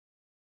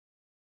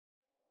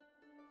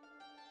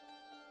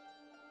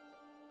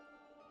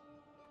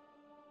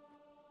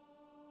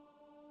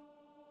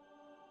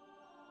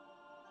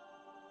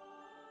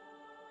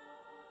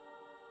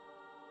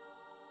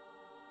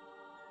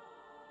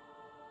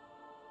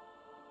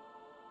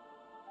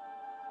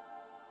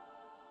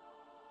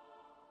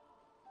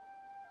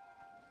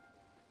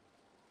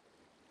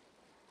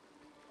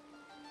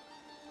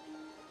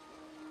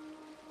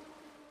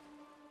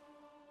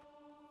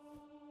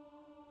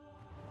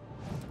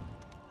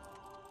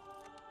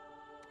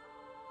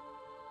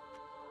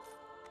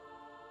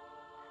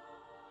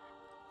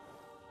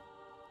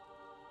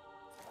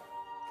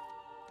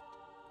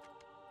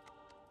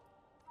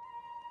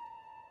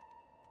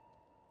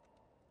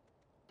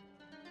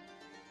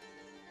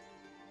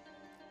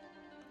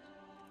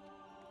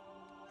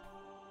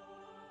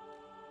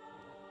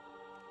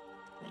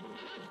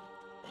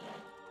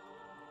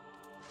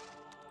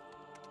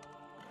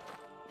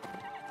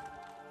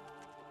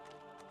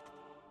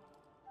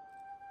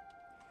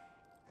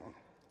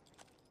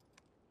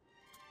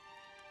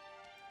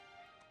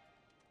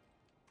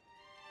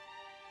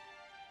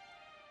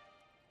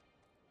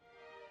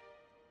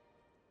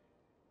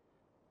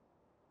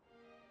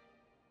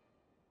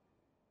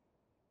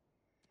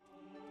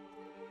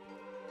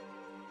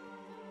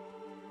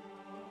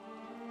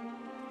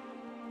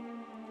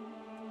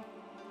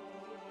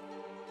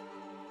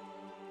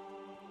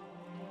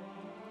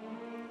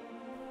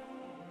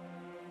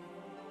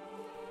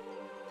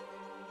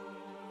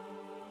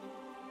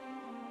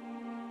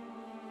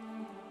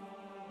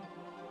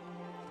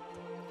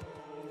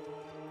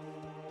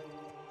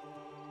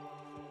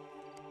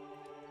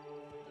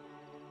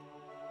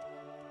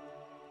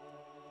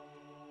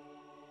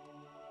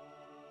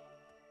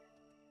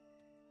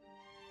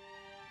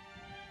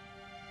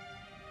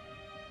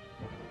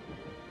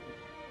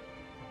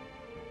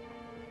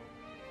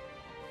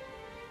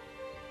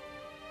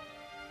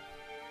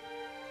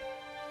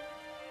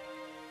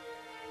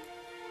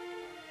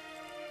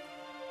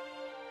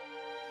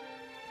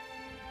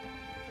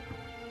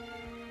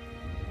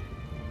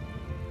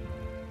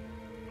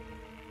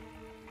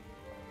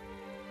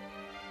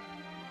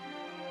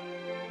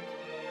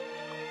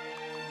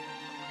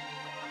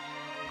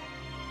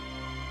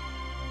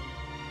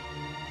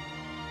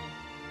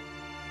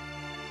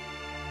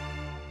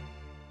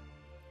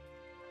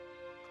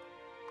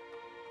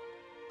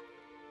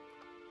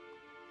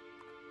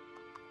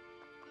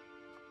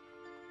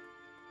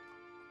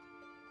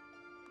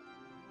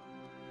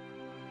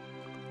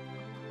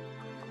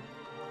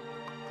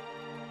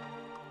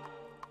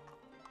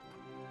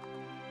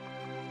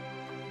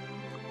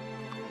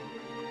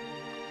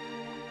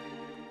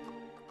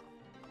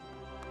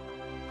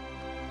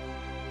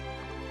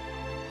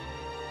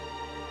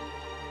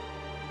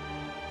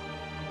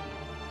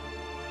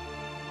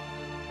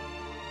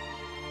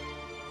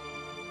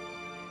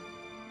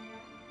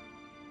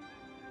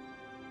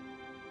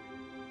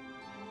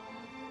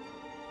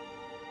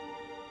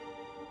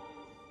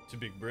It's a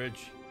big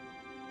bridge.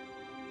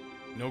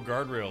 No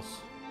guardrails.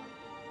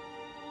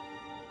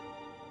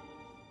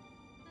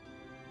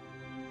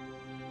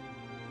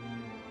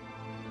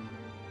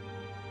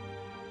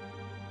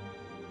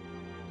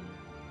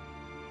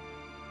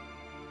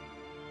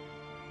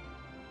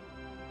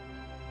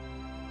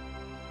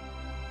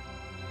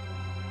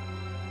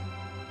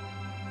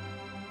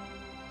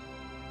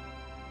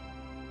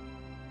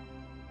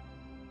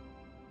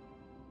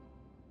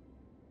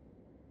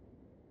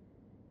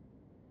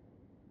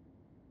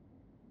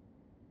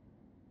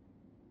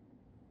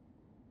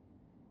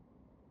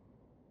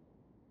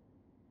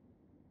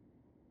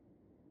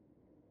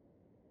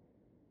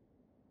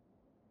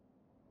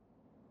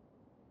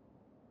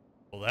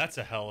 Well, that's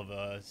a hell of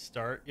a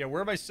start. Yeah,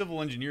 where are my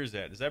civil engineers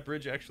at? Does that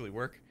bridge actually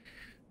work?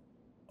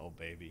 Oh,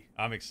 baby.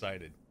 I'm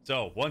excited.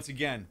 So, once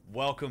again,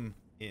 welcome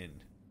in,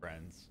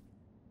 friends.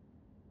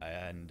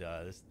 And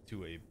this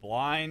to a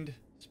blind,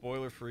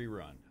 spoiler-free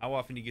run. How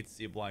often do you get to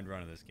see a blind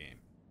run in this game?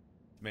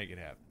 Let's make it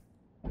happen.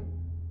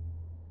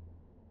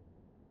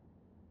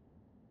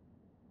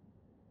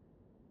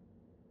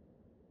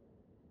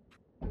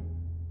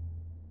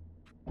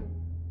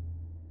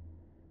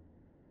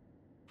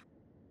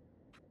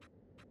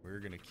 We're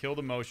going to kill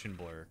the motion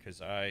blur,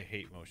 because I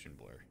hate motion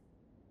blur.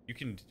 You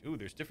can... Ooh,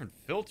 there's different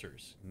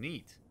filters.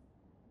 Neat.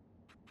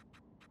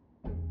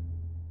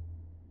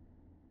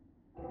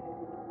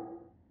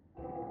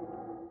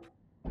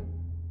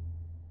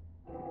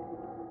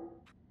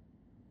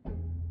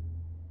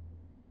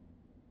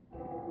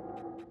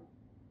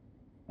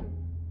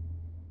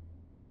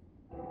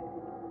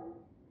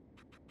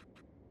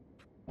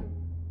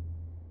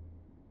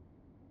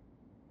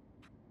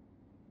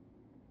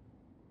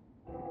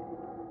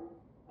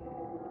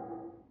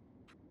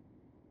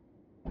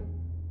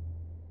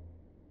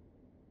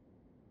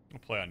 I'll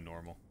play on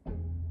normal.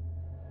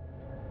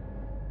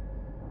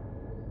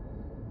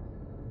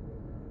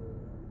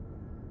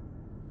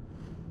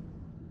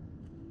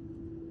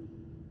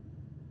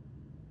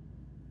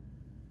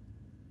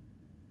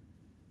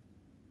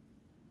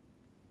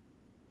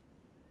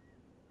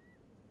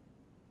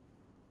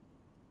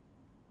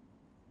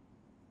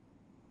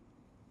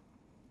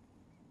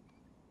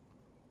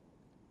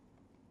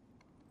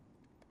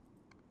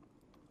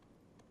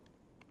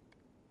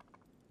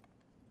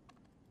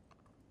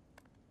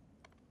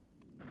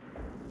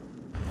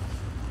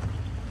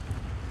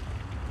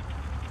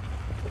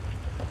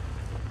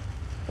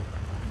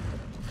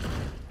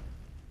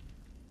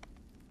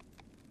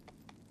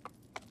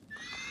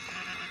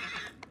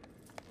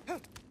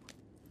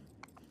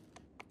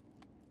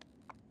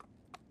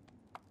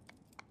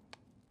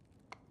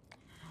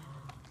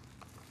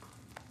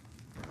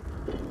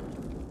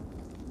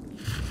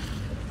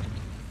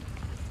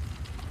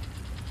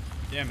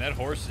 Damn, that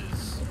horse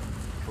is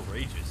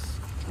courageous.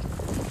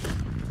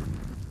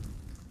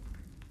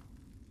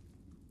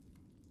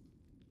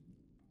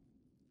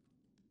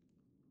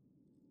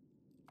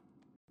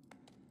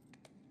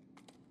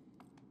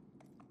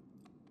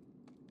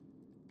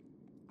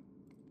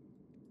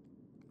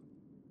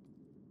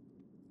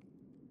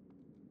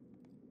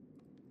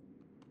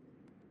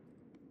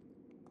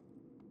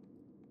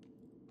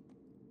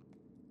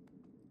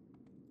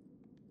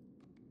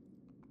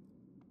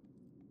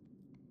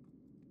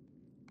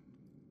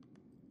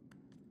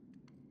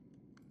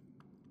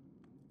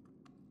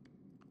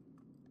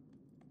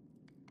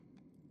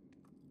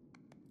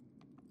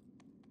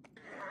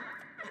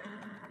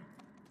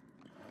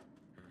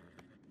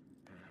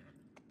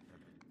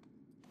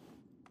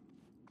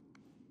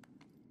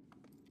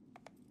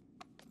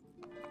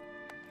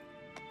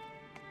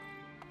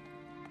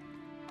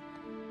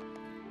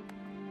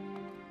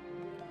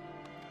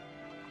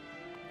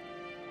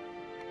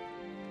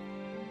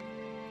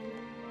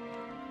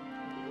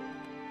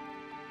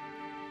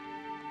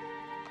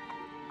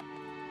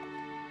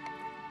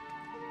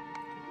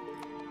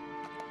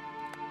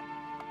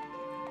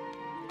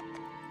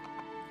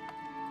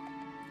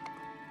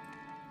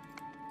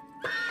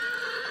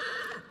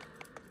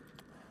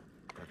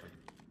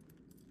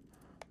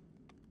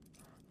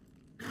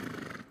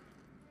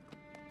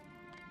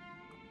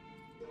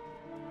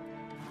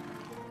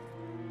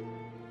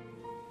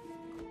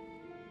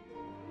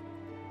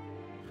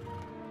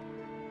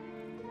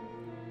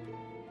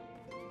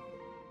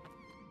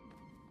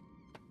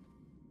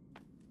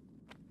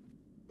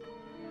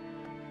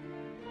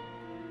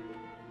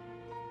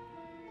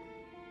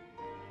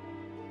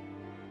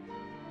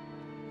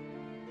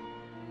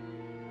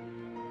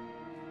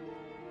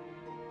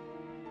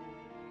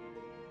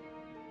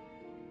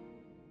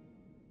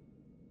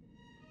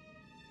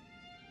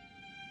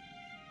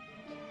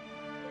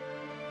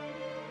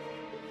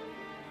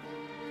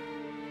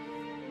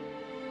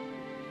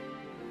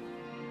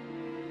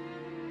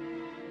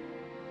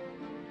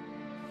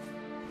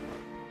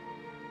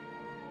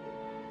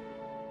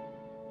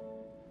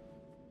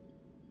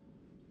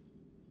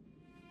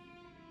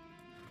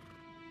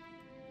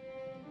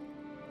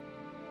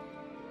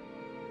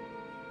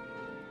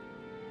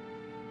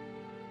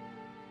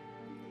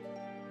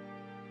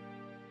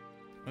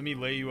 Let me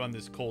lay you on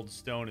this cold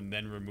stone and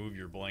then remove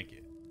your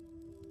blanket.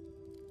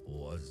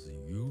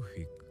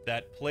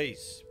 That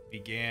place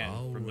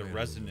began from the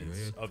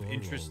resonance of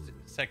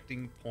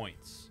intersecting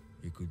points.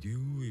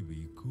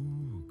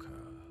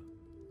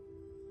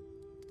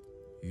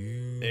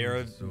 They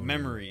are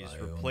memories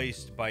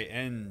replaced by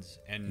ends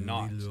and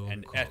knots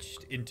and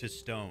etched into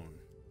stone.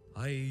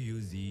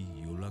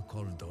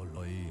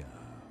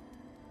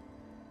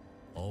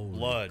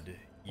 Blood,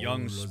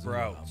 young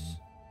sprouts,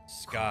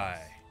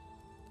 sky,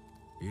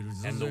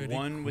 and the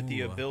one with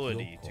the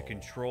ability to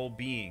control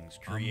beings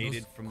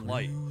created from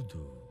light.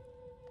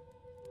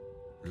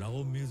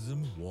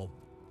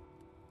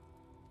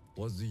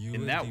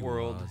 In that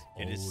world,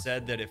 it is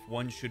said that if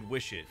one should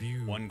wish it,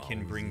 one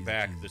can bring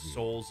back the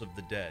souls of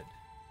the dead.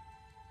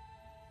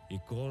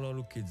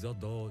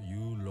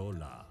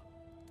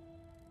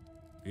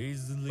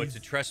 But to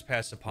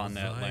trespass upon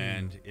that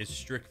land is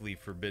strictly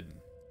forbidden.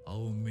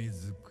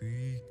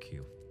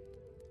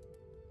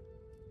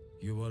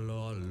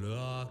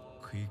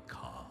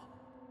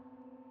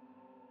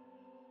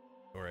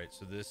 Alright,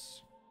 so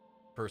this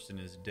person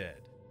is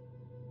dead.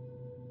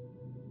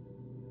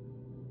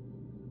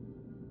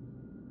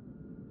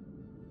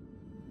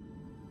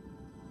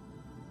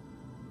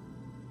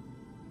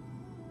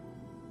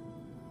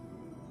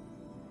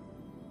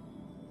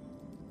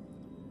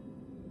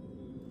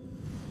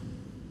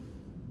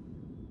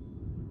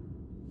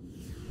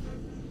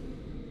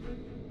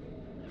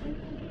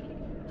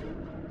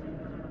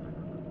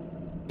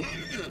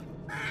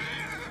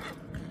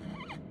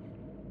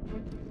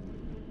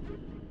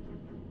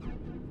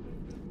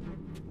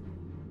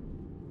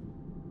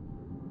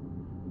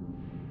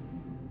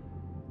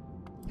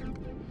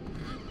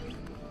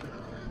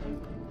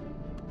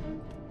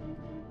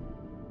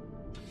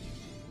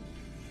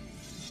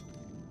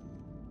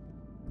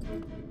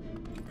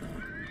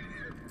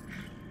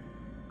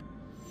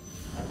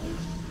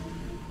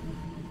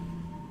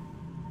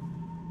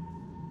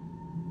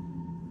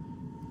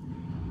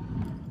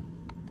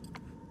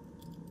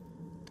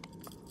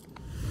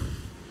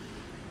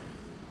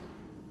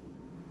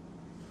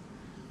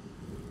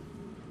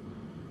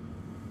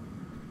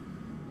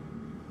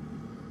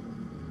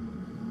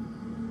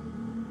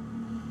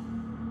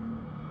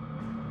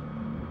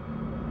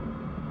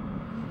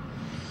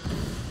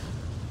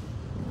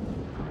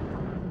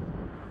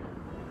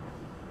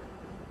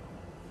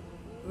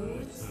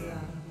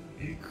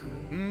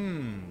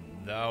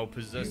 Thou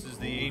possesses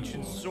the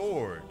ancient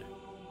sword.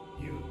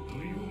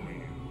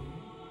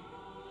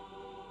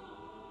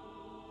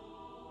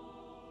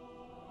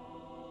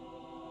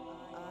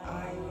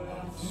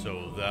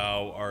 So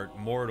thou art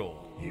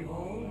mortal.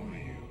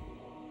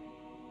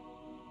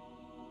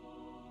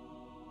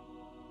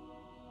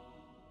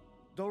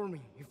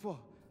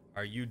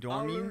 Are you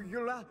dorming?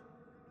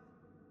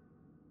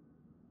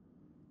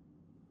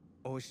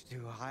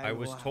 I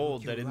was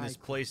told that in this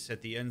place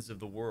at the ends of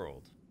the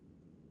world,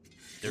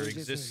 there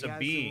exists a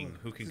being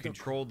who can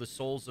control the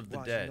souls of the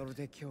dead.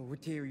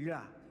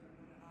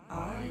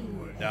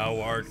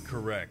 Thou art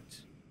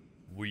correct.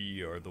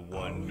 We are the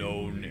one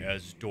known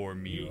as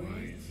DrMick.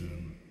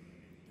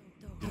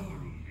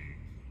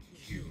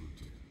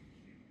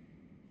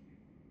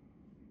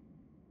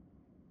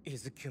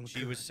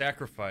 She was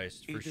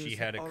sacrificed for she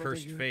had a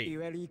cursed fate.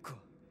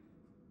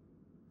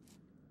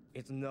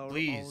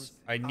 Please,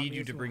 I need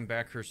you to bring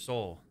back her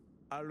soul.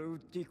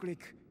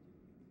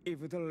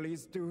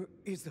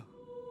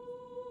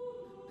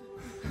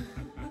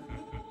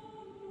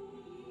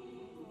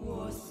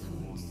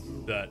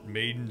 That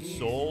maiden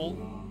soul?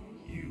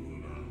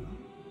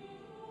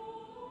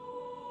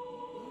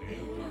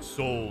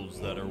 Souls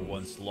that are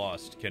once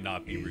lost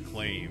cannot be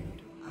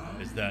reclaimed.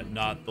 Is that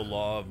not the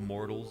law of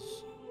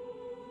mortals?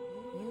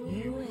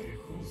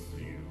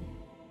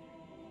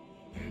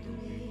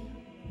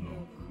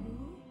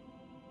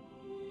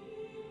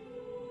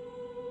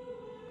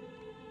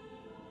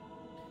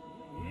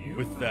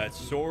 With that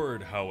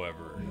sword,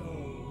 however,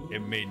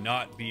 it may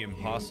not be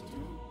impossible.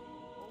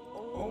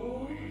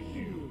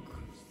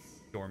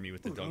 DrMick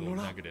with the double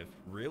negative.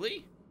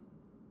 Really?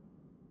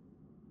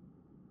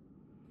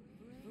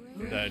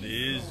 That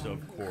is,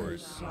 of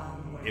course,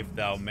 if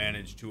thou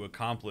manage to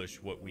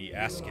accomplish what we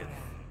asketh.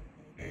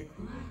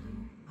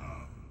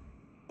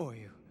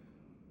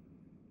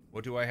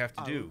 What do I have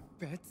to do?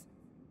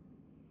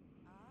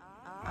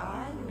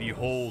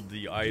 Behold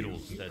the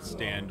idols that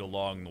stand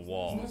along the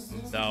wall.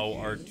 Thou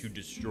art to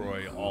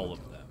destroy all of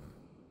them.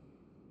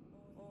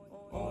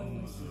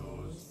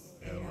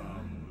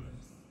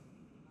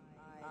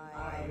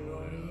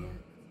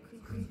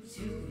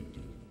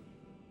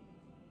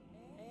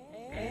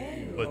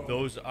 But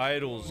those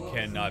idols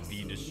cannot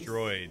be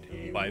destroyed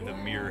by the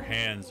mere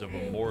hands of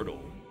a mortal.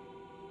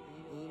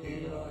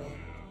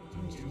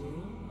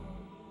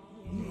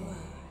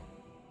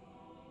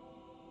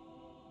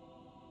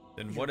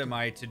 Then what am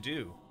I to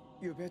do?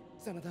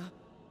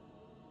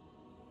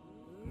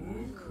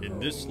 In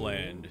this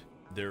land,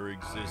 there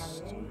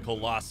exist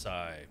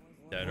colossi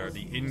that are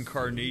the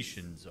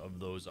incarnations of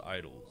those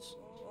idols.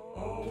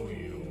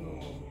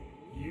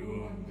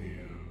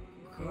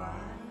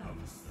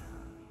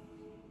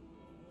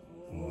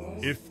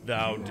 If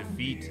thou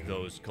defeat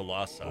those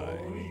colossi,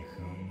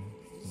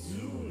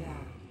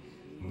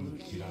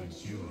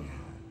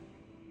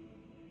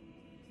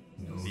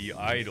 the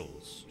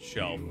idols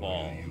shall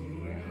fall.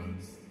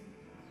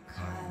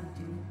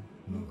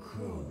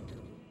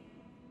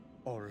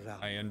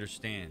 I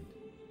understand.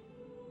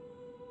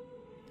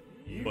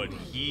 But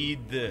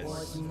heed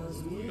this,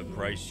 the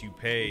price you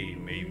pay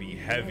may be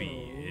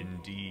heavy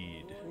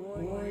indeed.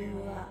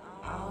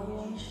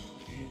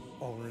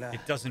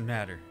 It doesn't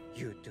matter.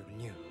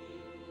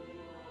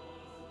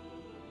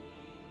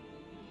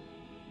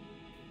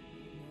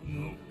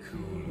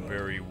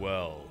 Very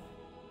well.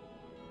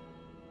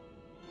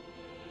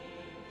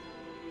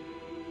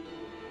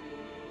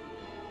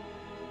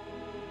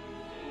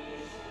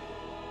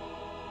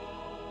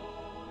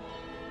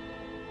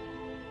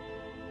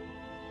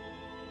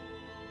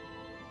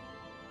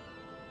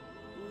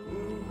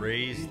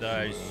 Raise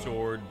thy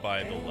sword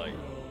by the light.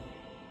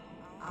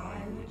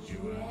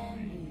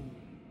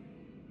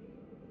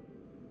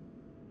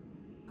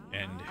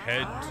 And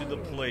head to the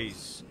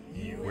place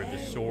where the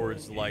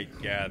sword's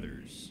light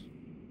gathers.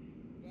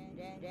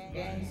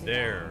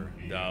 There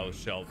thou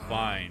shalt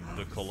find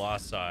the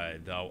colossi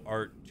thou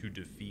art to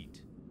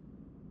defeat.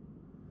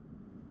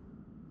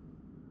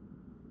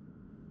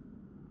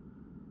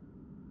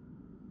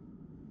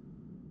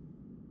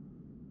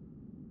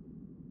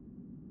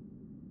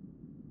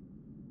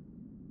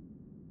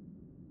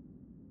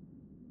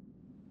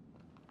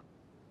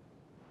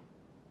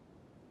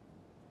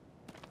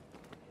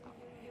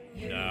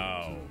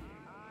 Now,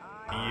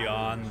 be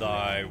on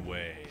thy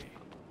way.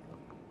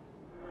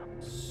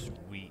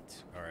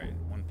 Sweet. Alright,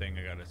 one thing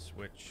I gotta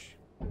switch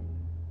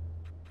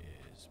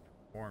is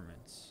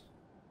performance.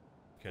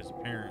 Because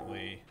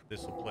apparently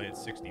this will play at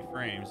 60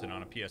 frames, and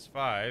on a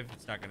PS5,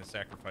 it's not going to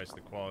sacrifice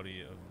the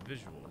quality of the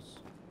visuals.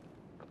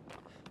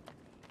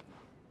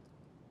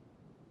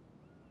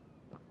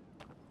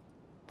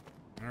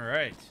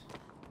 Alright.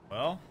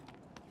 Well,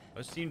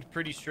 that seemed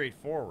pretty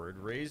straightforward.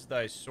 Raise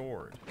thy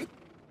sword.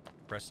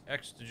 Press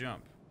X to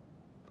jump.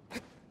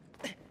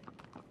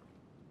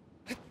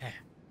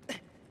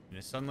 In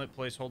a sunlit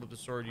place, hold up the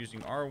sword using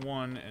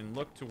R1 and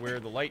look to where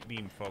the light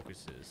beam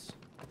focuses.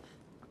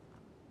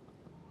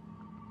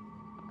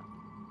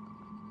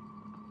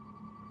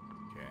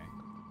 Okay.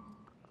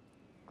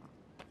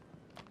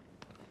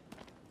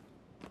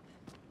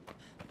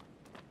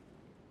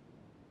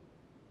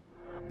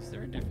 Is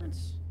there a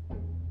difference?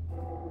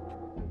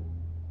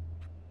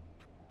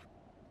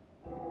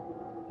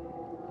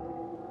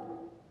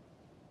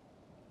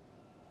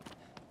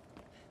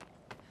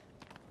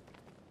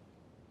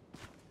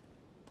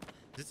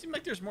 Does it seem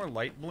like there's more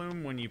light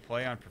bloom when you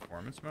play on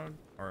performance mode?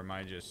 Or am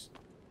I just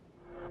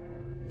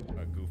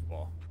a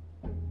goofball?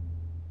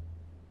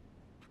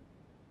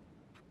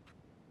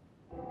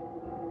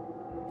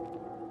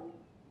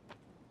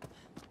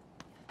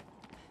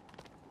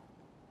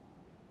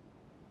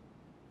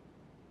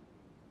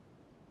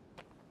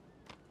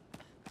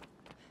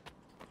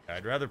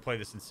 I'd rather play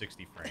this in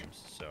 60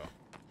 frames, so...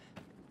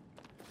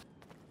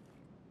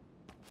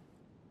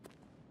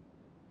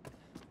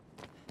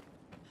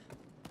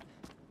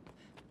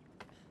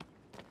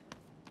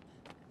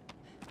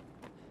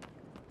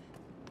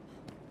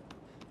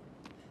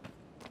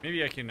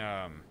 Maybe I can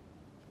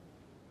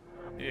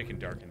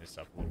darken this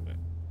up a little bit.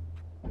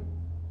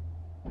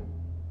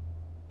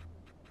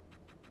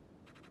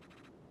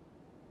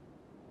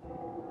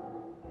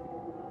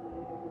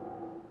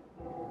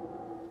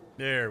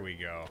 There we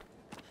go.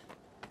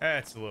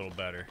 That's a little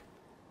better.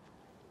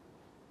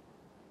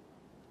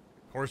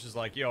 Horse is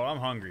like, yo, I'm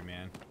hungry,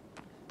 man.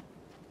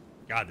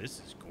 God, this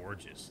is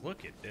gorgeous.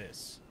 Look at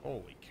this.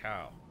 Holy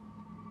cow.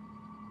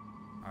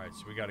 Alright,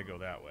 so we gotta go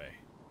that way.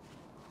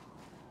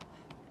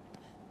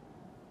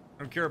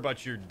 I don't care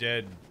about your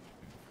dead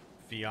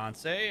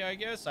fiance, I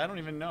guess? I don't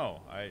even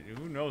know.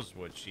 Who knows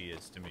what she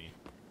is to me?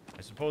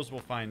 I suppose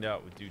we'll find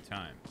out with due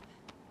time.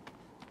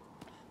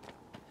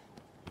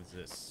 What's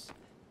this?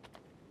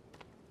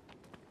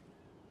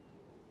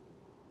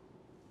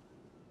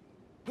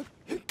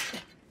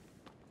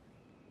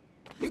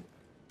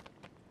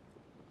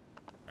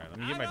 Alright,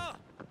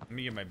 let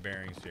me get my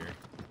bearings here.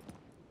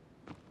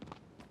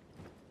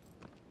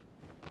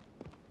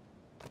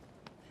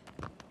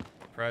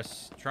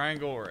 Press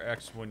triangle or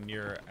X when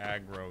near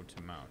aggro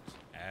to mount.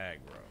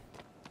 Aggro.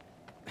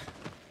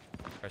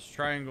 Press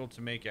triangle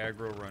to make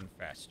aggro run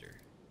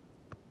faster.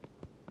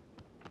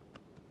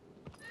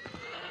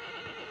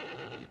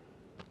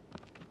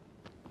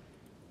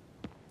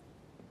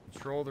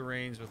 Control the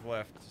reins with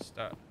left to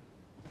stop.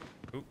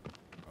 Oop.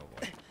 Oh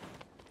boy.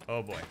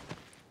 Oh boy.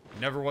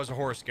 Never was a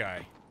horse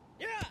guy.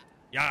 Yeah.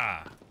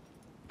 Yeah.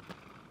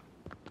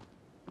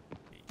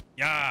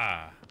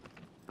 Yeah.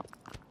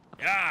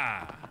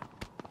 Yeah.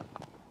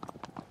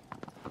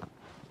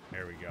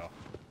 There we go.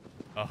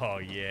 Oh,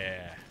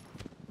 yeah.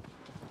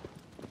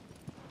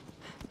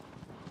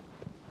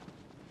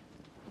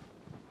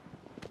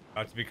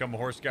 About to become a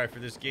horse guy for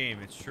this game.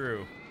 It's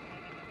true.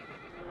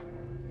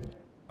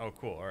 Oh,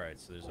 cool. All right.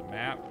 So there's a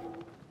map.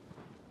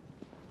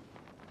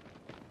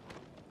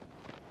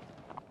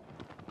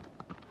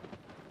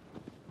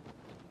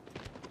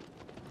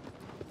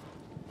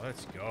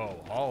 Let's go.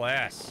 Haul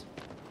ass.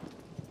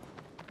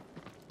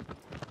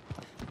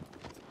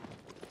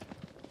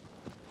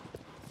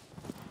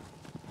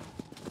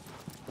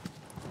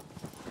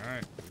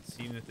 Alright, it would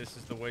seem that this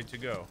is the way to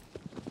go.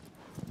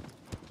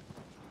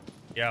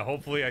 Yeah,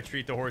 hopefully I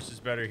treat the horses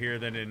better here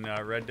than in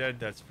Red Dead,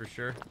 that's for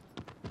sure.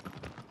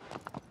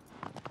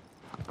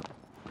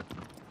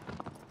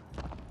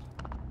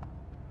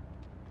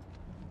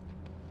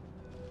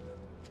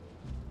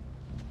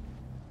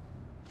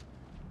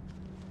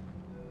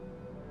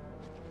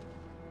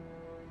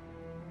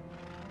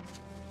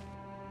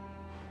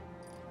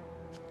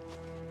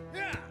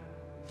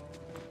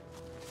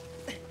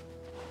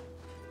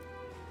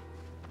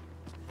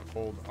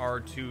 Hold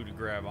R2 to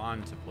grab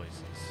onto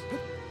places.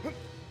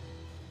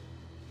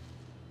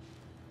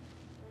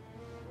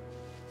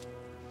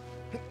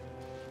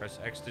 Press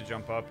X to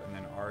jump up and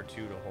then R2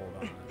 to hold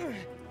on.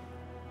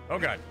 Oh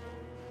god.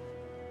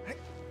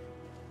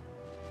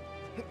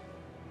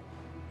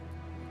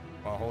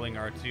 While holding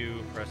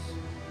R2, press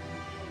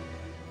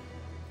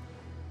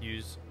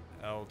use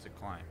L to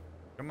climb.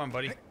 Come on,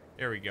 buddy.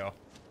 There we go.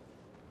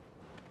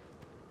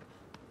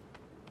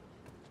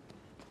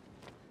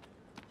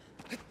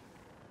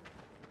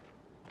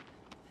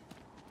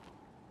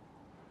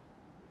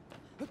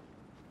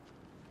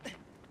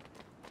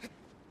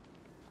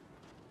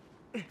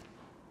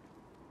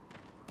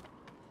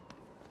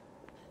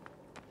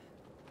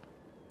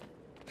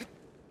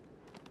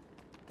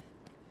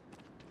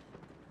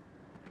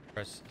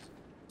 Press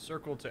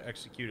circle to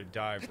execute a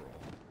dive roll.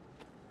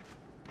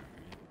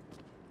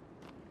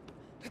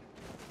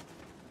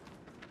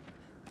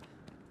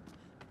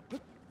 I'm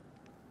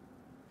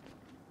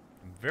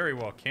very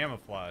well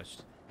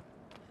camouflaged.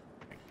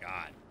 Oh my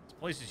god, this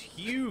place is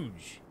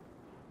huge.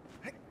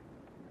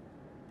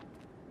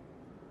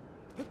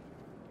 We're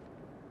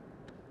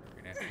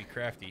gonna have to be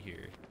crafty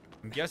here.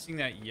 I'm guessing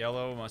that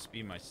yellow must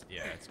be my...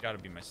 Yeah, it's got to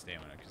be my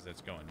stamina because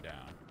that's going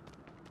down.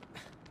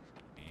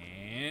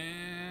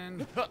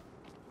 And... Huh.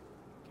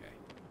 Okay.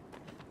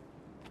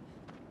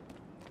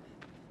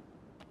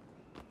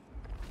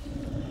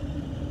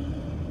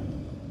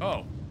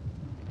 Oh.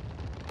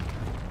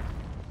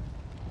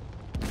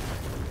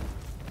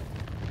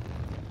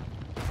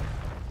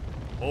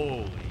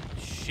 Holy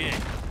shit.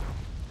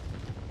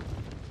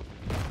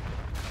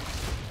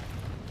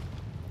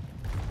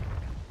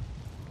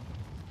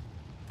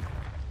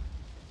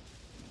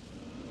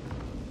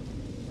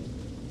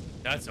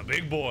 That's a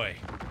big boy.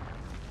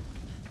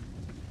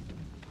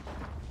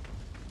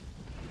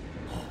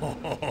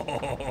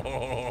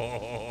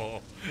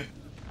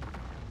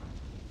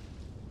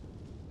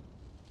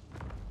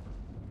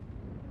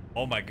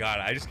 Oh my god,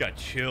 I just got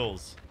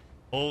chills.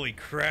 Holy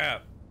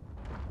crap.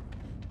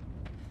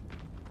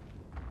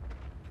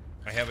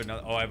 I have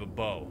another... Oh, I have a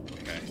bow.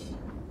 Okay.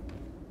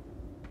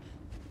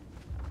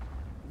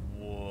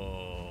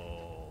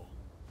 Whoa.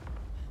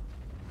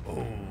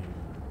 Boom.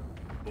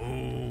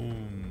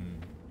 Boom.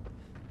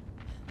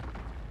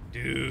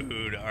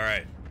 Dude,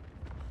 alright.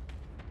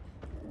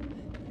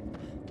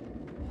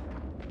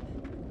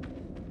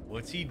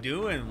 What's he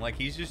doing? Like,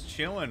 he's just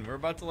chilling. We're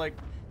about to, like...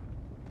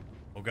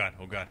 Oh god,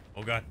 oh god,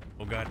 oh god,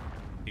 oh god.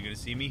 You gonna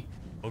see me?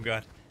 Oh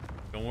god.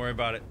 Don't worry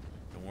about it.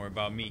 Don't worry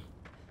about me.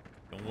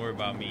 Don't worry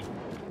about me.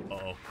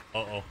 Uh-oh.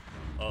 Uh-oh.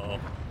 Uh-oh.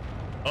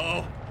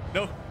 Uh-oh.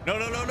 No. No,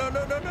 no, no, no,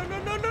 no, no, no,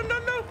 no, no, no, no,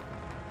 no.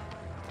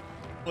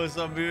 What's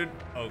up, dude?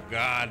 Oh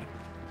god.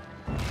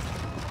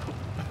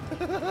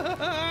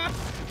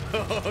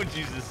 Oh,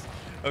 Jesus.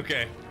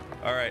 Okay.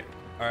 Alright.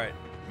 Alright.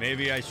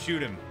 Maybe I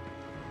shoot him.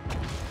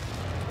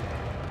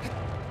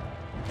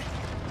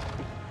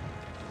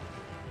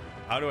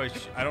 How do I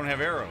don't have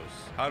arrows.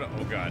 How do...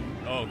 Oh god.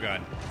 Oh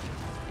god.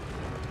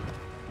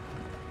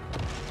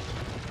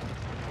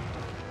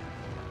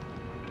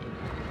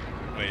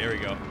 Wait, here we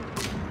go.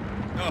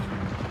 Oh.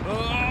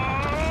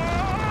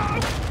 Oh!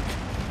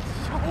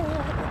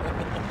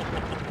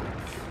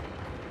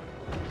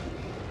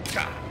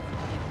 God.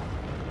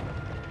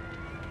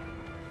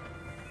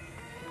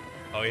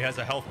 Oh, he has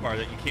a health bar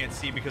that you can't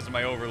see because of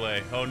my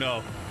overlay. Oh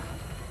no.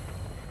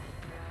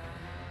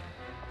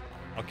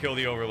 I'll kill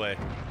the overlay.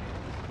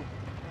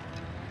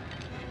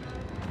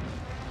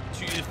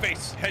 Shoot you in the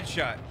face.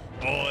 Headshot.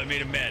 Oh, I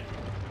made him mad.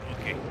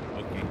 Okay.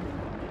 Okay.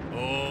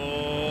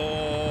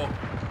 Oh.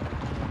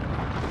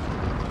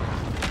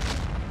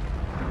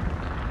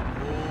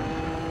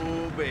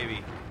 Oh,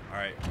 baby. All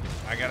right.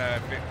 I gotta...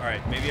 All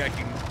right. Maybe I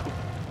can...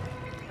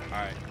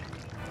 All right.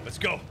 Let's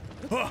go.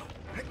 Oh.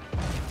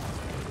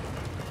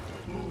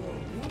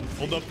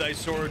 Hold up thy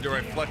sword to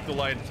reflect the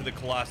light to the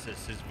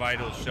Colossus. His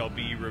vitals shall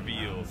be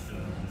revealed.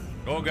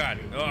 Oh, God.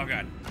 Oh,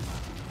 God.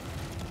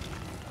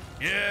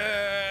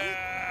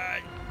 Yeah.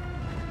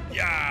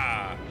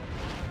 Yeah.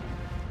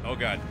 Oh,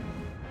 God.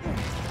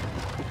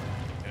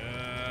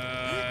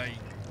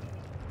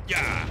 Yeah.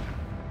 Yeah.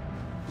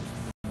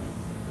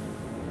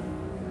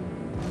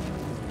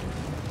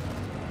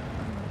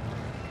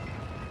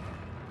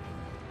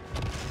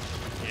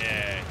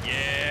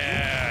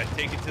 Yeah.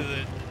 Take it to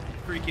the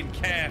freaking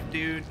calf,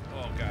 dude.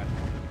 Oh, God.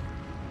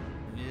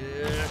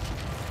 Yeah.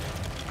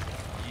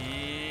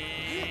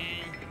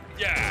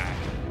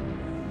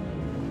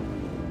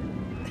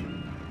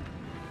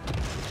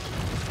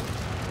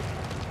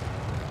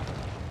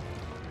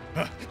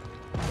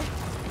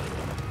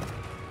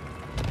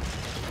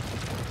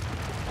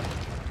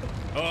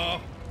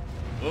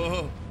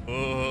 Oh,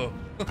 oh.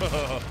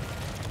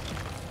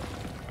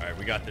 All right,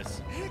 we got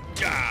this.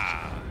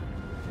 Yeah.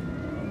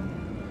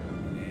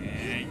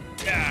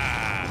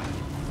 Yeah.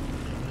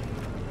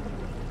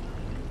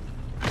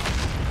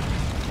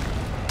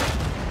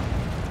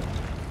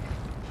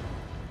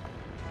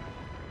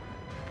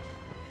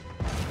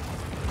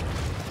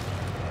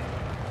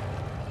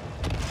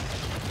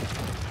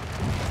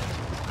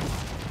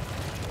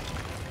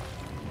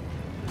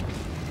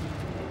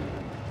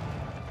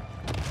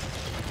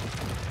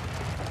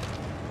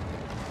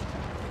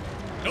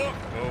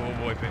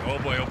 Oh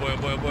boy, oh boy, oh boy,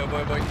 oh boy, oh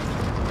boy, oh boy.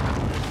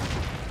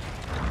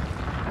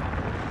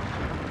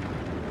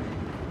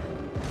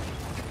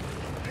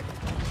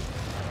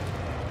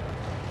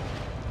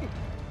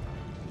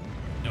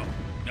 No,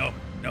 no,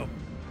 no,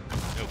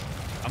 no.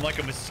 I'm like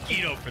a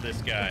mosquito for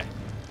this guy.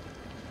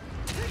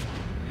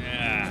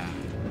 Yeah.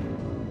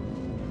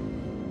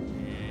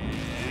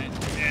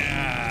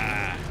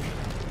 Yeah.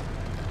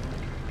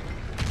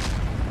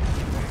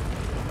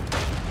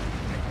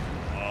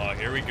 Oh,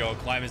 here we go.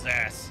 Climb his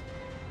ass.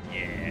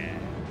 Yeah.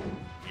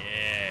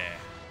 Yeah.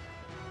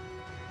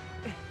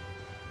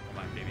 Come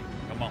on, baby.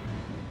 Come on.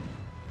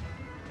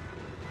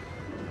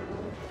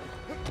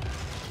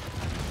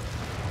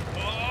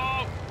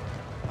 Oh!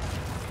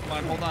 Come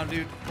on, hold on,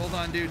 dude. Hold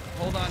on, dude.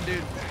 Hold on,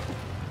 dude.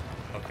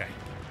 Okay.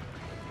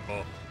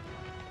 Oh.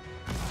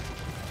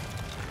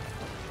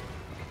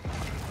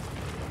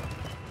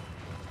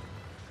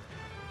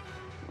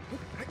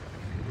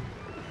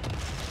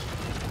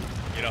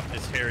 Get off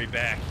this hairy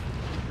back.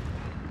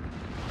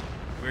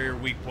 Where are your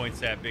weak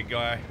points at, big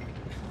guy?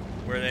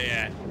 Where are they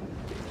at?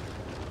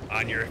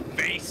 On your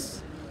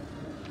face.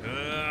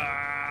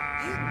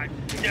 Yeah.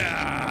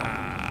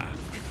 Yeah.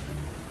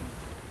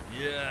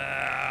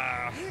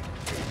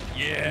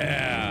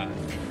 Yeah.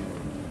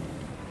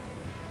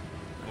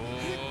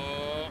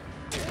 Oh.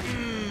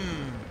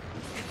 Mm.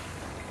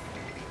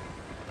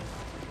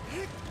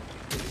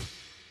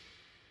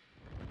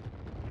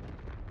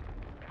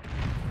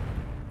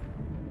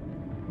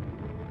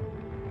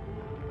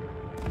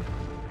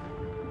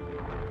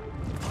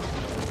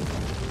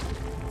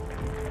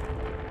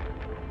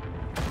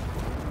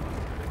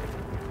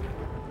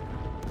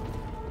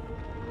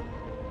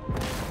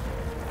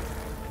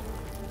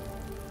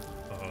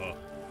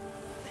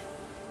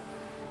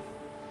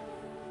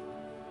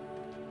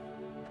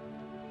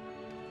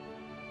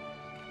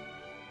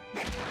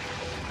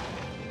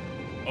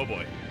 Oh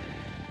boy.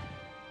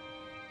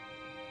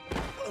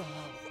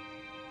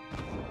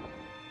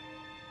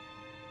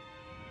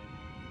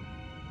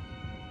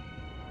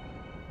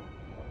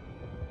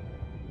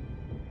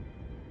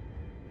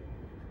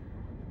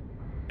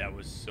 That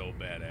was so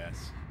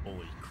badass.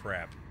 Holy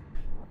crap.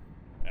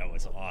 That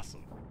was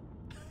awesome.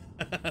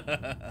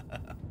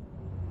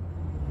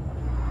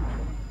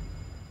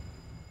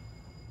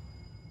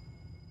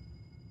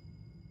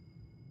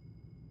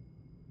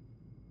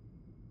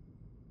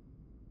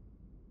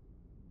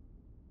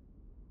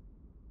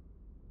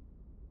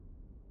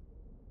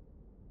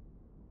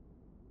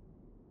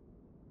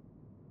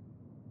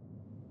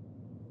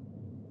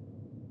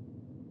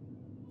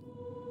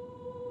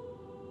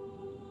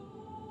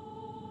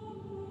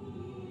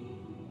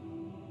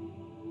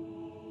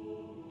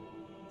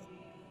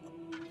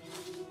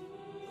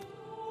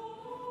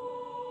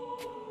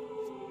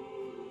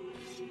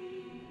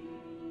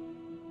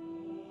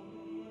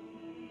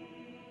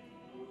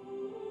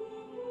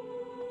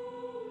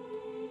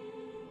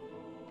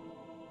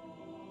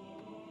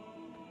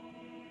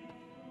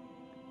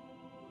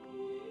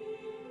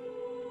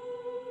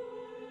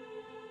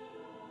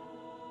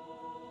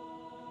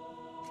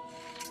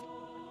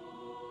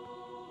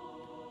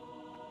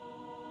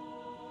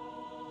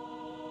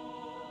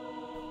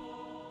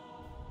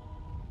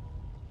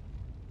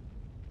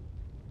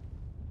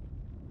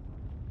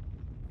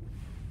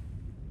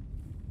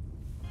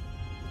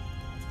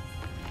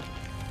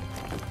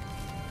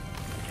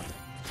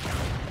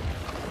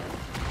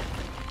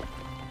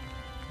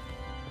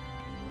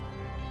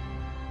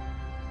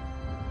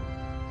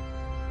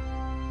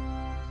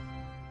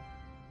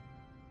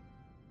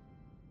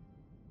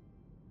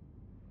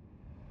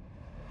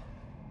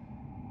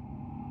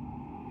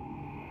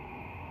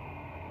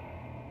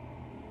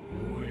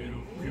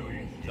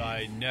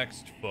 Thy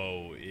next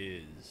foe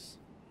is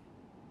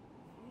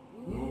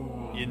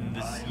in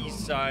the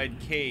seaside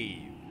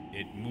cave.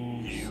 It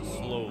moves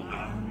slowly.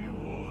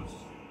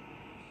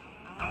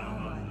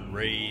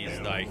 Raise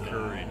thy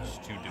courage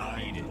to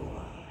defeat it.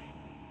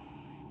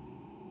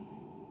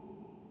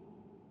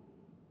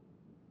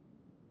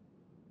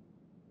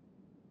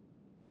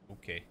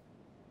 Okay.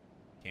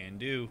 Can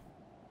do.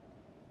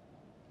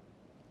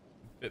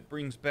 It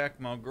brings back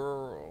my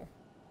girl.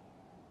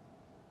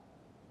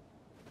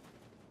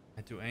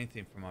 I'd do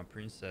anything for my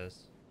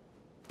princess.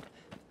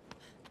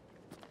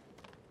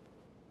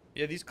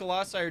 Yeah, these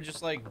colossi are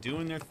just like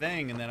doing their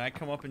thing, and then I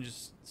come up and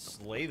just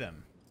slay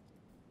them.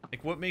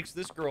 Like, what makes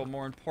this girl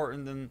more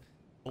important than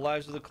the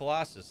lives of the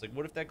Colossus? Like,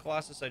 what if that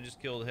Colossus I just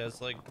killed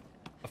has like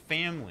a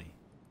family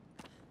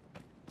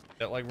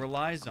that like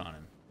relies on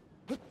him?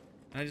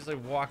 And I just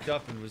like walked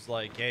up and was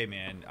like, "Hey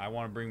man, I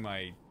want to bring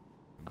my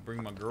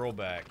girl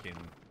back, and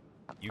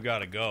you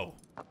gotta go."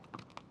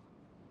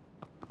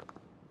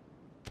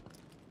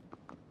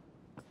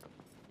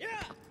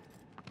 Yeah.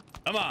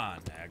 Come on,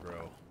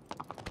 aggro.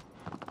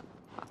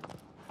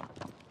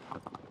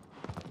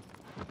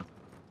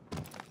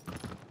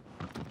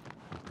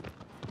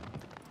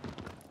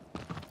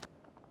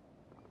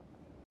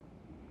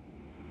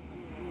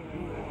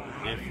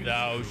 If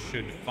thou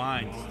should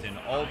findst an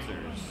altar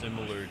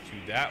similar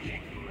to that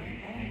one,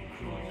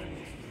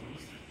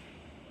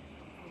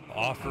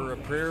 offer a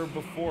prayer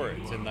before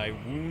it, and thy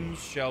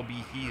wounds shall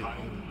be healed.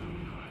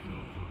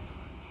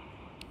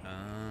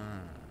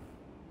 Ah.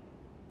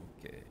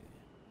 Okay.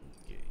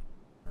 Okay.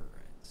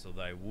 Alright. So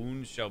thy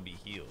wounds shall be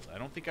healed. I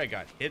don't think I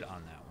got hit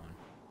on that one.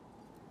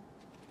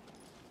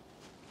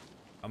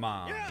 Come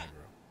on, Yeah.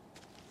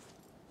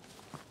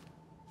 bro.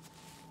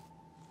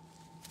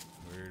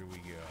 Where do we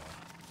go?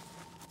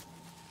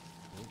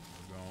 Oh,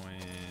 we're going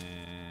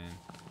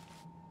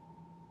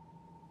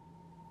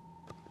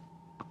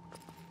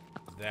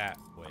that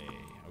way.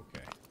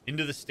 Okay.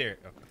 Into the stair.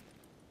 Okay.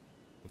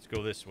 Let's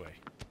go this way.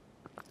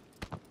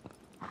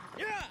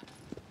 Yeah.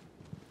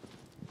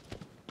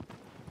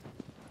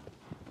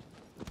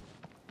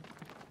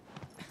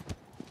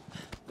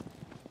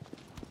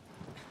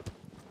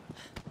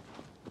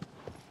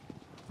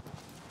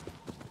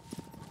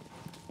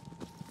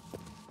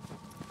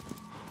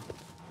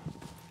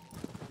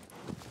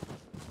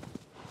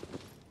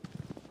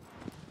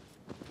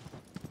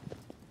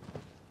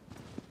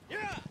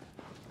 Yeah.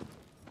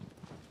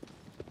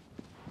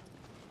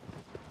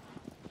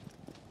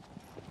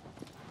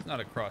 It's not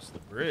across the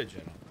bridge, I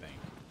don't think.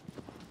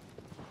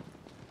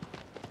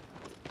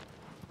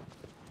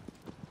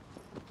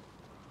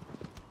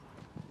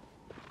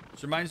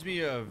 This reminds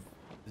me of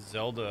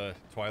Zelda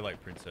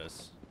Twilight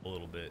Princess a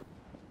little bit.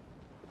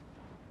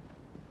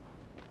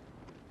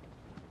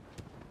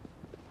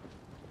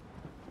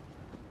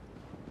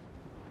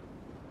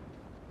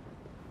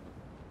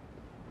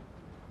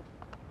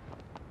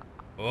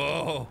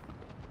 Oh,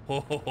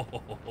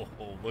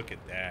 oh, look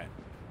at that.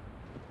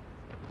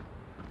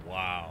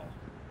 Wow.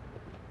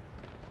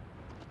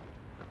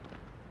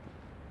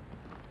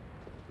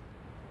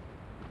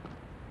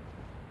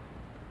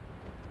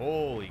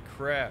 Holy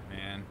crap,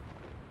 man.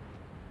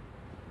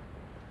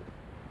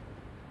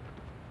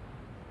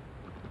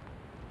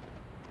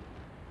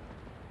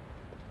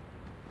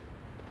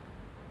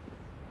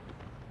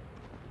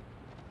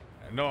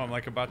 I know I'm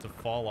like about to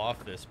fall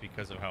off this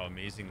because of how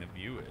amazing the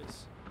view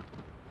is.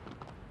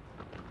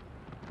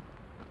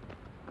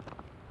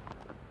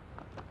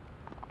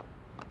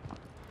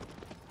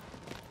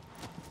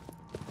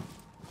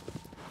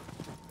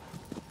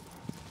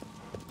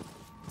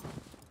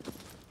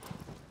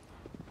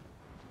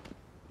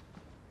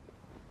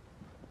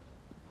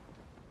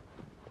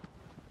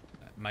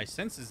 My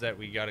sense is that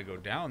we got to go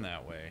down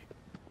that way.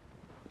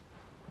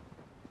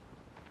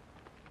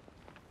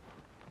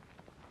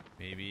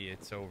 Maybe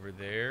it's over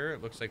there.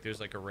 It looks like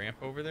there's like a ramp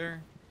over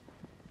there.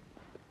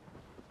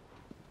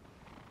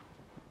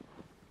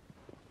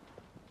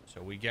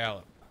 So we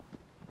gallop.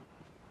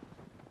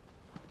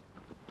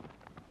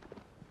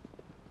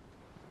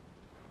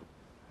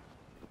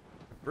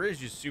 The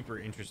bridge is super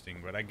interesting,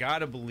 but I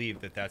gotta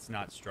believe that that's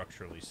not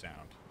structurally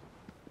sound.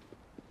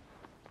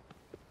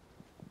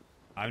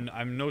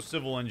 I'm no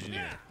civil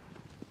engineer.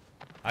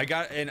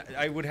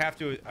 I would have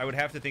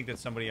to think that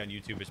somebody on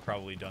YouTube has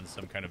probably done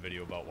some kind of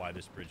video about why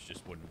this bridge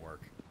just wouldn't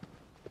work.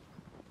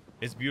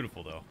 It's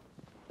beautiful though.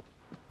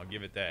 I'll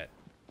give it that.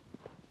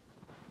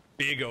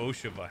 Big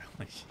OSHA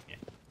violation.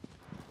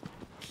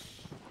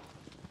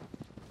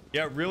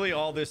 Yeah, really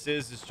all this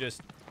is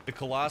just the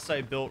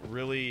Colossi built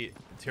really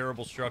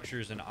terrible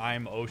structures and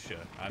I'm OSHA.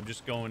 I'm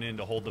just going in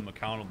to hold them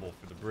accountable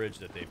for the bridge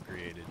that they've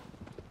created.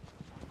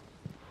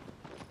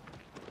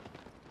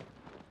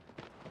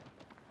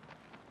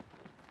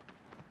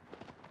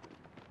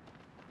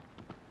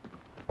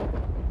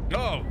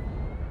 Oh!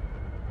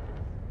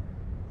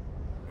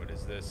 What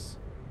is this?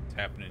 What's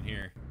happening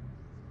here?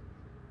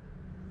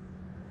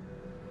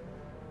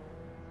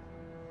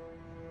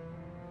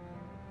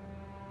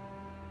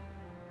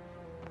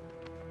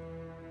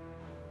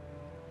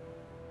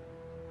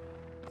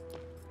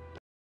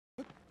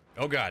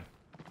 Oh god.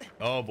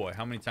 Oh boy,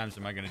 how many times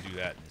am I going to do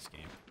that in this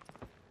game?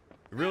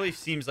 It really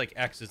seems like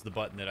X is the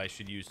button that I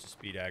should use to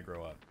speed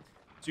aggro up.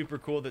 Super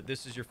cool that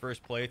this is your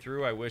first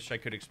playthrough. I wish I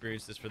could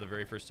experience this for the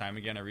very first time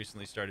again. I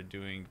recently started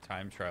doing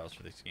time trials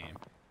for this game.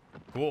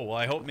 Cool. Well,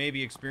 I hope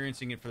maybe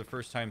experiencing it for the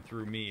first time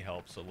through me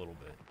helps a little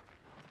bit.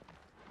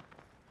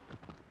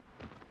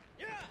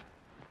 Yeah.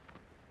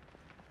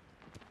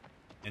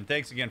 And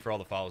thanks again for all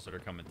the follows that are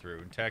coming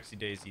through. And Taxi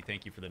Daisy,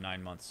 thank you for the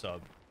 9-month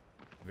sub.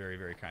 Very,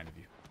 very kind of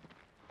you.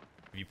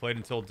 Have you played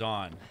Until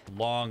Dawn?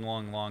 Long,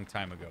 long, long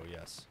time ago,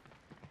 yes.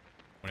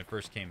 When it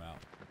first came out.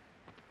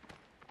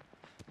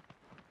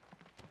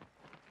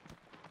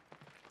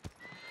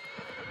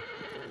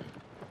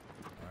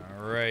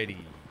 Alrighty.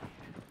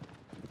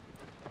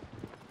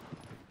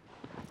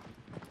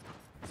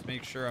 Let's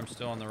make sure I'm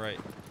still on the right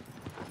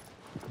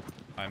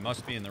I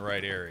must be in the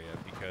right area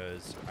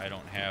because I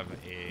don't have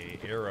a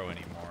arrow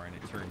anymore and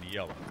it turned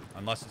yellow.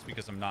 Unless it's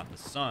because I'm not in the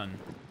sun.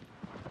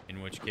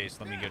 In which case,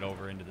 let me get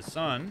over into the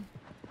sun.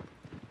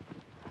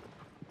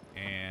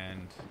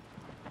 And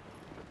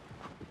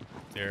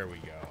there we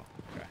go.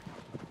 Okay.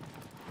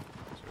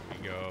 So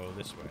we go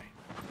this way.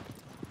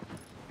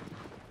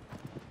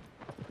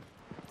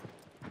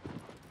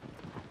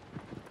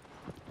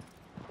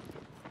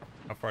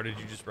 How far did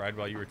you just ride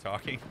while you were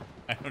talking?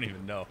 I don't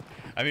even know.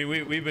 I mean,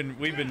 we've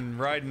been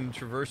riding,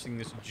 traversing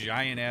this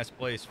giant ass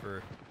place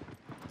for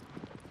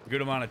a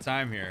good amount of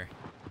time here.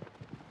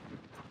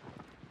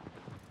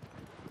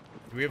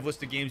 Do we have a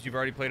list of games you've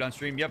already played on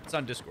stream? Yep, it's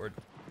on Discord.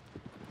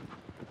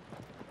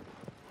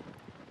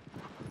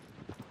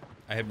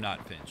 I have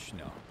not, Finch.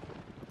 No.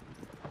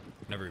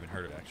 Never even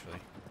heard of it, actually.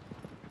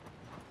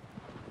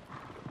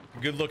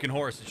 Good looking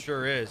horse, it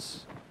sure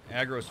is.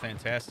 Aggro's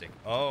fantastic.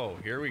 Oh,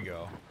 here we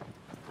go.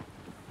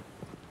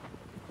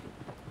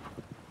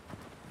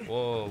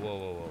 Whoa, whoa, whoa,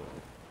 whoa, whoa.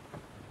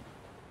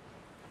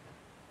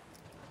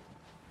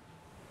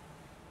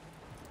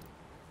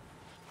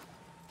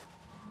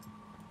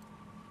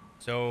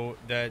 So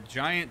that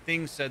giant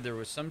thing said there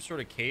was some sort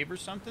of cave or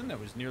something that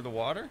was near the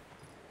water?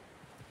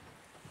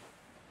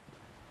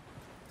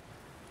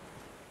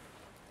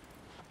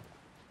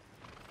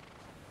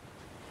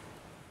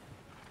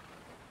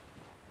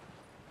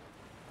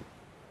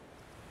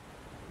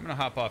 I'm gonna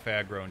hop off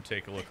aggro and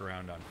take a look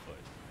around on foot.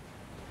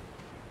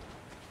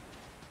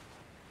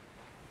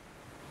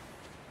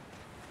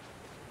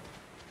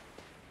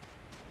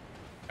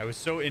 I was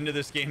so into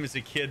this game as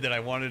a kid that I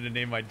wanted to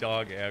name my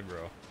dog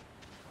Aggro.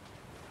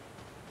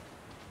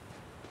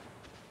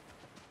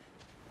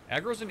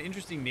 Aggro's an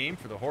interesting name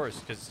for the horse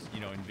because, you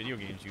know, in video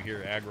games you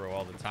hear aggro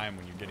all the time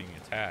when you're getting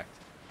attacked.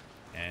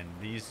 And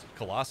these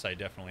Colossi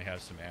definitely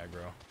have some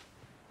aggro.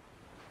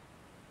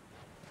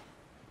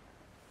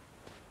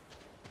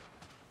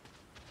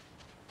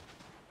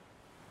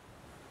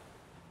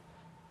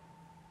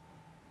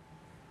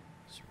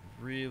 It's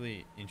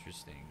really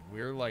interesting.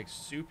 We're like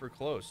super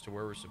close to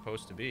where we're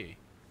supposed to be.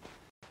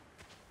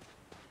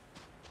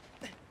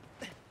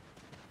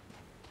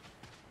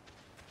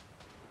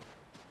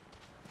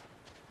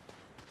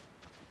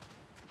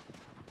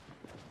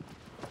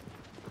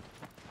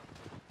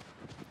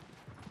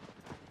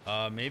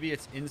 Maybe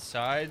it's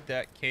inside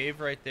that cave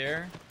right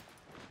there.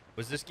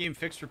 Was this game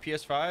fixed for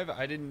PS5?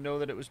 I didn't know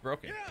that it was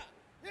broken.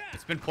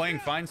 It's been playing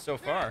fine so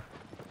far.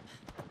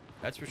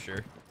 That's for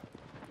sure.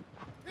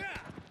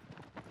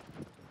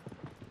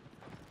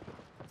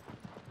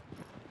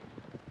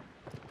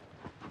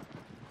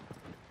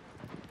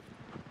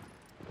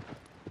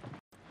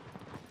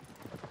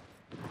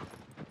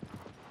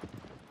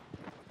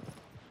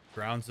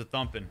 Ground's a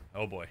thumping.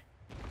 Oh boy.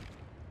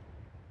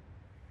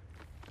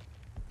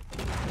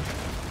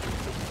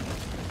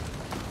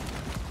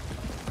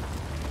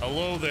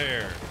 Hello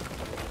there.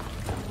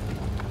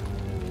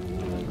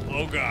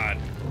 Oh God.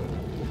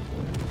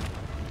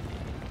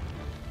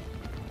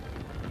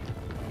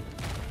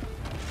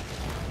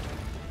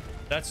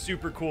 That's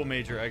super cool,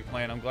 Major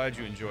Eggplant. I'm glad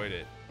you enjoyed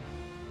it.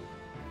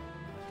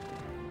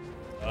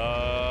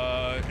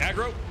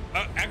 Aggro.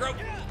 Aggro.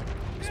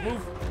 Let's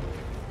move.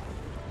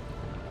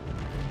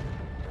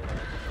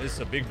 This is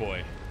a big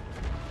boy.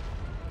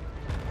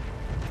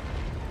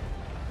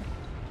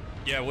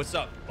 Yeah, what's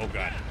up? Oh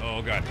God.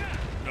 Oh God.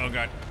 Oh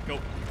God. Go.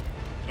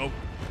 Go.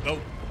 Go.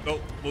 Go.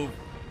 Move.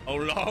 Oh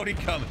Lord, he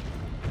coming.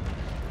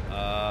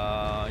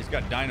 He's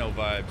got dino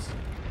vibes.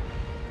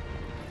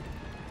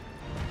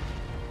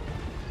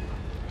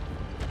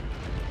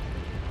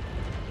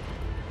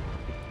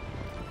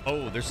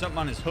 Oh, there's something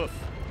on his hoof.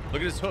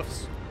 Look at his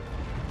hoofs.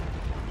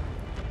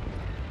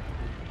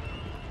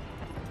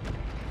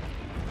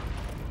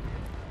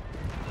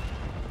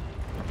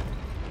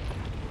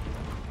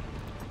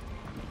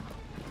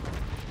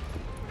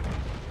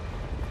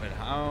 But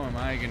how am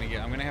I gonna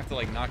get... I'm gonna have to,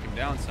 like, knock him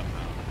down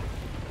somehow.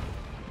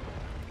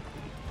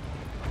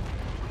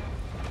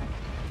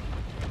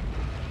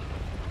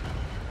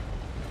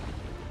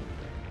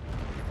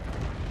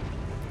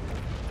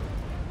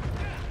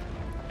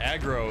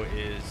 Aggro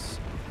is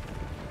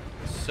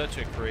such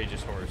a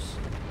courageous horse.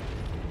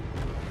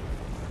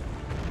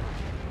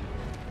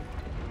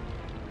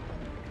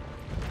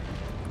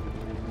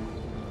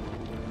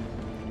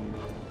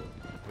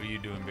 What are you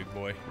doing, big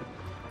boy?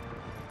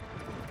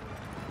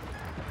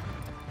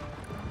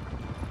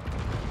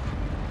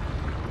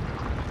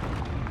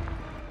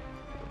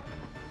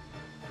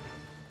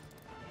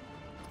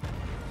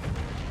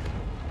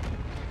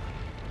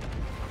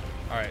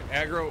 All right,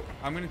 Aggro,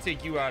 I'm gonna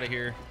take you out of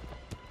here.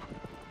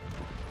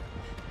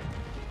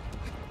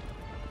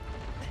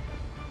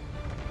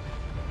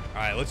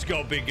 All right, let's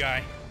go, big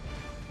guy.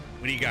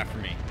 What do you got for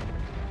me?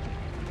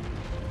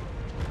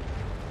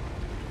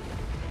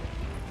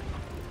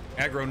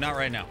 Aggro, not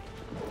right now.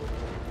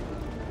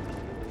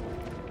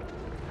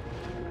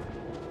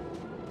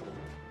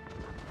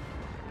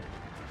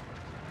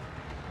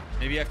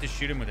 Maybe you have to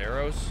shoot him with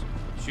arrows?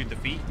 Shoot the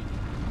feet?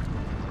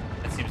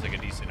 That seems like a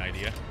decent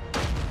idea.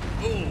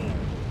 Oh!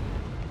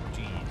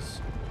 Jeez.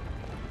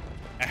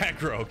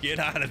 aggro. Get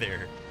out of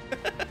there.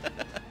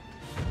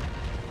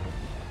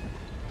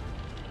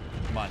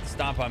 Come on,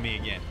 stomp on me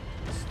again.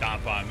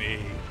 Stomp on me.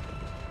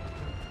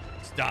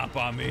 Stomp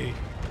on me.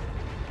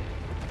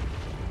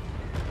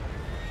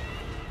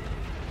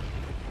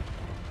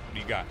 What do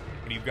you got?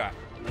 What do you got?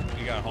 What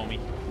do you got, homie?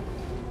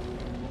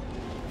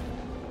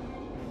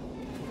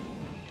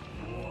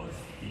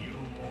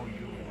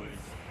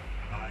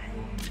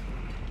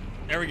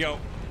 There we go.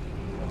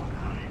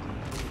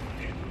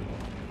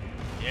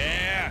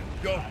 Yeah.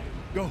 Go.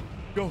 Go.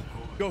 Go.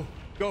 Go.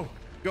 Go.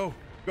 Go. Go.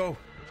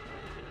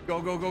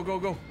 Go. Go. Go. Go.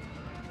 Go.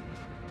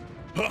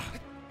 Huh.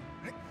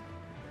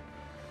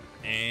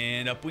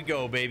 And up we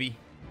go, baby.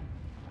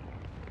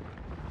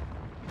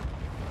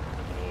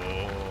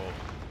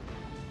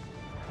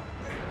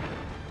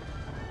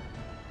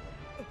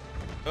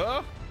 Oh.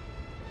 Oh.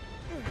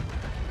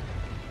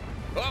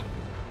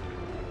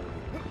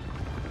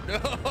 No,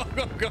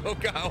 go,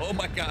 go. Oh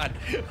my god.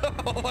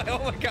 Oh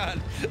my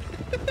god.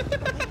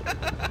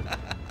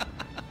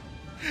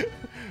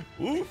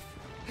 Oof.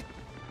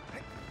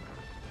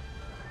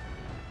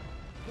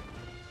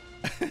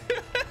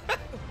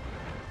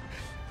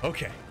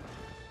 Okay.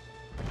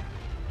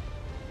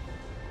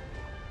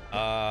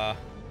 All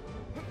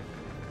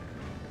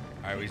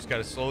right, we just got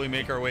to slowly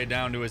make our way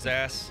down to his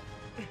ass.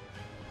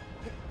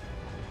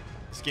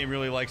 This game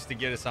really likes to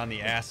get us on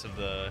the ass of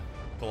the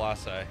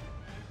Colossi.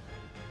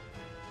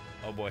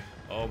 Oh boy.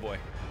 Oh boy.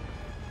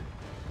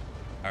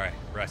 All right,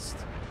 rest.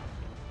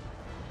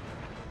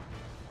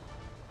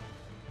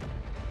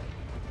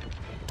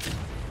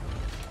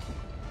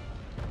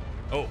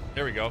 Oh,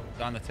 there we go.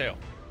 It's on the tail.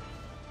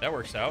 That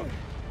works out.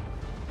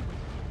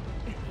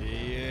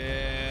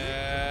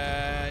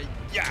 Yeah.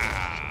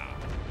 Yeah.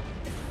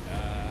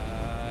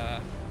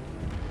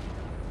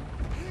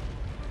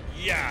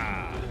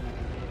 Yeah.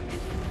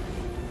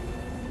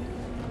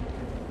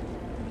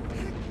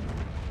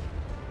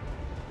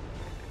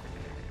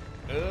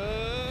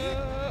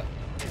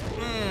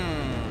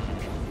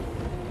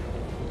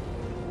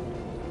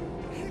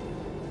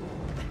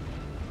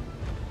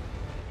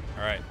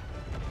 All right.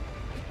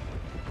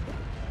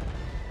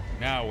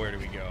 Now where do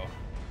we go?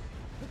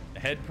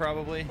 Ahead,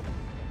 probably.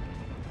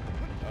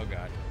 Oh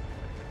god.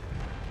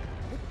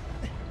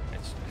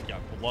 It's got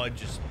blood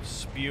just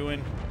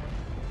spewing.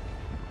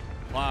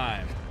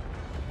 Climb.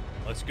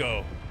 Let's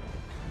go.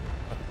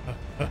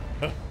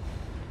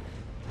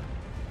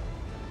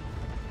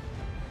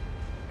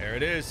 There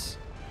it is.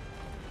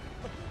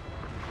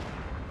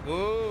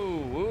 Whoa,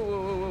 whoa,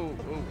 whoa, whoa,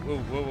 whoa, whoa,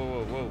 whoa,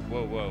 whoa, whoa,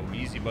 whoa, whoa, whoa.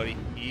 Easy, buddy.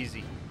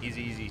 Easy,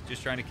 easy, easy.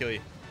 Just trying to kill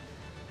you.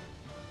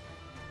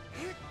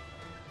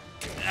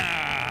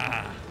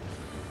 Ah.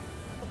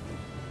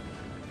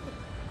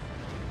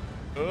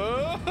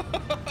 Oh,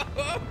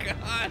 oh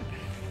god.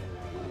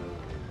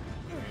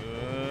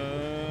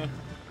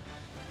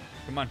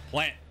 Come on,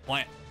 plant,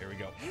 plant. Here we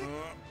go.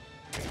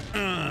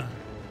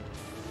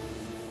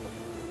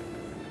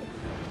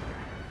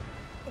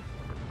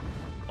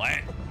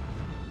 Plant,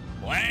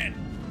 plant.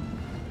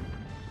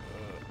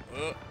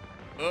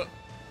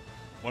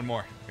 One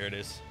more. Here it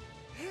is.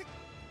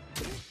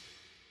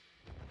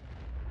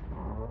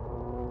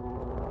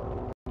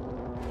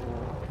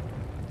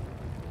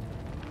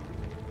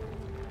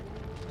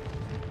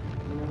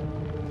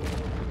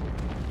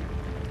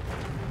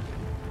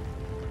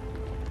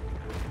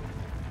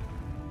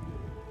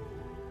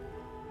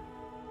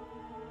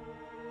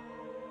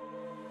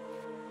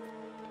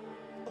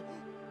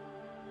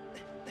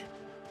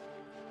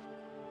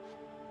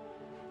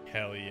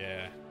 Hell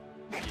yeah.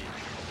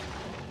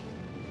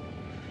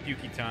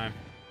 Pukey time.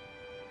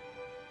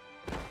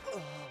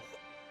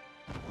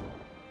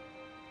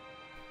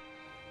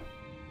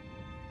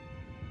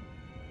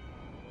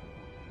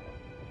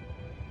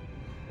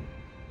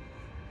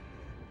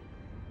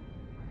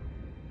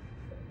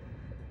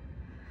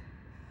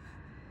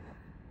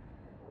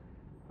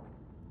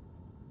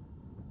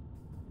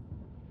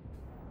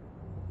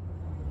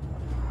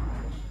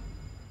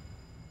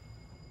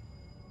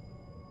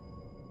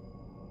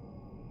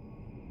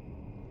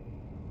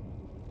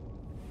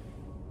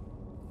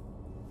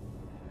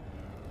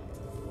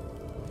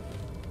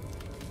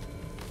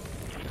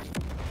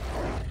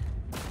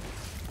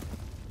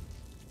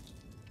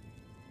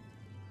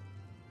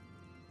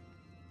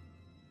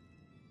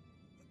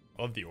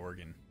 Love the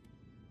organ.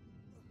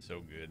 So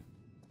good.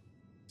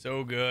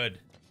 So good.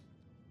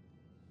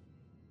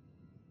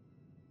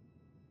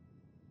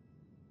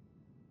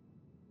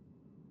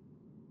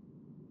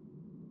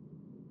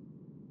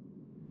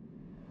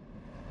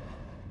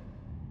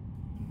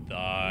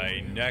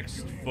 Thy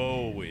next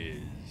foe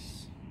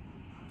is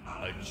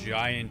a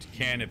giant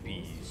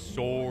canopy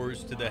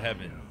soars to the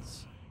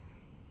heavens.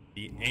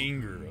 The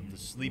anger of the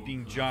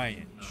sleeping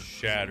giant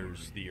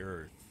shatters the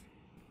earth.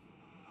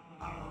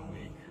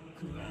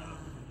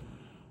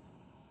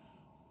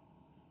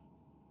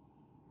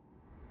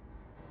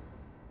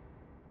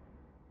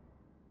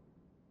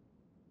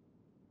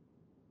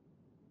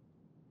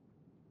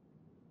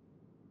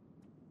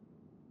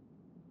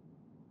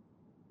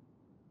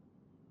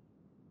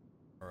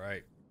 All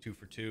right, 2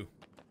 for 2.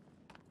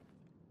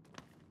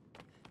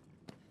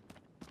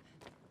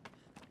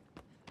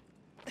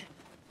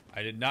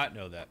 I did not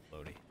know that,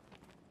 Floaty.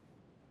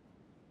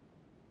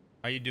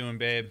 How you doing,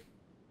 babe?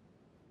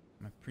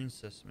 My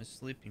princess, my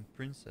sleeping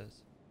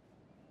princess.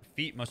 Her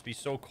feet must be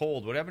so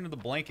cold. What happened to the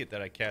blanket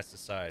that I cast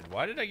aside?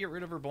 Why did I get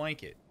rid of her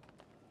blanket?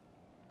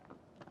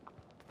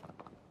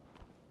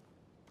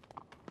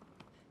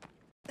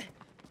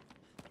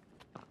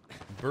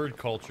 Bird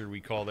culture, we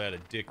call that a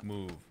dick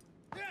move.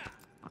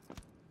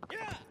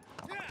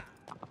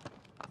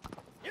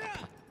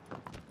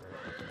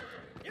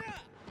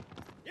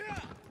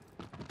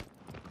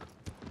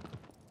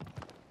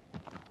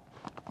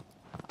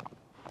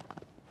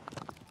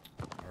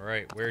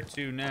 Alright, where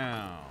to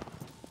now?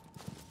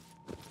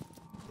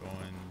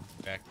 Going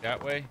back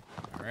that way?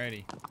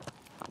 Alrighty.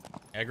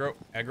 Aggro,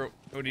 aggro.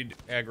 What do you do?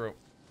 Aggro.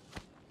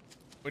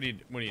 What are you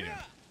doing?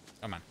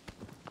 Come on.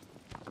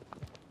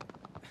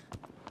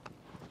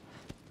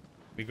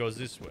 It goes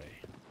this way.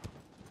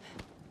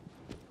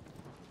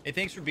 Hey,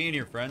 thanks for being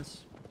here,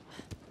 friends.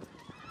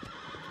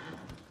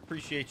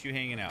 Appreciate you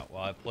hanging out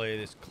while I play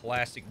this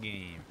classic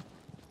game.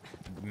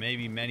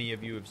 Maybe many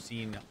of you have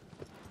seen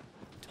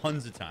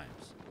tons of times.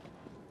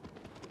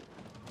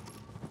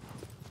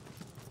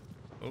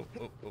 Oh,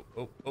 oh, oh,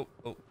 oh, oh,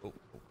 oh, oh,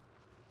 oh.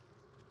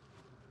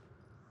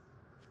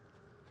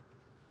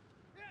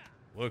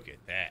 Look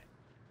at that.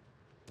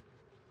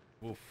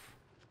 Oof.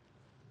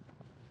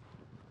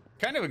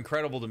 Kind of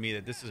incredible to me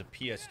that this is a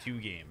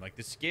PS2 game. Like,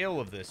 the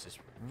scale of this is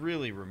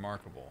really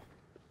remarkable.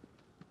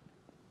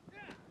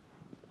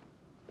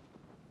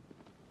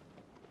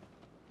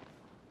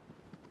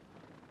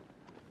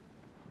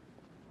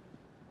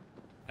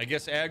 I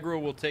guess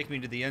aggro will take me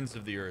to the ends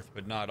of the earth,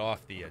 but not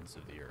off the ends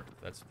of the earth.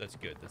 That's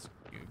good. That's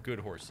good,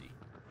 horsey.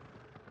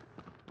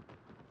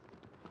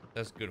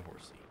 That's good,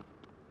 horsey.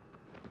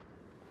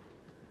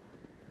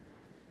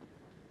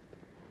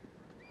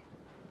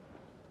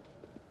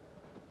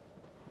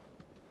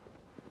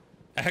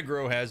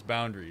 Aggro has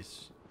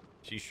boundaries.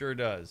 She sure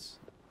does.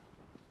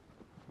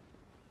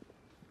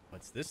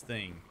 What's this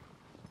thing?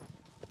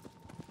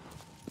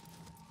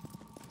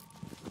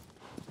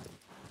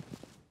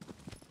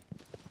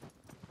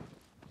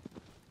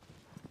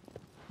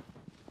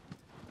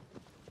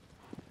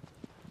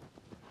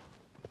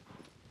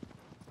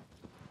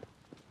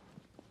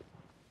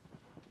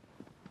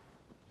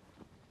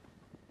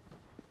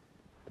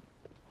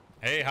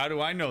 Hey, how do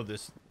I know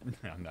this?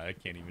 No, no, I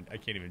can't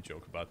even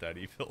joke about that,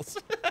 Evils.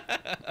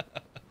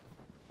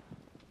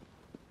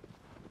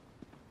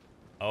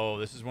 Oh,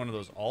 this is one of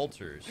those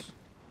altars.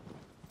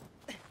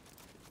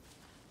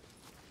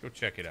 Go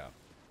check it out.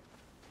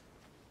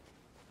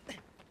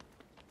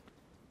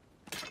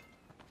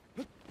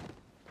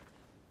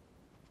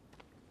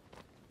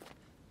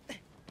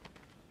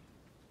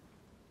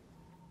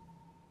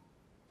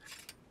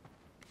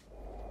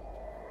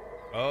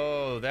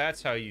 Oh,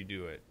 that's how you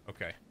do it.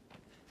 Okay.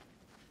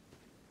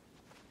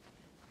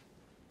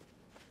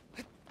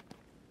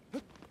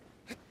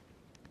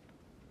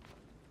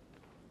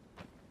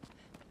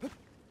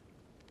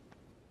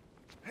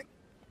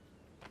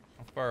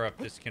 How far up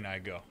this can I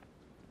go?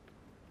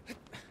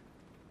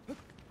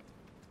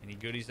 Any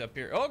goodies up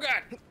here? Oh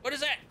god! What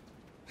is that?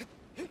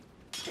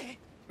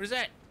 What is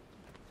that?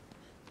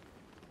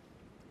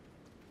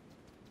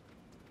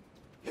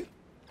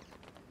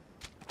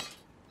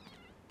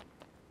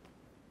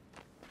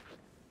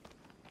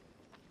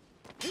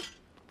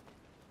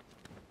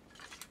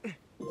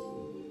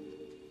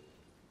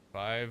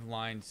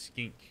 Five-line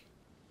skink.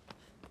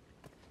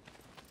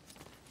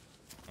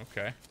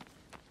 Okay.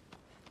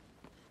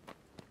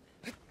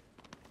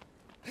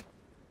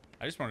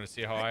 I just wanted to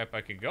see how high up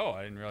I could go.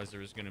 I didn't realize there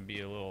was going to be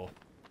a little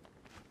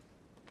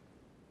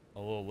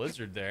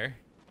lizard there.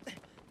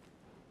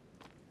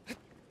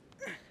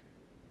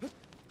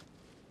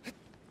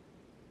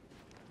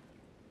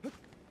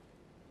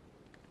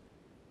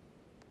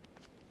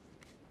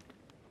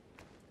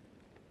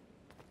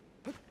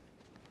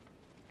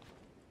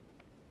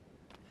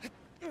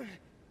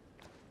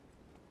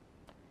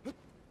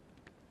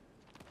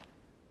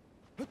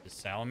 The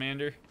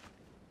salamander.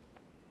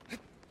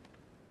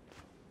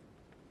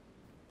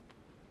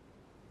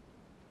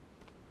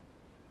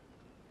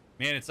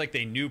 Man, it's like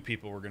they knew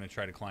people were going to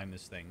try to climb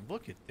this thing.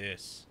 Look at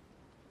this.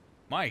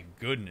 My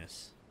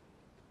goodness.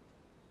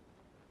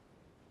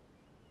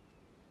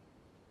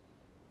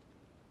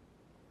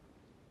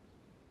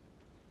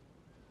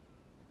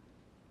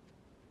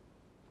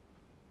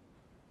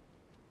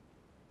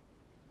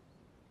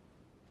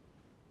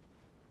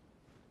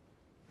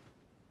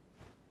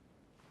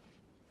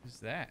 What is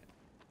that?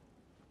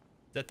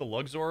 Is that the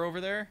Luxor over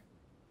there?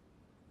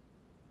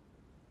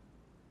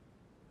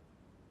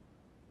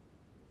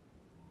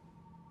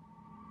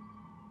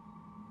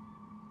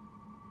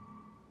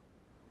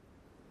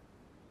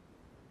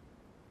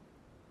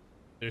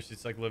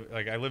 It's like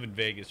I live in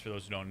Vegas. For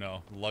those who don't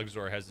know,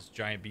 Luxor has this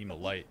giant beam of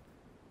light.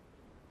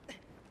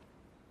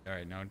 All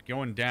right, now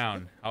going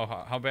down.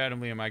 How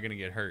badly am I gonna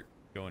get hurt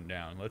going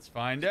down? Let's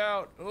find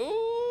out.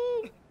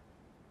 Ooh!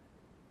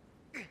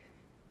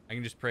 I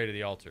can just pray to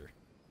the altar.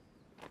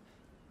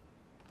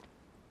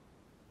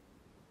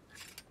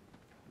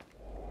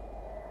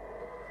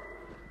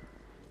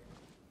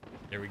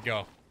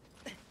 go.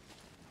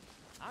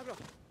 Agro.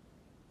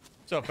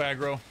 What's up,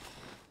 aggro?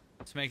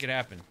 Let's make it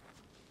happen.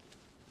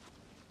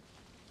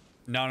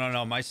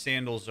 No. My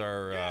sandals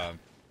are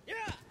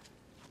Yeah.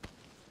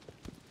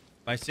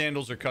 my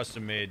sandals are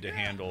custom made to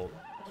handle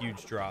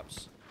huge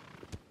drops.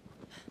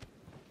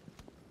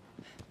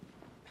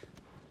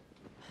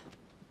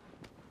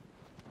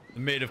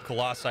 They're made of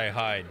colossi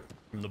hide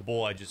from the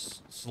bull I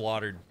just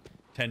slaughtered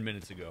 10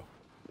 minutes ago.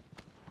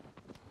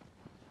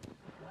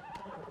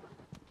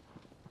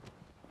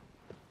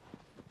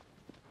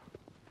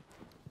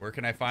 Where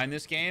can I find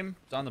this game?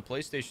 It's on the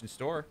PlayStation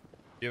Store.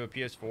 If you have a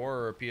PS4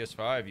 or a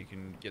PS5, you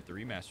can get the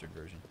remastered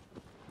version.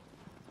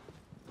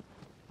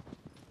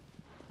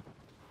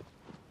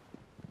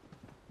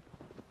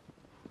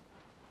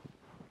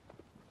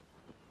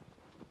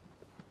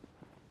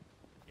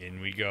 In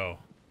we go.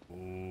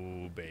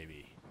 Ooh,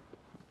 baby.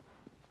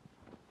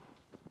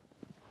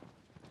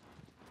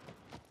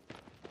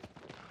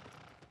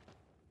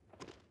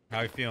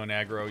 How you feeling,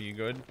 aggro? You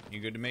good?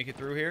 You good to make it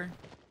through here?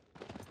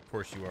 Of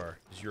course you are,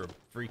 because you're a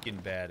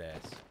freaking badass.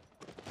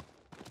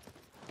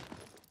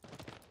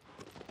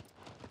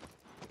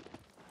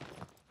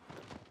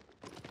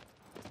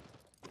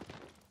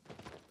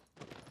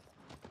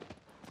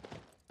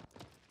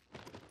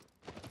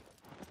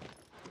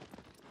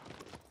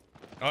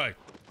 Oi!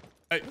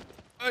 Hey!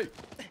 Hey!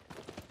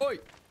 Oi!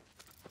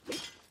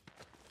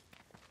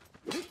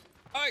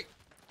 Oi!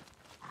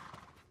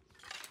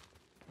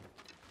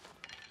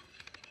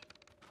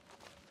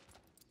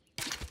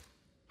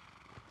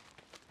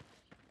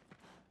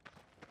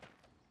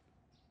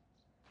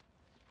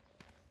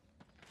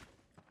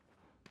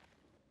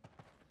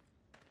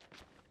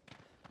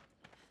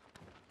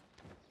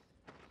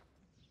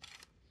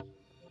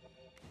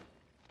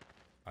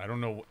 I don't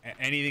know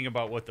anything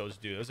about what those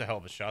do. That was a hell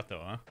of a shot,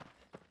 though, huh?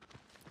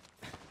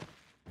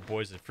 The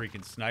boy's a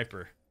freaking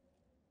sniper.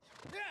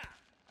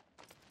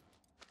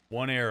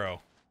 One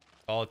arrow.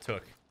 All it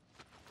took.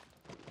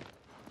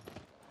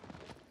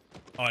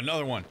 Oh,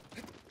 another one.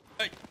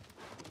 Hey!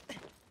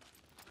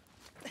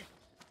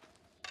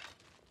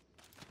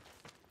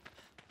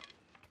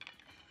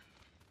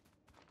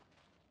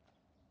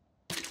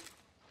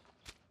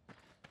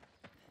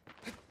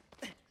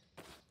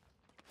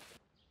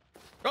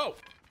 Oh!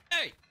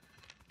 Hey!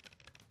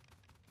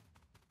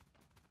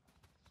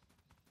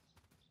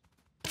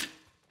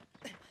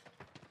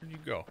 Where'd you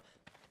go?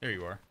 There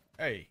you are.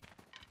 Hey.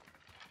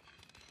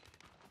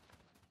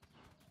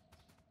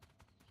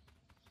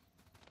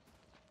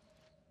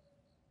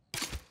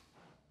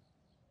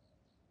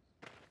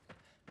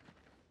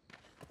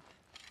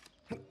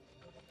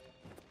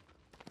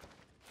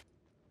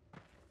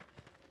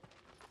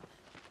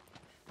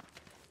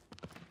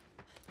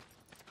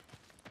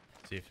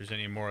 See if there's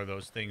any more of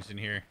those things in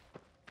here.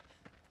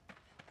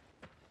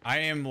 I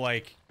am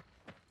like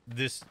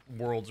this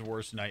world's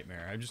worst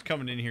nightmare. I'm just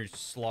coming in here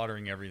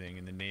slaughtering everything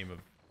in the name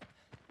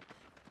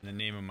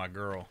of my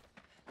girl.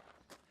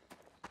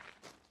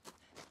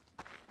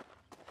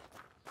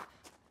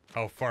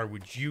 How far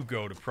would you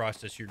go to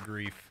process your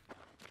grief?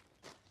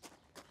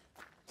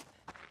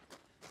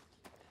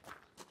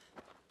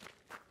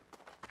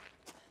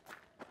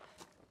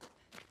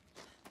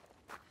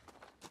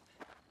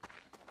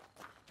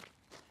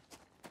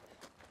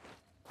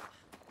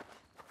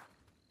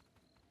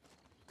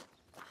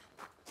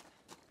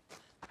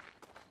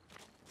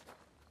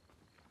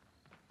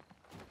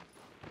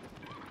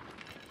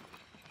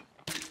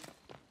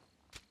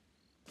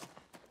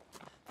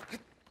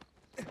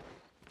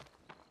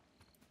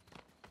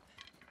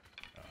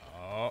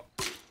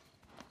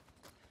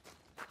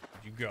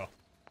 Go.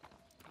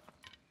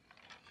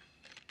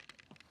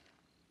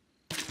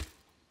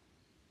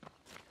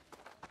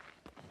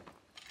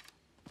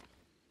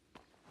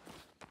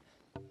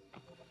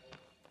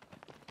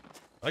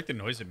 I like the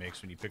noise it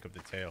makes when you pick up the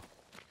tail.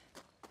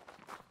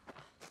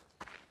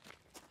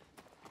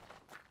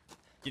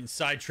 Getting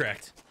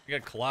sidetracked. I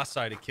got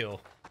colossi to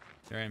kill.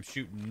 There I am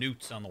shooting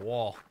newts on the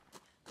wall.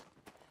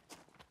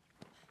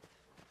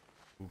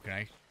 Ooh, can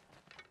I?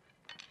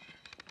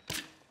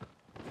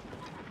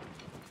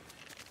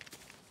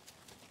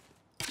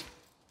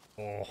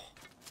 Oh.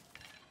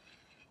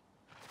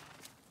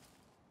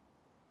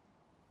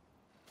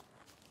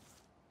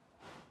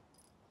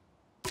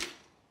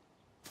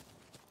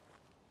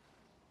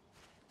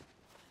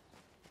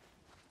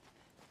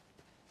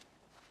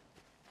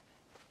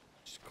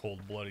 Just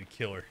cold-blooded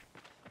killer.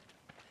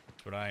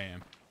 That's what I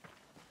am.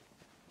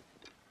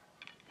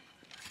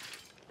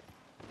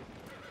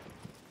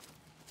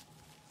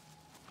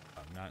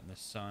 I'm not in the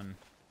sun.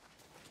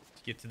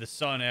 Let's get to the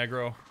sun,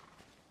 aggro.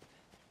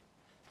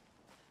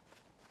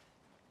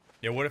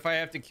 Yeah, what if I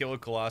have to kill a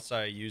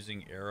colossi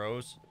using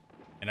arrows,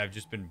 and I've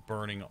just been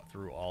burning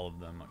through all of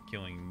them,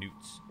 killing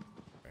newts?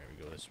 Alright,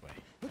 we go this way.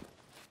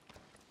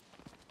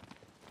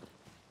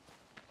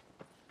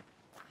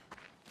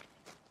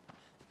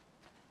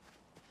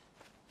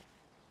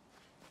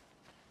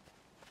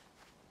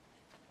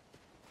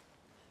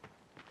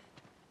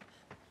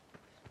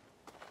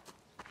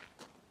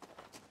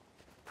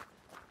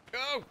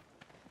 Go!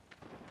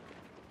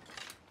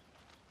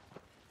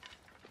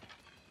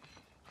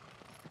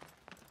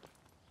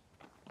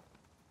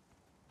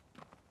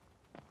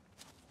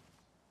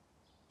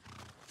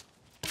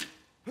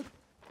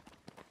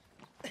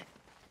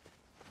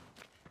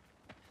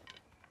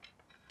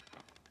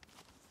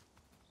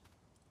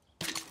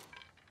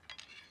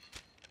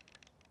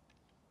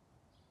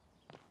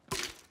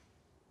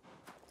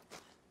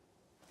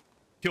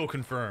 Kill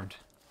confirmed.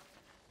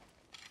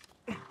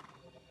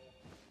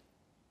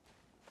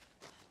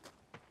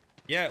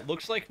 Yeah, it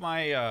looks like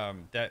my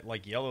that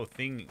like yellow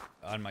thing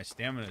on my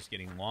stamina is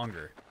getting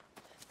longer.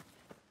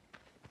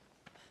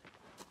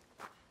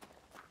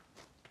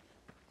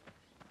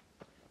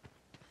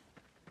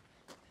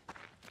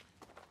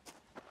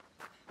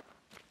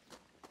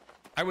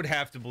 I would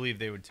have to believe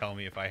they would tell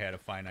me if I had a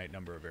finite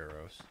number of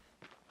arrows.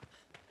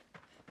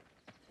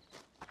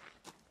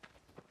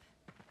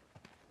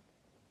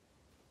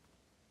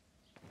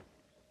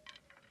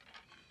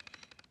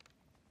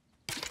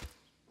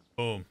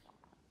 Boom.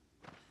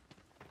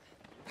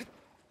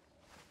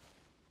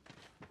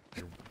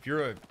 If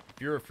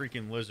you're a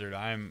freaking lizard,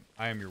 I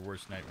am your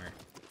worst nightmare.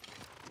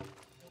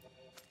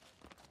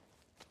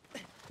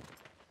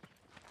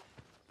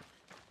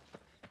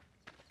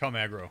 Come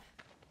aggro.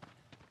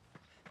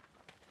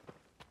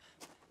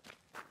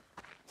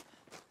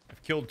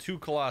 I've killed 2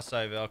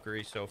 Colossi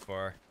Valkyrie so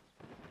far.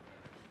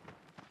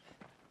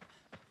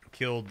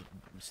 Killed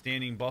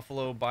standing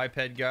buffalo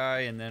biped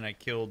guy, and then I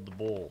killed the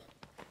bull.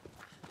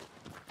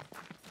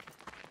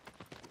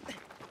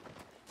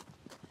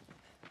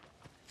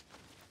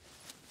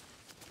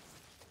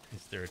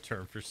 Is there a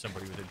term for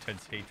somebody with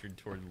intense hatred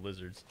toward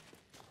lizards?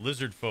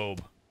 Lizard phobe.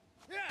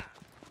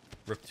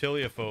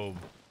 Reptiliophobe.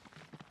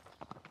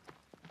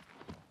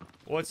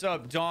 What's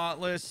up,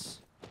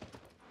 Dauntless?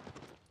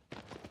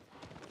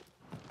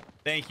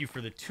 Thank you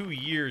for the 2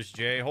 years,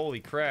 Jay. Holy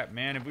crap,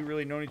 man. Have we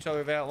really known each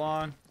other that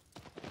long?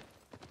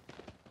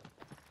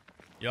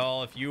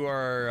 Y'all, if you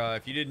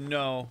didn't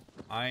know,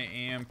 I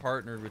am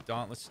partnered with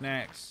Dauntless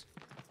Snacks.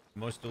 The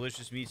most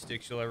delicious meat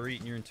sticks you'll ever eat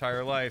in your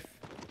entire life.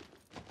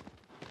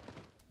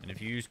 And if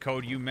you use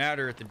code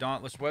UMATTER at the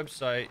Dauntless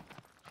website,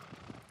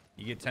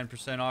 you get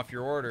 10% off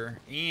your order,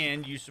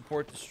 and you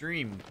support the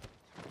stream.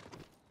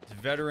 It's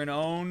veteran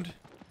owned.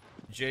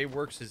 Jay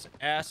works his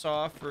ass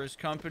off for his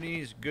company.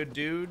 He's a good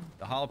dude.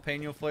 The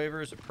jalapeno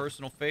flavor is a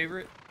personal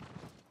favorite.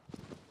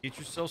 Get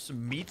yourself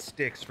some meat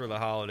sticks for the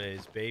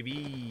holidays,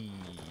 baby.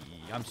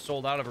 I'm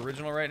sold out of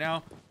original right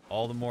now.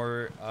 All the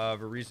more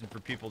of a reason for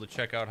people to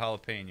check out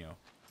jalapeno.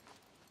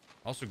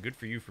 Also good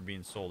for you for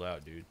being sold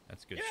out, dude.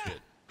 That's good shit.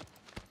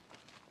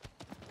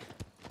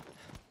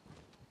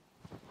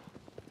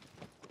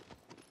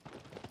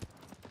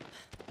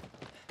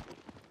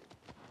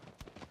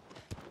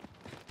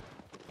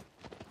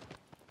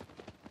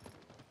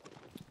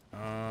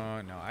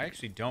 No, I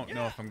actually don't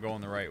know if I'm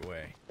going the right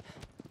way.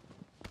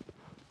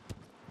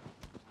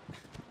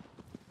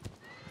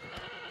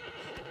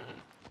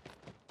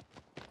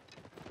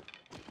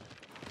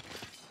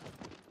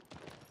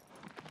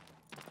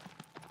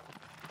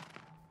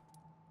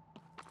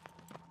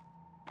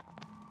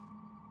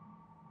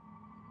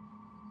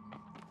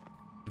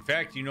 In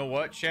fact, you know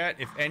what, chat?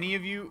 If any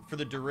of you, for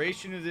the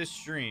duration of this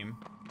stream,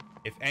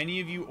 if any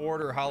of you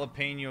order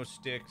jalapeno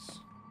sticks...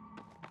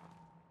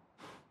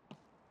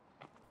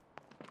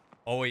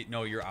 Oh, wait,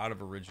 no, you're out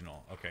of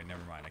original. Okay,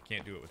 never mind. I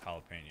can't do it with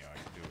jalapeno. I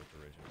can do it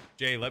with original.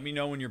 Jay, let me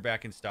know when you're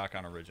back in stock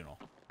on original.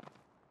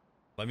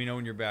 Let me know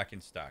when you're back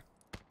in stock.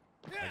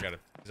 I got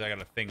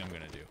a thing I'm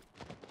gonna do.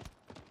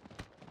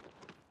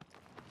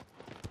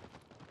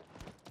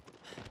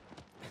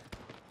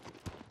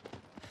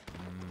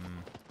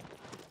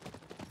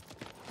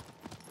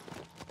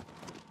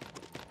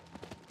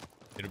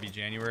 It'll be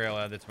January. I'll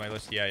add that to my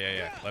list.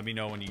 Yeah. Let me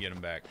know when you get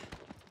them back.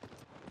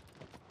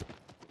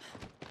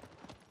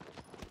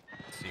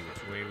 Let's see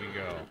which way we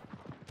go.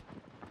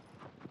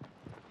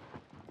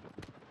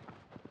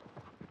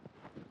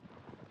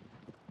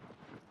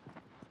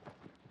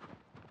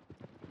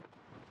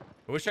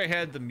 I wish I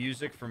had the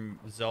music from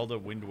Zelda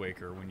Wind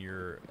Waker when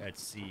you're at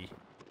sea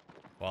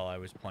while I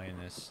was playing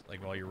this,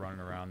 like while you're running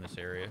around this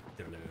area.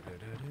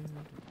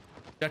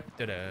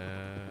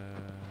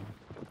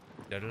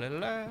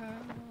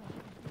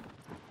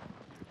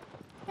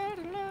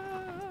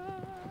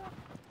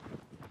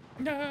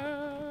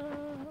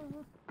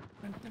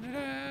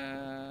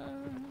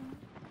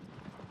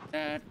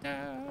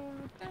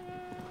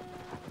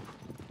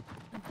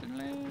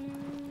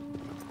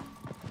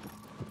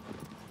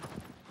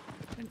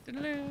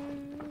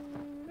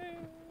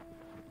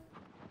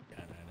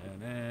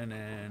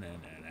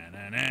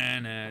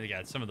 Yeah,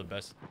 it's some of the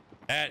best.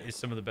 That is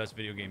some of the best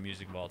video game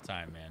music of all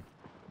time, man.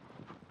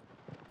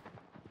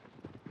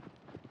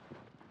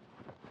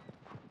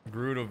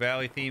 Gerudo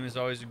Valley theme is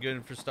always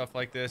good for stuff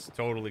like this.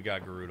 Totally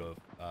got Gerudo,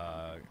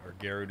 or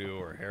Gerudo,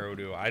 or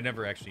Herudo. I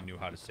never actually knew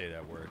how to say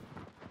that word,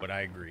 but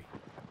I agree.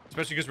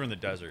 Especially because we're in the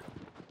desert.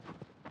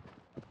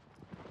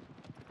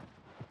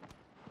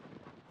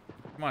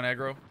 Come on,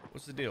 aggro.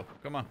 What's the deal?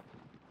 Come on.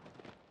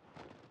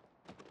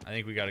 I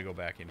think we got to go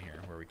back in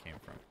here where we came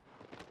from.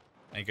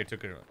 I think I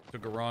took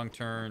a wrong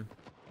turn.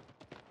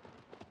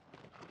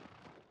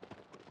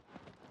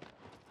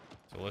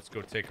 So let's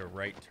go take a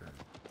right turn,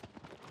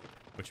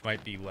 which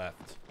might be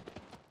left.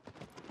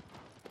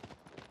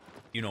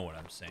 You know what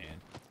I'm saying.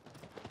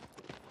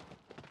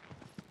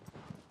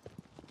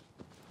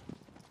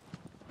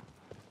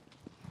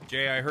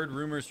 Jay, I heard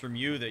rumors from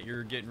you that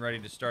you're getting ready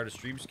to start a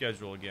stream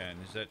schedule again.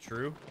 Is that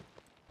true?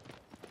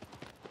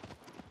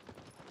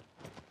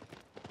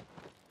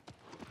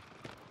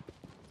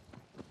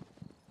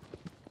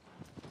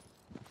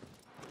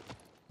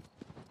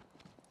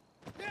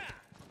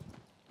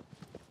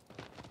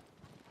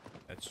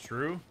 That's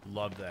true.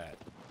 Love that.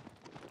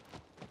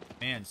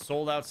 Man,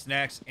 sold out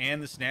snacks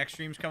and the snack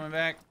stream's coming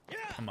back?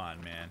 Come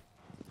on, man.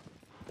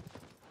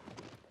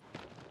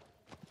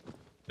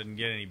 Doesn't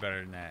get any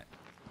better than that.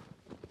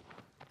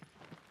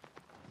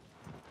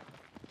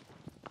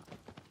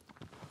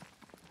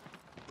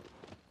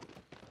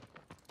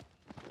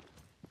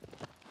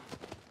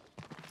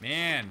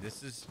 Man,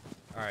 this is...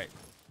 Alright.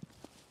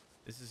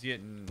 This is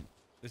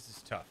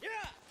tough.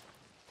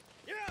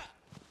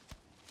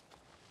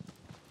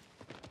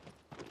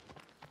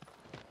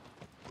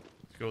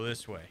 Let's go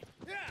this way.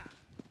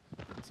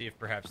 See if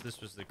perhaps this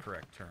was the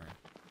correct turn.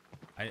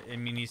 I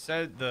mean, he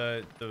said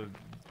the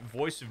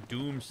voice of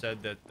doom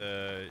said that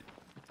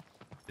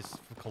this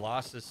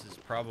Colossus is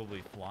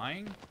probably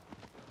flying.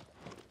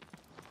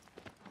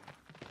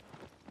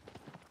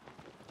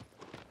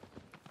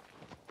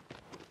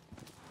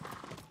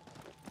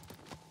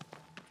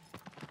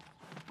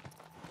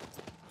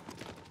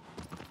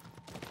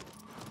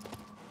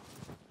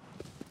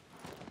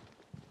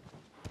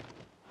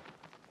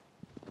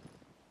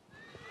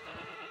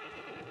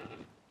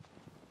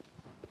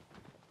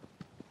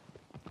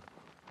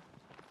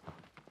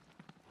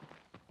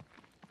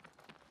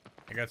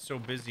 I got so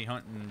busy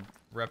hunting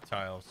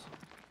reptiles.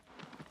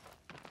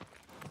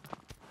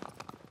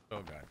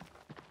 Oh god.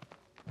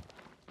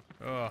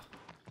 Ugh.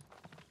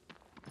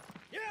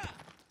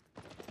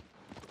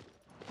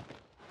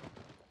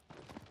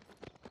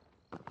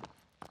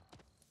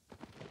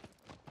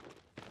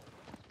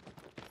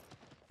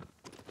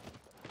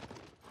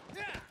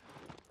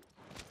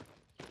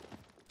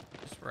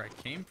 Is this where I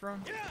came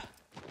from?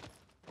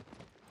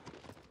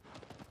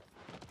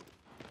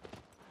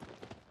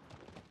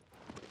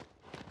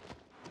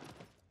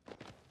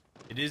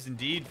 It is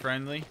indeed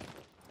friendly.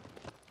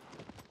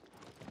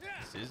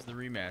 This is the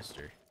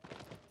remaster.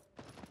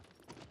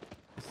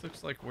 This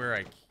looks like where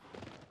I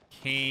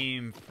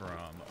came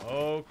from.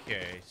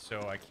 Okay,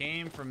 so I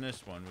came from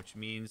this one, which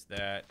means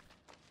that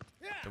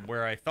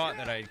where I thought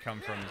that I'd come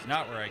from is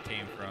not where I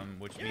came from,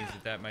 which means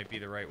that that might be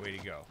the right way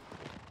to go.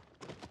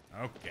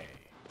 Okay.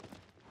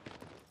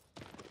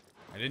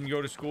 I didn't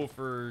go to school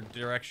for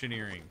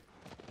directioneering.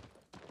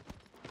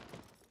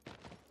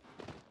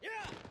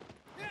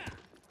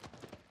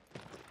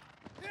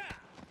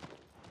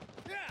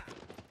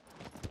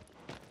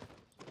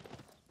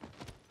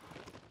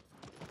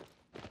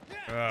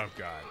 Oh,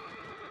 God.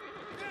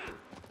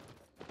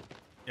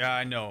 Yeah,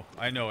 I know,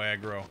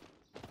 aggro.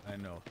 I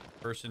know.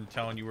 Person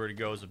telling you where to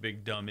go is a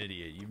big dumb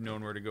idiot. You've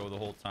known where to go the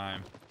whole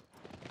time.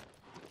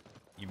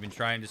 You've been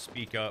trying to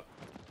speak up.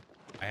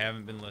 I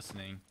haven't been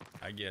listening.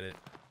 I get it.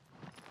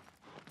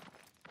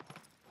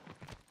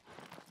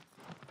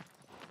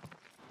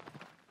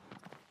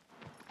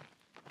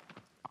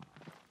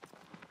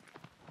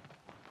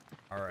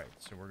 Alright,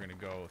 so we're gonna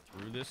go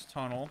through this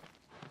tunnel.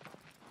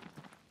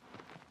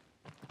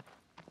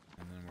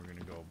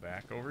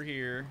 Back over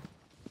here.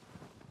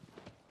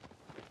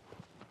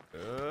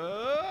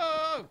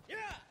 Oh! Yeah!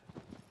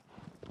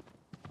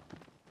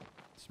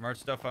 Smart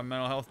stuff on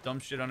mental health, dumb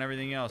shit on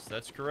everything else.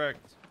 That's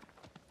correct.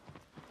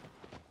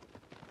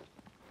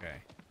 Okay.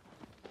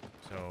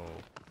 So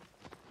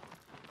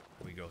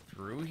we go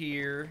through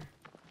here,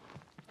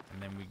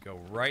 and then we go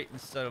right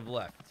instead of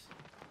left.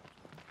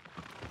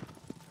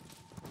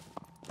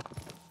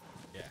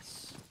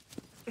 Yes.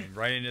 And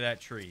right into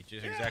that tree.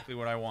 Just exactly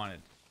what I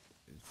wanted.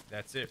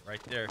 That's it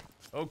right there.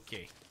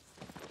 Okay.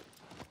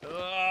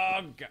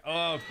 Oh god.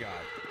 Oh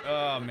god.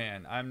 Oh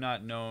man, I'm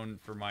not known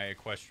for my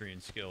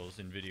equestrian skills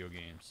in video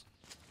games.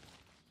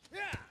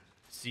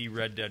 See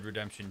Red Dead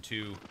Redemption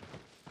 2.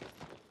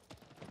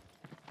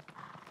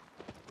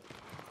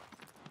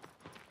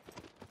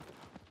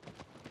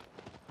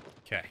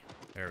 Okay,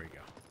 there we go.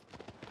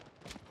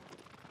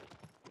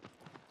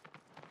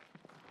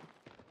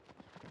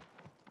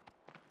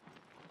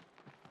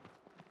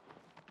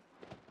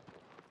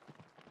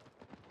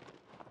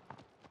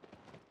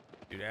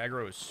 Dude,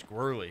 aggro is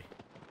squirrely.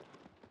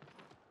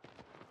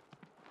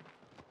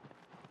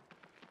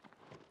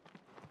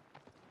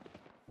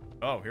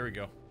 Oh, here we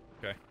go.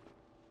 Okay.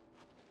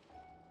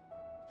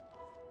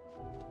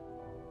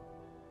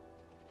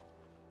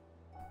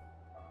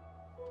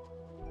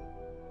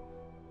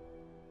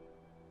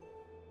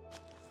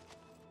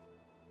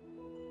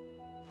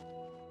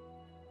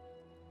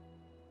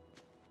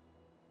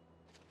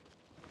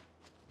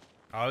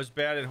 I was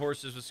bad at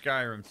horses with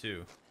Skyrim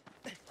too.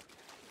 Can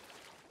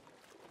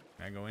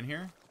I go in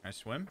here? Can I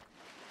swim?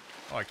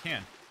 Oh, I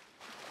can.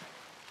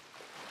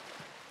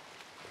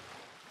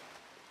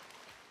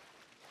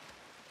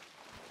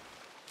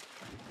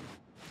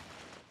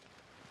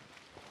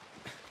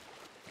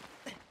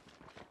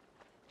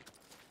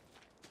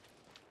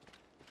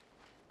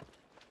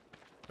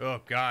 Oh,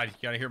 God. You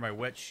gotta hear my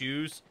wet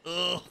shoes.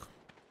 Ugh.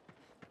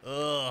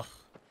 Ugh.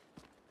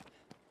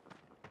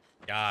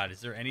 God,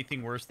 is there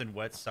anything worse than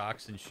wet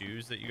socks and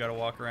shoes that you gotta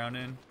walk around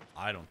in?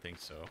 I don't think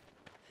so.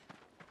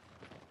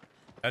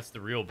 That's the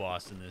real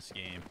boss in this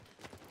game.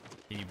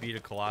 Can you beat a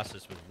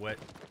Colossus with wet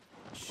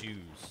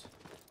shoes?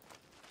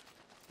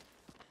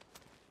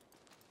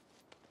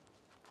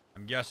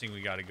 I'm guessing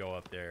we gotta go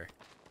up there.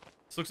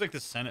 This looks like the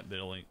Senate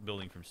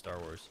building from Star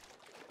Wars.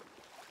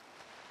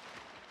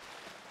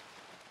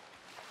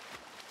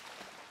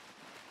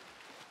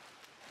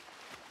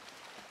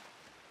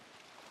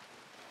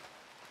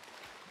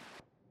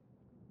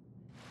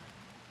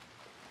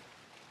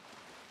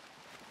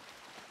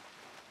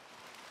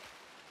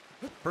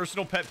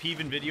 Personal pet peeve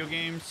in video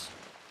games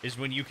is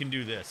when you can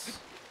do this.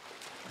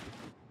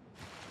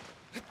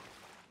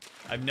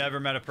 I've never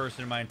met a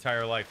person in my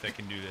entire life that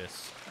can do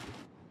this.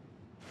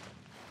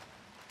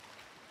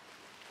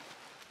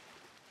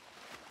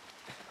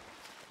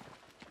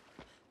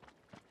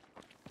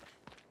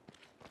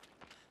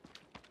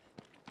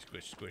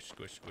 Squish, squish,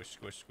 squish, squish,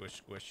 squish, squish,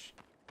 squish.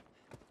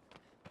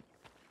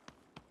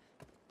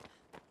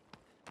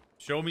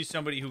 Show me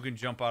somebody who can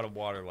jump out of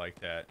water like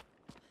that.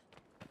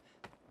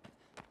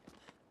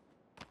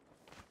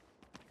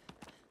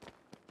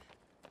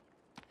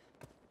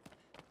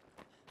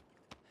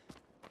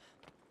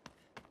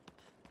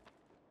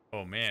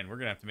 Oh man, we're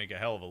gonna have to make a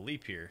hell of a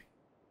leap here.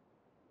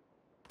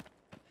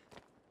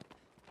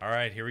 All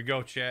right, here we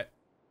go, chat.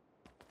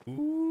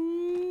 Ooh.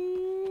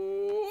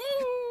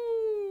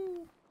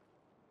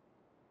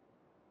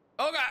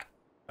 Oh god!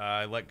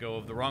 I let go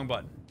of the wrong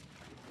button.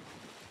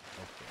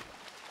 Okay.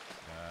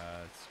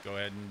 Let's go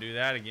ahead and do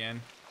that again.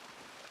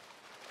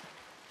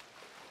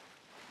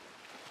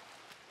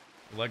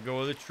 Let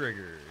go of the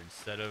trigger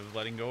instead of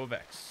letting go of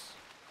X.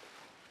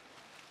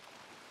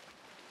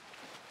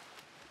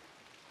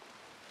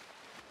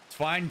 It's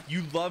fine.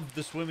 You loved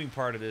the swimming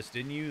part of this,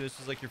 didn't you? This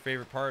is like your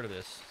favorite part of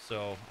this.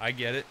 So, I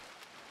get it.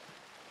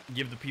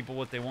 Give the people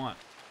what they want.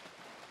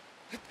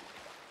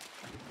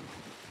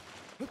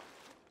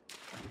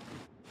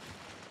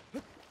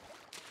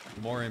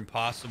 More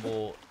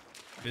impossible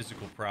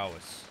physical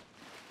prowess.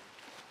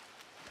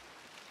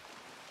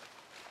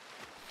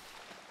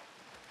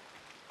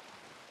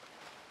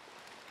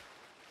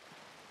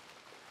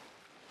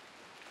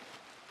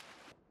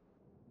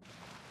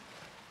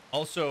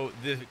 Also,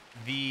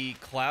 the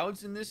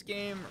clouds in this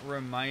game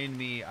remind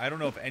me, I don't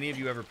know if any of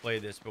you ever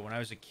played this, but when I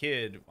was a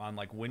kid on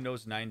like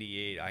Windows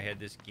 98, I had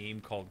this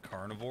game called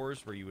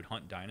Carnivores where you would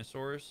hunt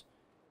dinosaurs,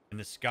 and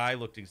the sky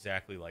looked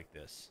exactly like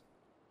this.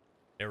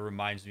 It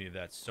reminds me of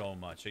that so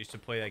much. I used to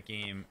play that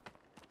game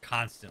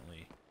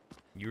constantly.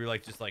 You were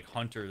like just like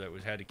hunter that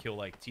had to kill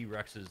like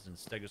T-Rexes and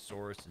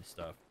Stegosaurus and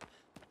stuff.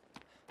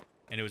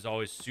 And it was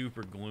always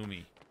super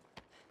gloomy.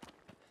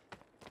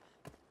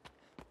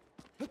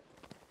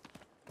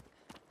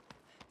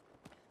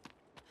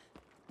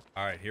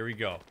 All right, here we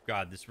go.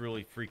 God, this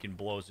really freaking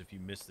blows if you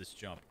miss this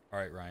jump. All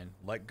right, Ryan,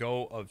 let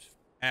go of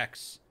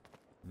X,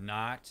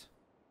 not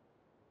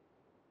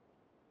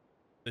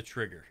the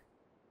trigger.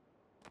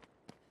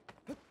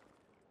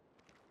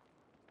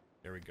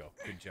 There we go.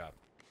 Good job.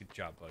 Good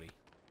job, buddy.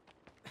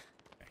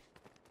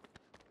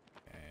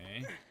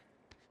 Okay.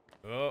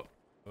 Oh,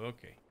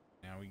 okay.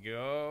 Now we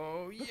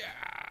go.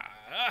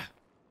 Yeah.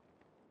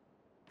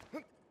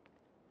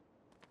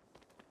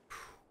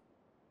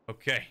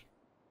 Okay.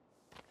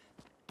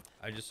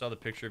 I just saw the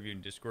picture of you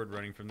in Discord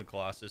running from the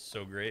Colossus.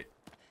 So great.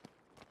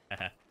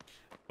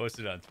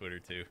 Posted on Twitter,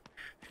 too.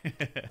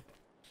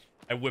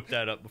 I whipped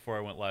that up before I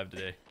went live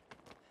today.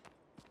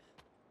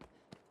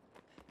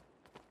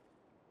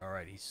 All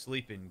right, he's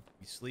sleeping.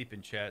 He's sleeping,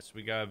 chat. So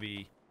we gotta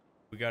be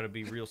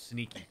real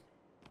sneaky.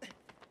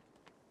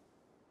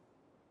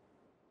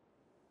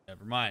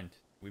 Never mind.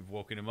 We've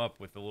woken him up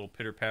with a little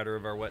pitter patter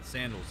of our wet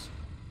sandals.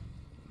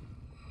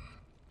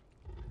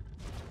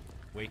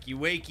 Wakey,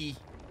 wakey.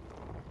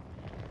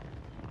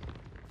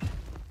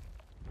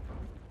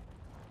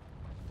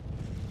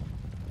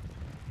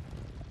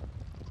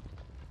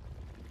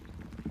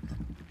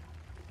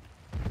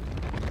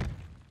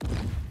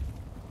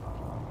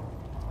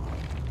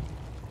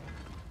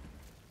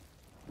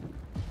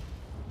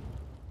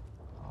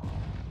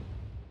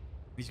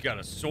 He's got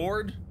a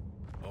sword?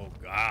 Oh,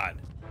 God.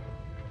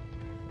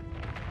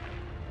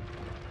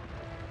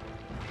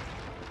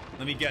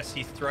 Let me guess.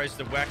 He tries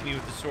to whack me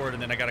with the sword,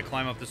 and then I gotta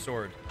climb up the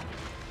sword.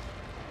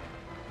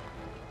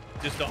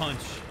 Just a hunch.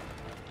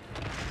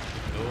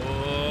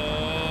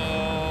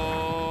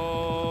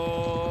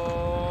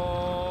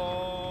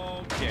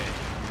 Okay.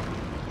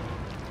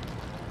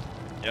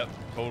 Yep,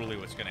 totally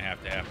what's gonna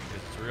have to happen,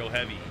 because it's real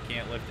heavy. You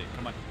can't lift it.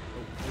 Come on.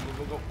 Go, go,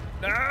 go, go, go.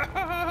 No!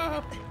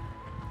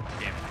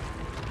 Damn it.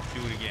 Do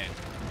it again.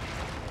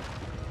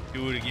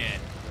 Do it again.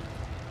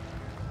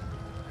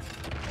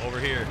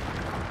 Over here.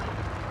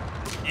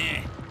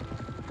 Eh.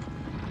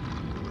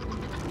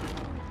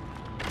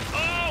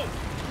 Oh!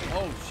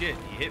 Oh, shit.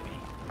 He hit me.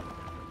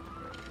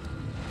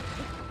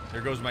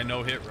 There goes my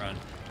no-hit run.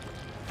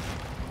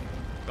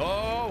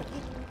 Oh!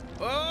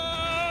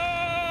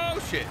 Oh,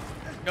 shit.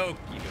 Okie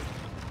dokie.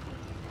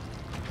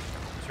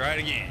 Try it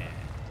again.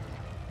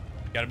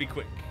 Gotta be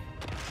quick.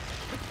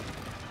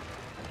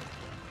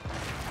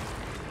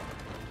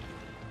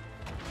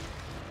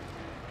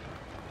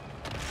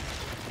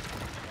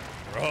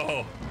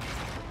 Oh,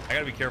 I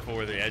gotta be careful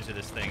where the edge of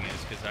this thing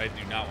is because I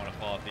do not want to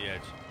fall off the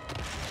edge.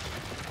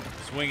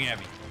 Swing at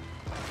me.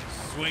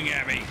 Swing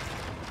at me.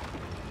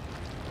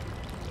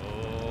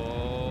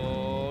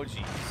 Oh,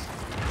 jeez.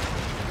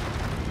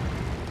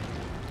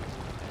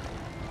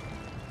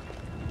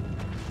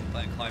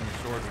 Climb your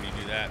sword when you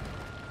do that,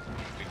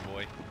 big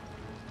boy.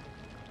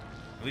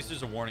 At least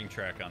there's a warning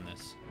track on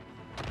this.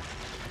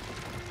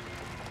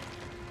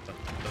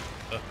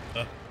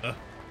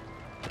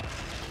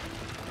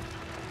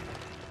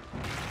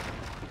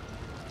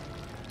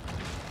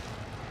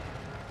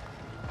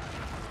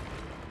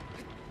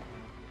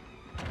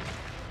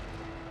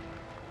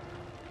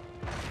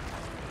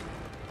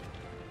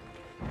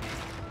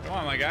 Come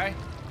on, my guy.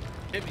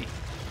 Hit me.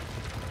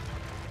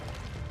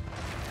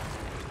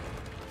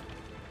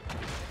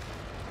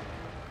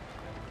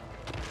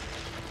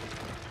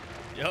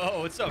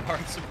 Yo, what's up,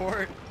 hard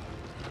support?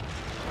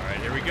 All right,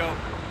 here we go.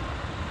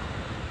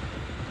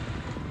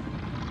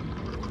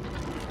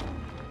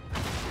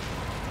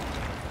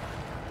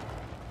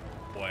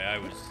 Boy,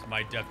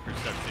 my depth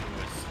perception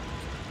was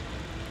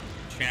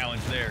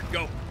challenged there.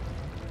 Go.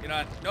 Get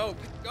on. No.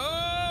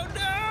 Oh,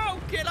 no.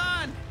 Get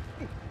on.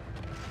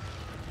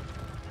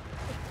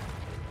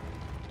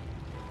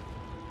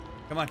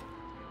 Come on.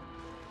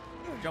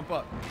 Jump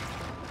up.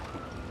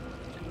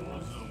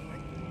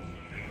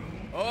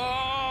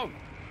 Oh!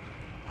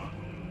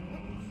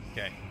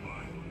 Okay.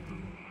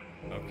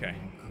 Okay.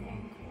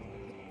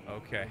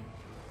 Okay.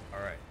 All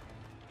right.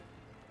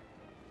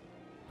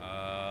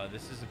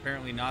 This is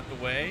apparently not the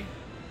way.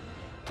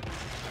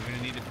 I'm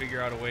gonna need to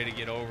figure out a way to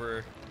get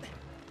over.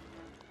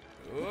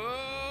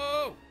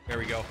 Oh! There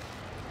we go.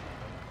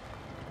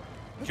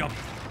 Jump.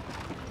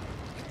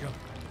 Jump.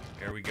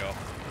 There we go.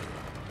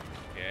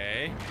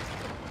 Okay.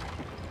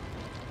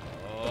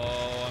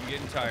 Oh, I'm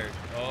getting tired.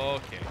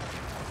 Okay.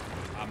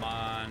 I'm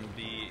on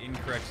the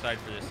incorrect side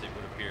for this, it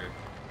would appear.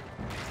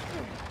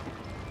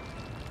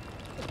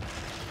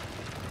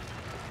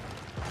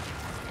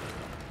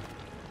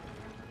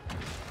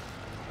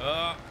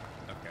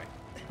 Okay.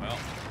 Well.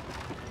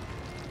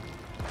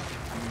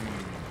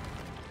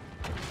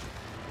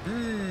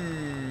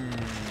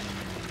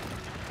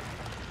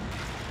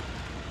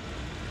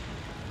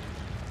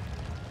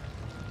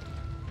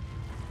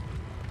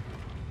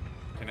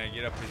 Can I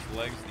get up his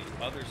legs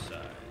the other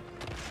side?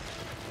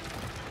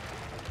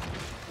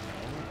 No,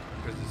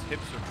 because his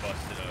hips are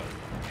busted up.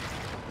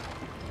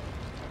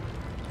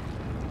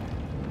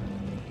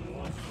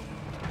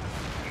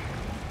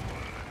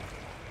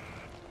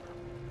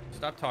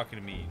 Stop talking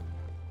to me,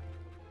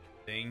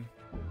 thing.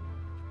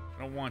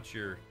 I don't want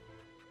your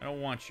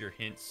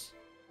hints.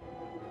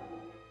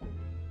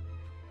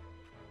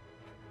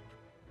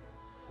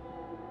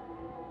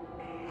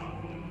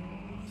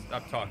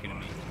 Stop talking to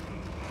me.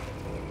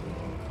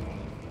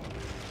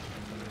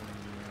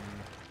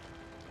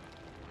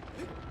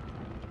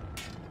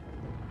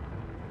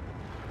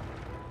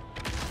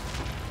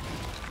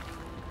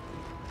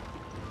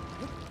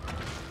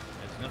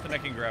 There's nothing I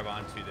can grab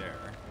onto there.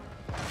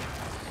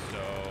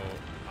 So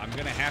I'm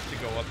gonna have to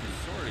go up his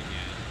sword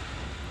again.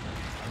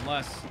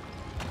 Unless...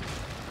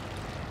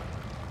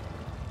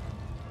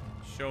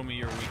 Show me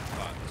your weak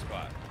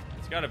spot.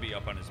 It's gotta be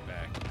up on his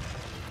back.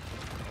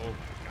 Oh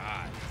my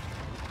god.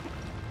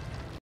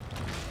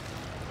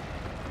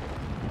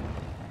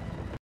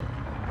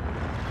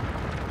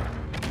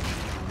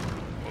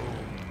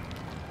 Boom.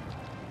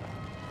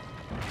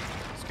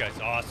 This guy's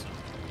awesome.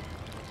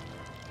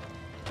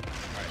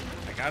 Alright,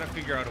 I gotta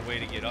figure out a way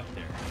to get up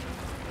there.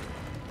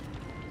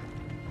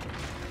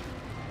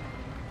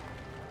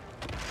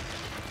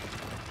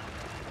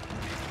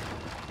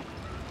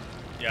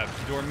 Yeah,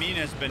 DrMick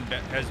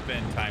has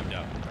been timed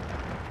out.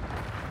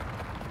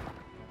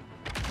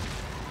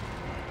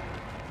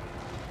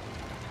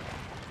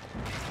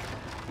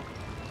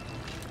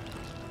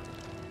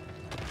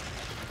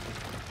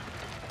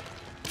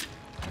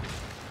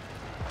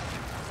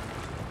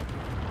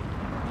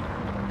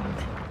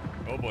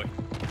 Oh boy.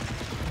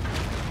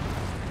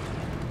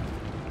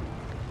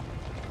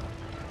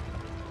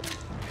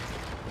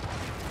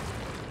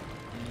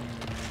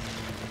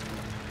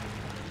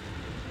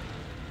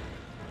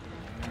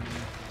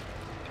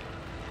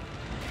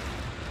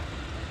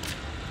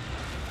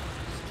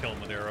 Kill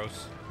him with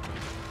arrows.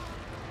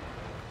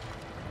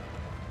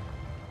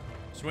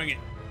 Swing it.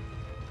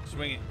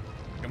 Swing it.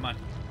 Come on.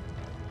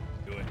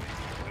 Do it.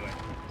 Do it.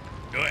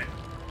 Do it.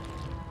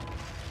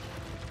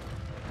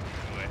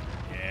 Do it.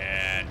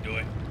 Yeah, do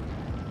it.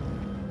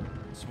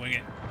 Swing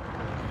it.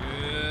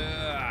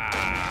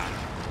 Yeah.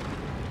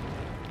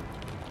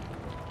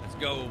 Let's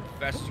go.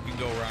 Fast as you can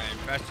go, Ryan.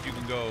 Fast as you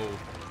can go.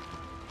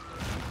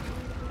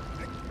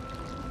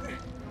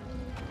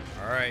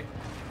 All right.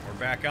 We're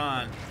back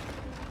on.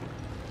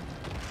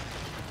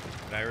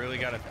 But I really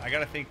gotta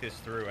think this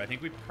through. I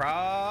think we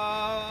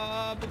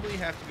probably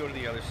have to go to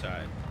the other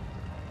side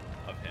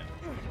of him.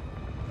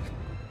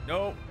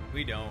 Nope,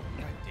 we don't.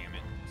 God damn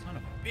it. Son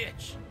of a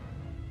bitch.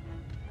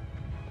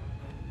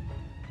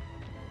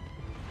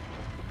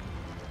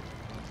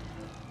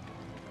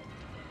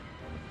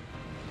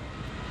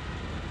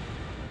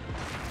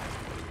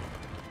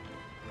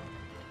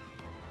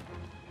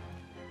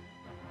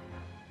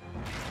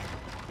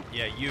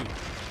 Yeah, you.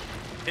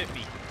 Hit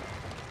me.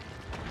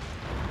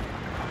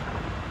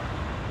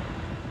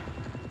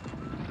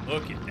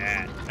 Look at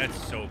that.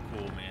 That's so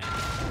cool, man.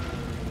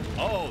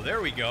 Oh,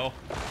 there we go.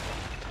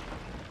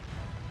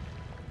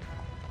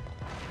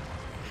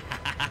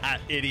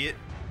 Idiot.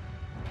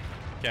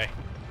 Okay.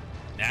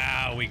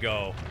 Now we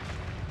go.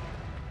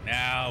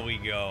 Now we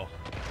go.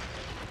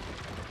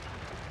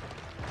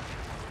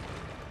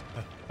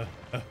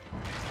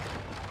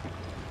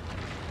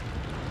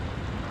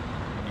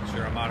 Make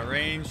sure I'm out of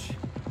range.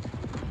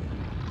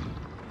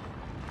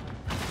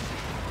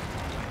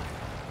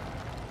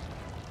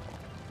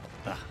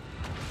 And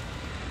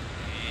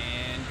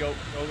go.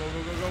 Go, go,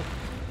 go, go, go.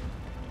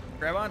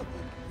 Grab on.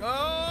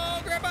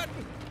 Oh, grab on.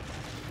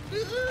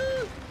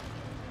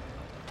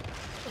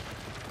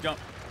 Jump.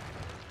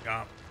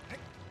 Jump.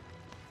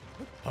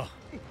 Oh.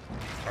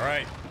 All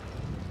right.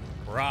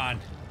 We're on.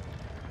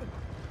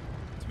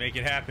 Let's make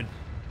it happen.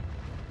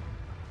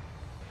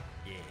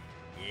 Yeah.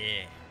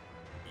 Yeah.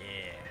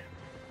 Yeah.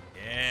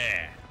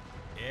 Yeah.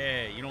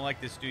 Yeah. You don't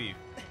like this, do you?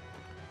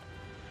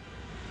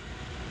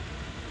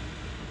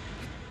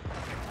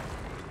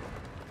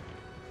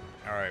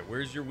 All right.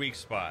 Where's your weak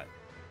spot?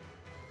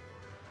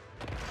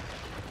 Get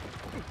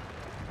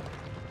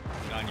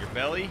on your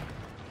belly.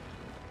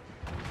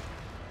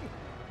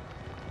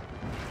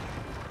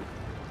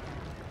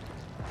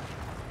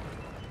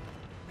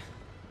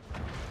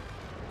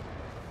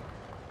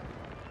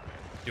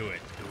 Do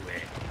it. Do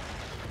it.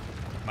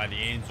 Am I the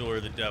angel or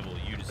the devil?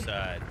 You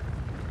decide.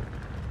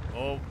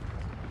 Oh.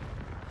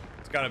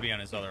 It's got to be on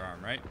his other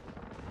arm, right?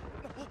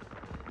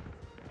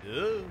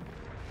 Ew.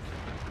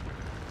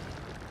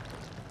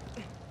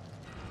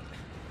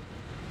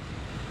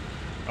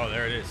 Oh,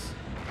 there it is.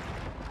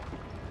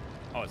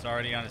 Oh, it's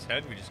already on his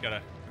head? We just got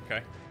to...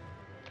 Okay.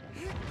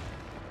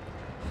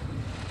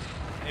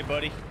 Hey,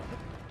 buddy.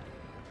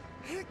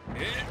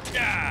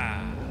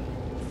 Yeah.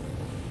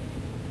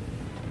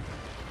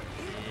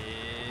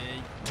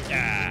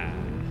 Yeah.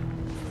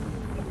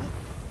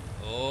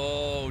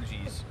 Oh,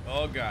 jeez.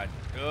 Oh, God.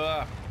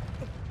 Ugh.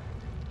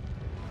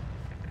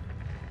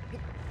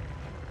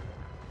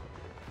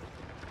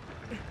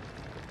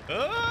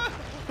 Oh,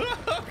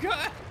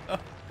 God. Oh.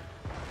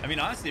 I mean,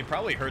 honestly, it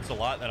probably hurts a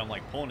lot that I'm,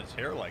 like, pulling his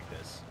hair like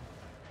this.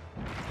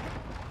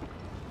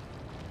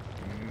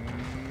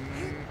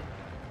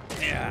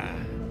 Yeah.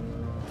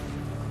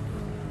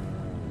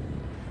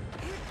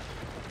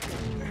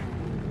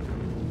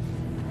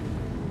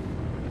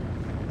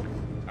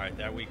 Alright,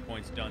 that weak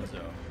point's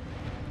donezo.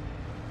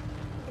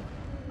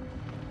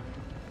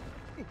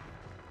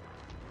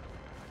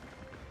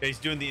 Yeah, he's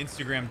doing the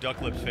Instagram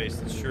duck lips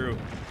face. It's true.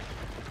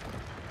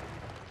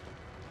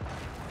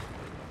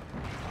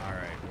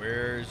 Alright,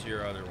 where's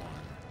your other one?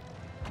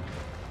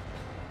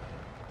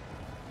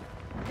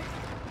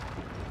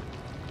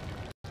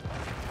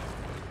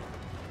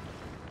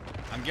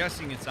 I'm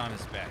guessing it's on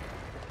his back.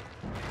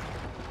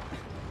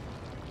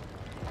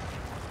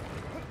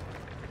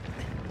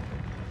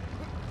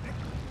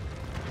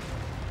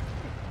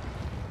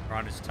 Or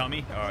on his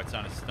tummy? Oh, it's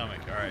on his stomach.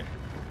 All right.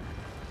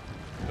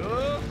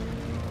 Oh.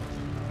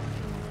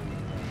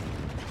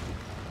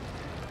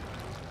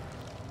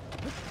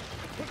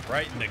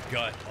 Right in the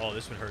gut. Oh,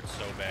 this would hurt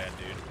so bad,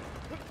 dude.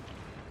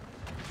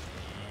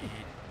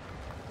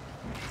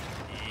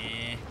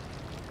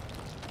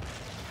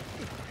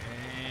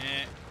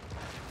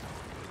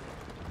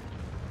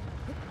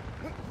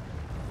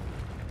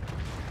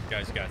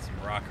 Guy's got some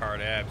rock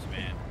hard abs,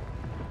 man.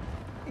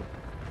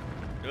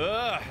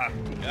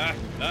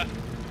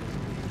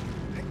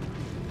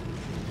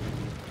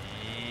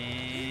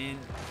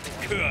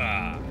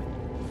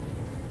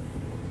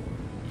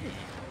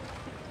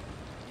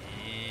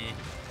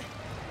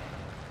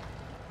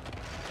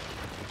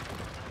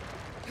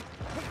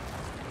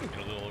 And get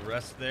a little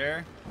rest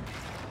there.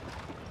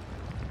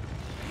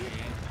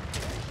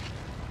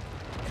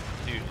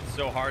 Dude, it's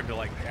so hard to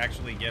like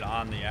actually get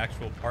on the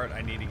actual part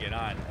I need to get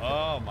on.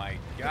 Oh my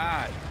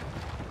God.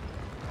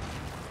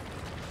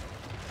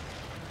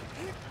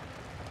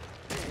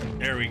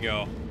 There we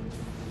go.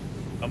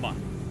 Come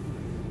on.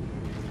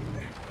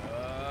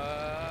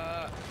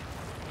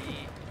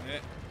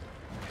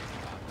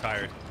 I'm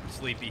tired. I'm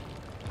sleepy.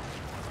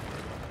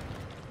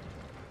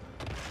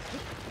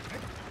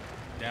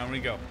 Down we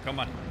go. Come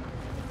on.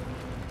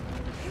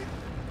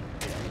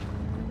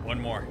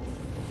 One more.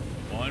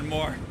 One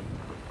more.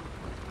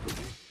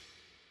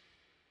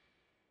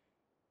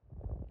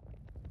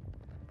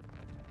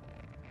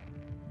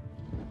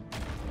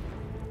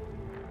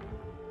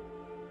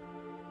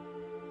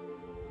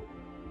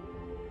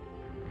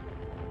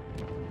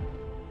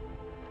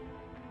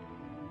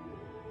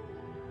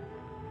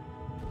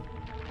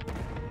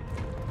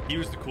 He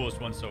was the coolest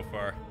one so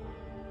far.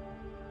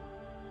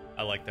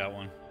 I like that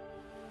one.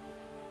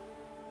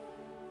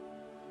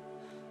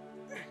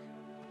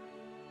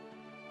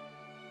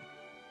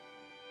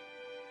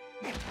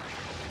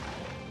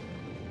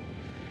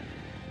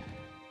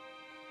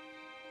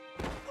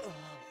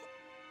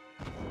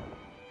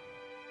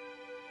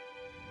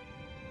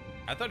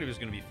 I thought he was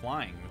going to be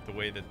flying with the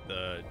way that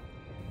the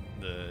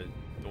the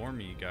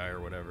dormy guy or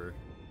whatever.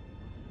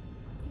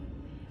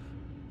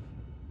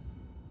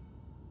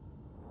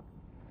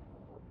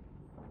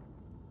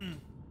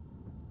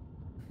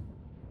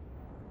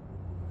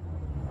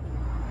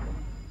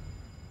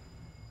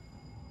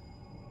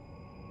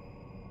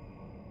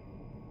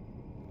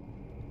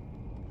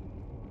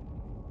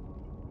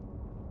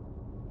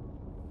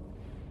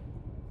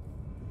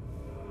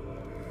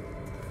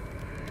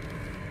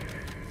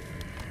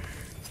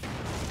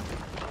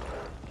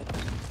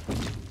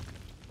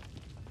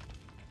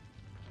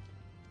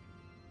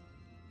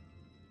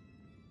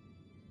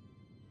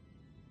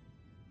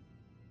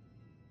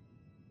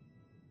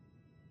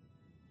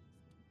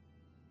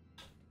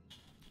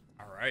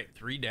 All right,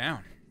 3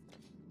 down.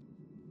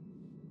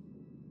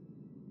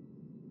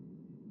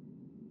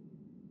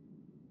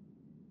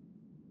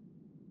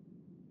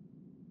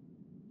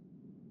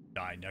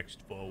 Thy next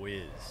foe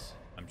is,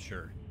 I'm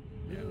sure.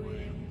 Yeah.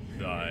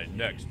 Thy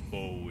next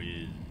foe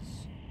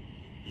is,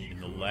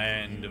 in the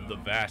land of the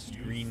vast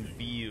green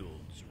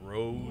fields,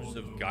 rows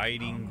of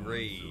guiding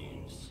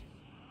graves.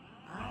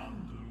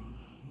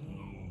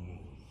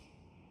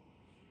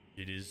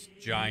 It is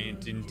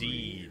giant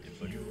indeed,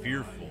 but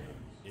fearful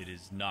it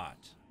is not.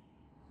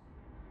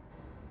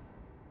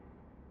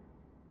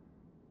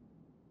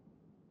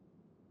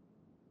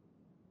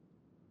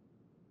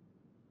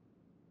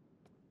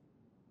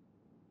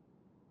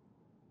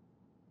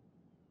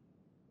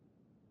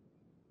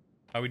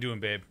 How we doing,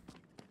 babe?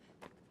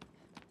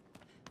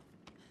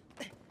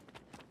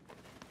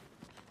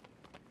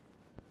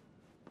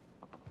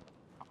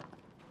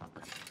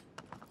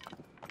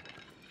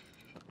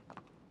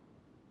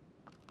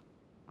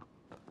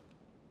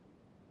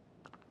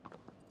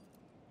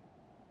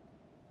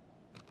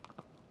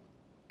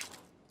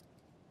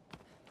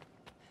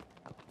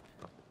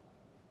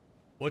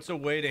 What's a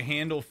way to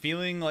handle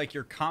feeling like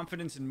your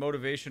confidence and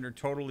motivation are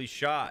totally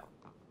shot?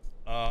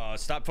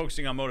 Stop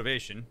focusing on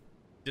motivation.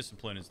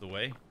 Discipline is the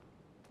way.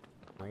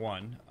 For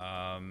one,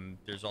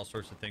 there's all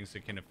sorts of things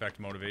that can affect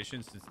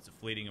motivation since it's a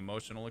fleeting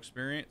emotional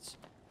experience.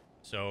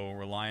 So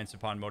reliance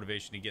upon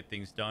motivation to get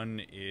things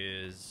done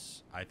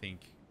is, I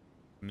think,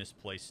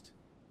 misplaced.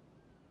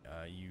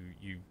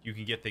 You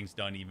can get things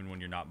done even when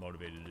you're not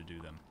motivated to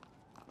do them.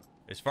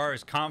 As far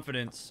as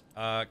confidence,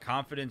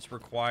 confidence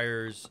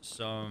requires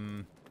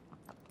some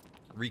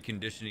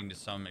reconditioning to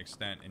some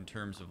extent in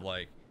terms of,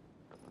 like,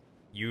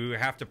 you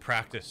have to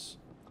practice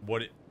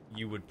what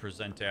you would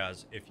present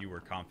as if you were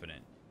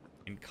confident.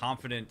 And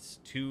confidence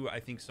too,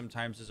 I think,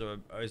 sometimes is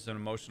an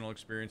emotional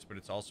experience, but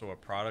it's also a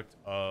product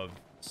of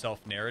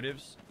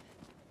self-narratives.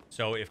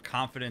 So if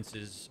confidence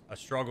is a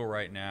struggle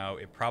right now,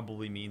 it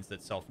probably means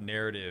that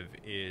self-narrative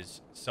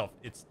is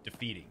it's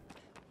defeating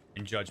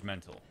and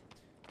judgmental.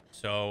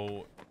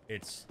 So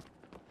it's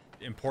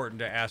important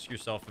to ask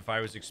yourself, if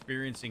I was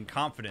experiencing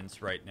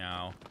confidence right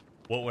now,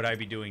 what would I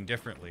be doing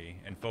differently,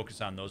 and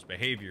focus on those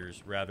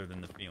behaviors rather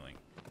than the feeling.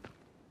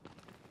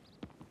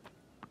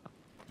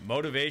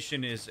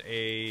 Motivation is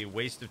a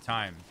waste of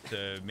time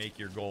to make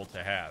your goal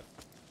to have.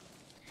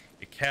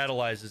 It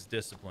catalyzes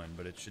discipline,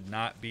 but it should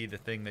not be the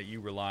thing that you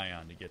rely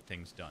on to get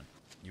things done.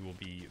 You will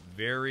be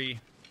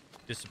very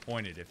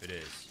disappointed if it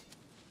is.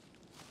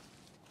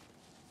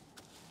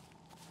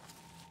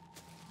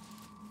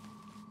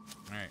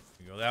 All right,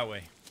 we go that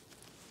way.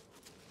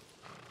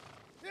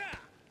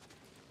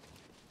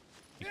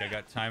 I think I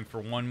got time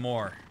for one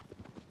more.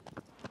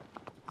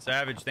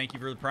 Savage, thank you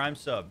for the Prime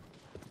sub.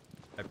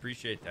 I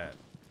appreciate that.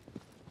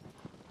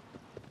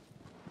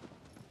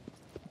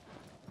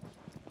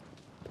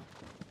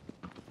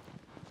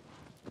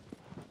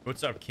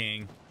 What's up,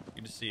 King?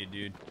 Good to see you,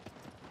 dude.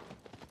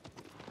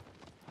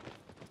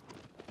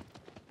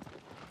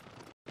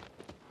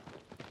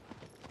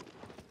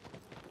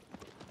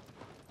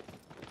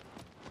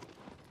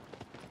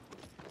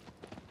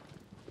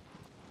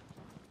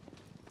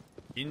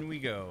 In we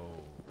go.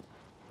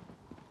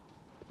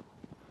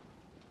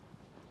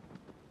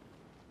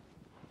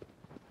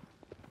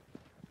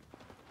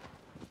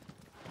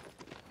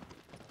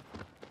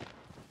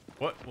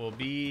 What will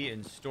be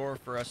in store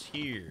for us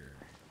here?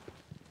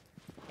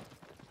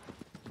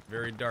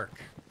 Very dark.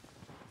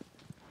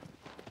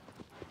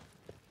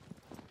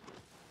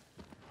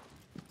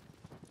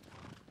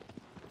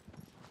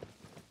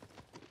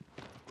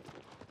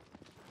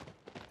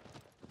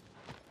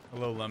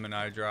 Hello, lemon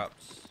eye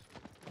drops.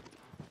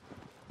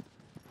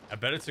 I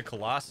bet it's a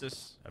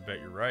Colossus. I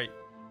bet you're right.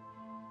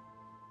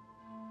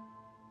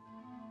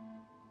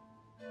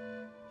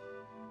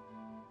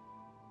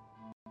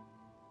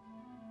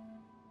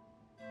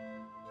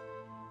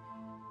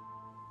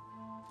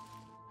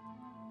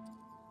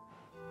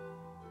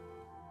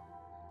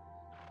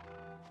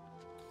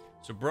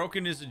 So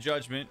broken is a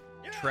judgment.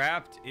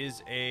 Trapped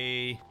is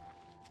a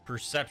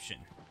perception.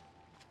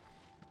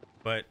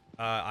 But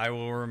I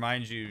will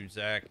remind you,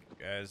 Zach,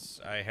 as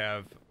I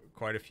have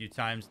quite a few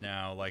times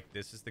now, like,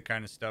 this is the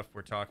kind of stuff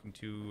where talking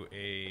to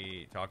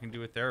a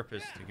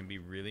therapist, it can be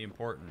really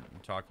important.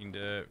 And talking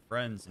to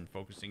friends and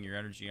focusing your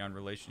energy on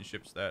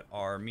relationships that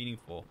are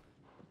meaningful.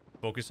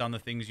 Focus on the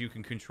things you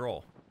can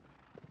control.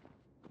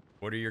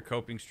 What are your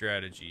coping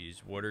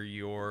strategies? What are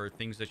your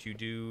things that you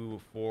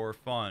do for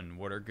fun?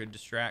 What are good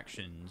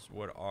distractions?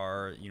 What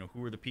are, you know,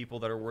 who are the people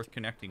that are worth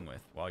connecting with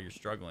while you're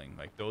struggling?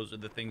 Like, those are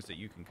the things that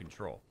you can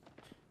control.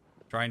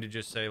 Trying to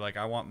just say, like,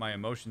 I want my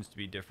emotions to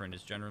be different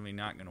is generally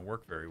not going to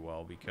work very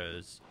well,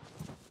 because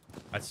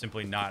that's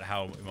simply not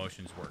how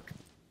emotions work.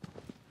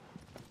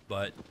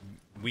 But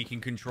we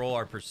can control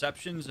our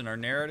perceptions and our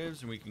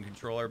narratives, and we can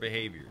control our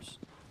behaviors.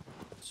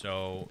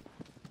 So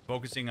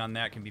focusing on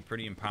that can be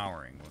pretty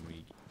empowering when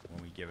we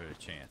give it a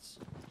chance.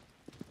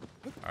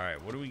 All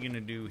right, what are we gonna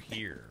do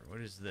here?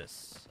 What is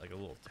this? Like a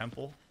little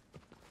temple?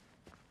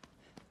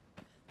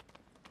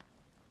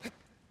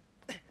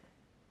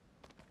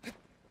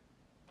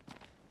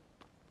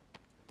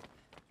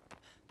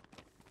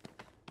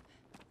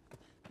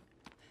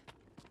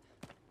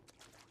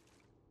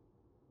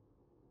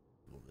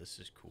 Well, this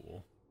is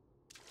cool.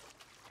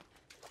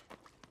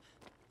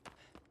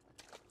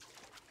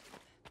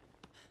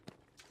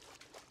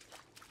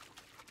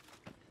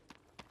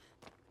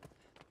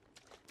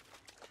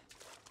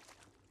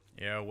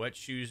 Yeah, wet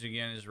shoes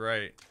again is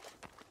right.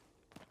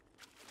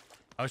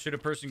 How should a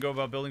person go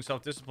about building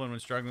self-discipline when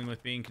struggling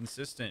with being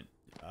consistent?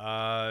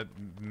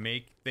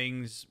 Make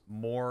things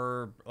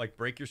more, like,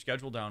 break your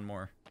schedule down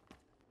more.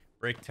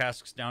 Break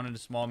tasks down into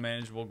small,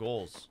 manageable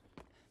goals.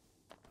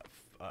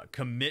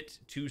 Commit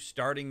to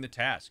starting the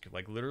task.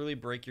 Like, literally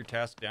break your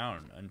task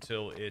down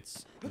until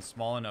it's in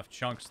small enough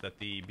chunks that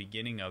the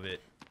beginning of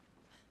it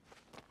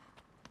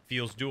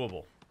feels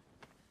doable.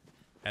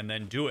 And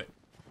then do it.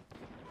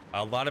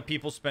 A lot of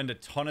people spend a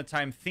ton of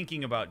time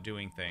thinking about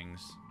doing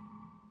things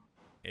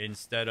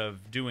instead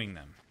of doing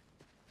them.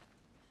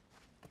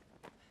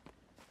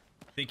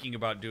 Thinking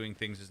about doing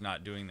things is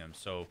not doing them.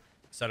 So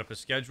set up a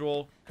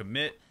schedule,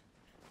 commit,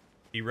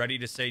 be ready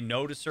to say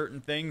no to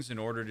certain things in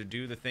order to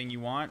do the thing you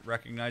want.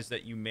 Recognize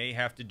that you may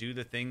have to do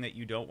the thing that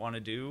you don't want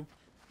to do,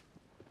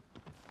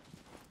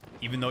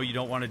 even though you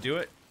don't want to do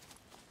it.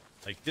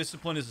 Like,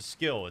 discipline is a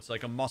skill. It's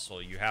like a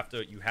muscle. You have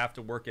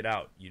to work it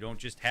out. You don't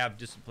just have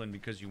discipline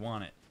because you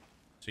want it.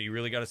 So you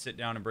really got to sit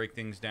down and break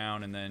things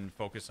down and then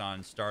focus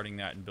on starting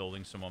that and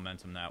building some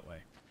momentum that way.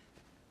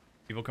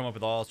 People come up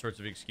with all sorts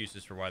of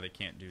excuses for why they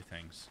can't do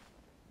things.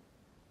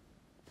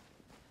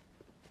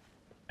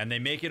 And they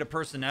make it a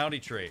personality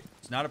trait.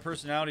 It's not a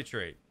personality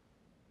trait.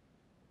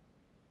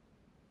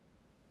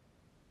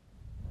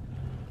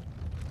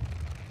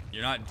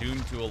 You're not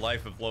doomed to a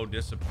life of low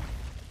discipline.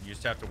 You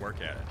just have to work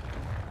at it.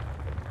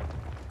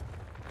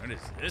 What is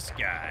this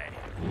guy?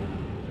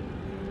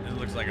 It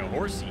looks like a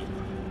horsey.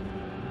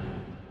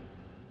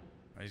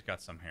 Oh, he's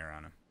got some hair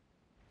on him.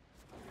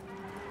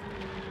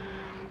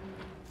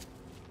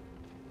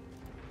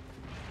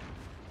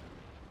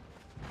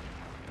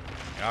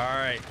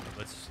 Alright,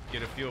 let's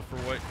get a feel for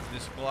what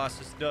this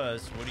Colossus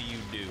does. What do you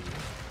do?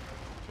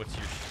 What's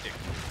your shtick?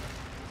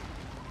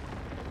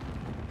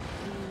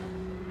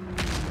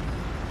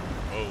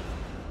 Whoa.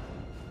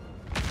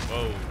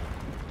 Whoa.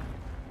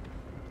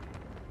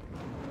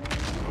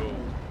 Whoa.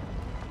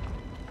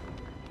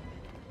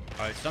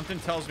 Alright, something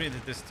tells me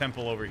that this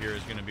temple over here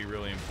is going to be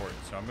really important,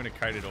 so I'm going to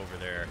kite it over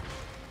there.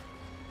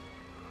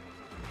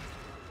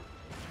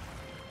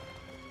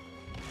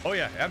 Oh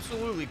yeah,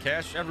 absolutely,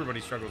 Cash. Everybody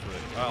struggles with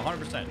it.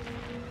 100%.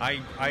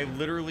 I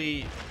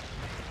literally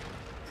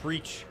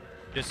preach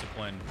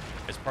discipline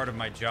as part of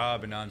my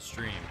job and on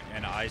stream,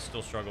 and I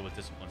still struggle with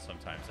discipline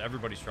sometimes.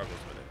 Everybody struggles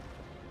with it.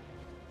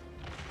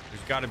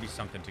 There's got to be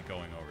something to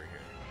going over here.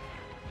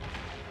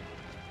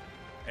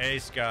 Hey,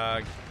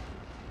 Skog.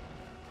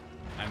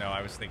 I know,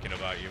 I was thinking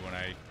about you when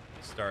I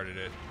started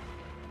it.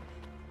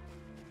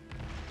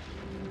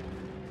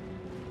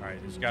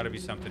 Alright, there's got to be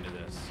something to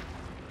this.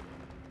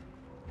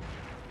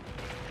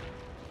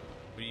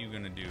 What are you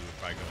gonna do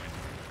if I go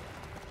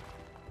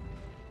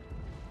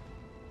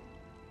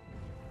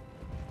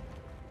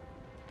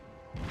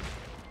in here?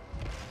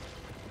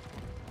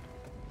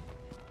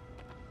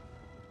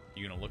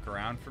 You gonna look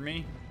around for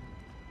me?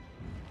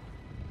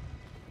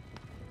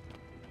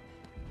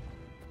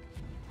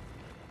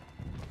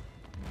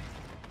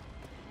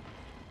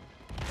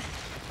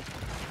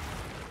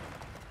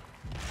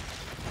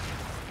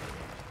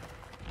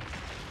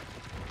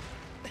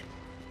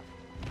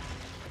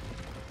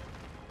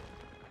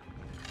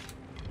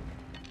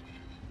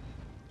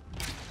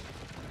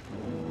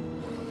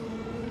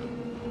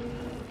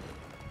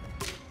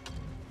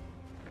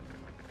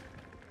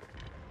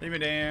 Leave me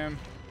damn.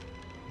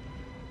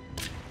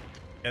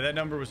 Yeah, that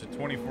number was at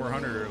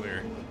 2,400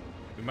 earlier.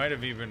 We might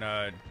have even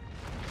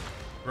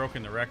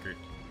broken the record.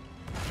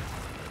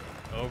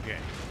 Okay,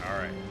 all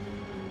right.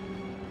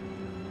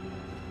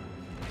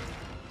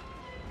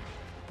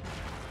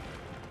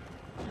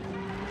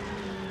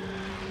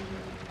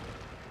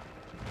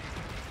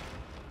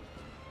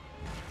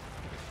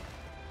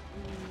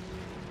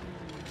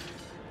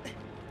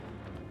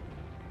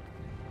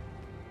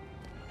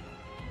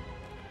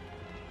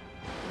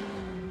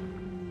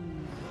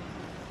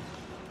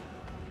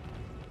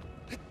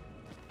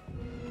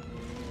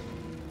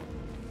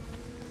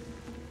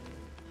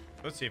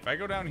 Let's see, if I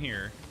go down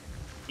here,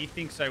 he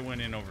thinks I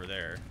went in over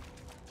there.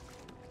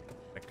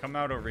 come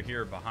out over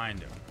here behind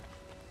him.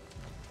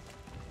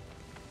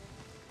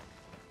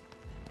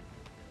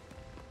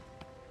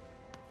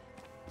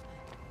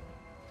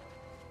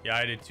 Yeah,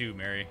 I did too,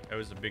 Mary. That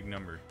was a big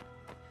number.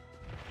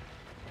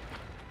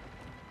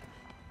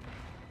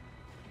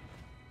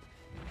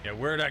 Yeah,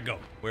 where'd I go?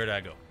 Where'd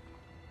I go?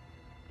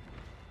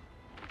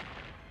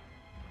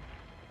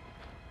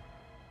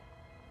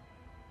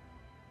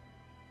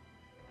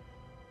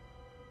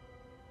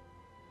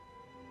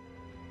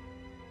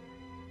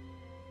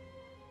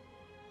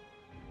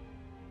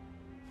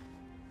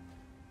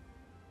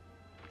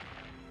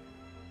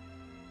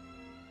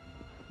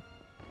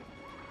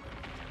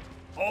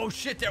 Oh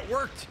shit, that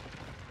worked.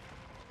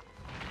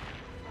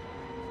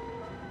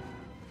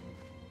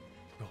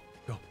 Go,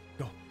 go,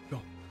 go,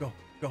 go, go,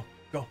 go,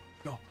 go,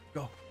 go,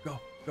 go, go,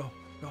 go,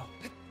 go.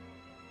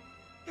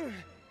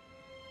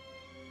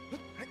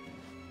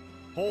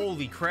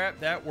 Holy crap,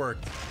 that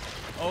worked.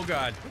 Oh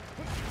god.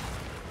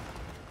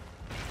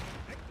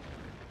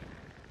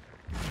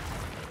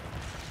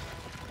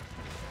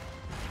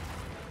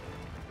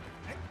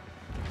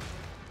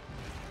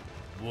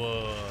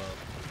 Whoa.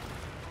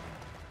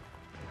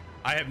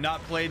 I have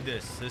not played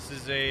this. This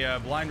is a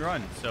blind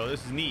run, so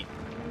this is neat.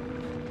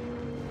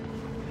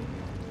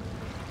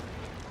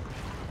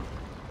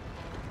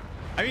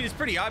 I mean, it's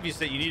pretty obvious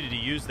that you needed to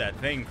use that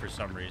thing for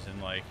some reason,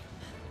 like...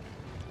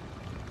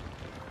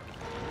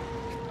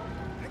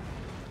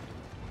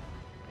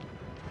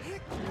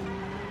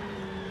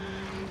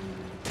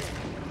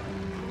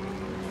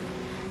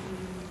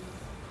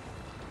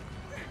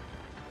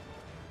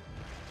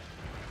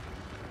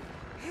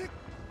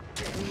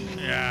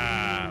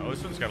 Yeah, oh,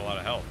 this one's got a lot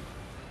of health.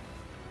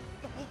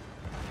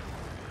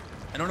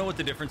 I don't know what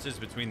the difference is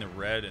between the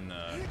red and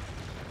the...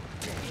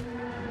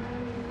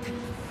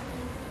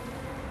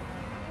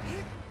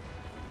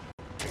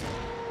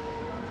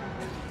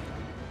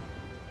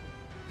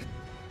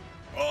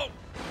 Oh!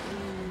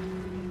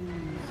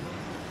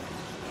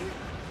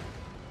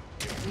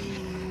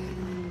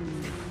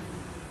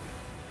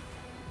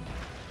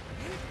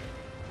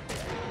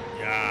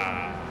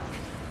 Yeah.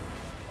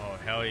 Oh,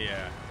 hell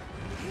yeah.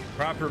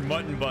 Proper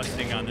mutton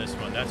busting on this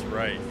one. That's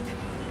right.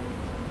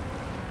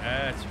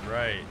 That's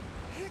right.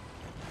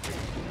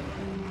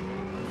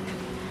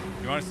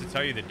 You want us to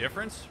tell you the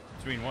difference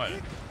between what?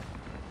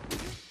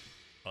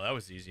 Oh, that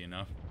was easy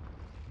enough.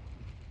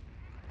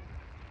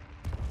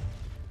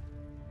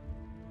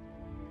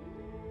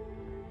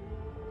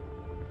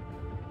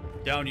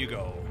 Down you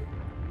go.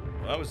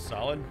 Well, that was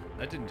solid.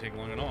 That didn't take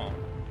long at all.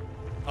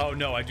 Oh,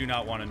 no, I do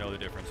not want to know the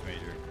difference,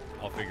 Major.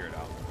 I'll figure it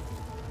out.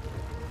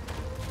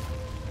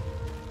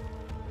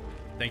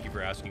 Thank you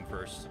for asking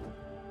first.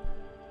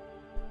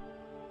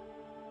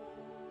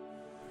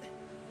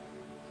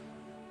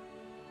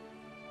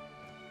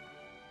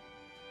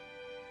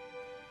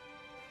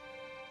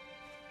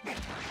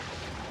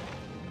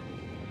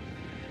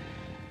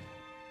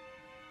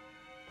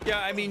 Yeah,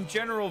 I mean,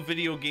 general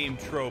video game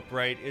trope,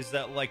 right, is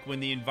that, like, when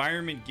the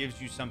environment gives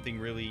you something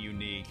really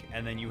unique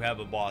and then you have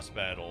a boss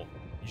battle,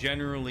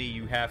 generally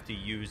you have to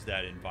use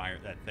that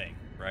thing,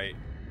 right?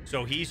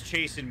 So he's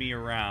chasing me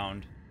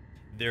around.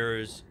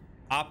 There's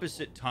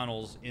opposite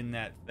tunnels in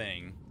that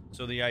thing.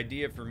 So the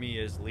idea for me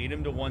is lead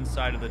him to one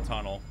side of the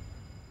tunnel,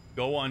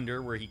 go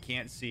under where he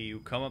can't see you,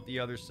 come up the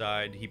other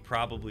side. He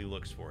probably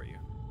looks for you.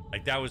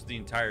 Like, that was the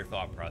entire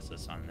thought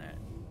process on that.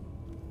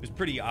 It was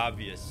pretty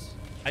obvious.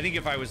 I think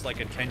if I was like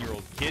a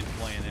 10-year-old kid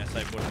playing this,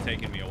 it would have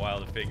taken me a while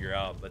to figure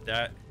out. But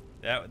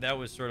that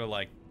was sort of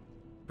like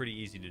pretty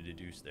easy to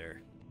deduce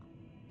there.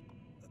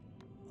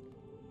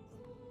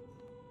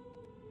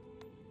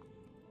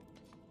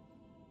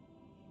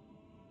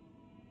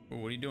 Ooh,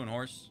 what are you doing,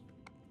 horse?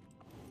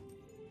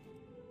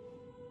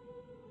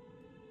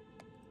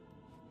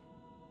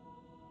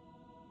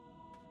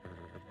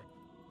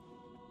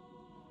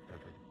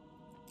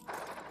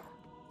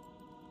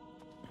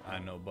 I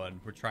know,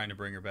 bud. We're trying to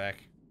bring her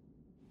back.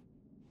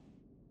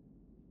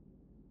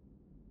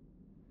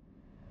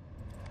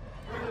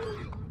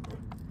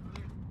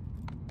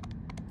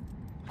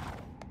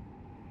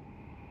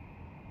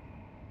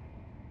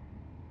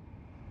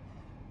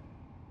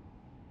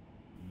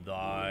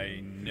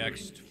 Thy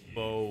next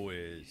foe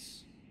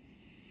is...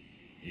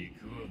 He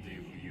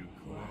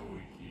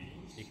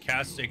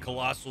casts a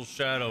colossal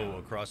shadow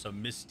across a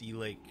misty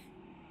lake.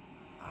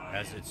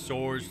 As it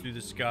soars through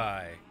the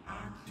sky,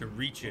 to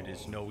reach it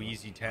is no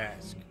easy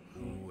task.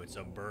 Ooh, it's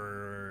a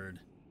bird.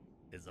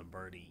 It's a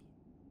birdie.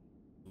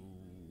 Ooh.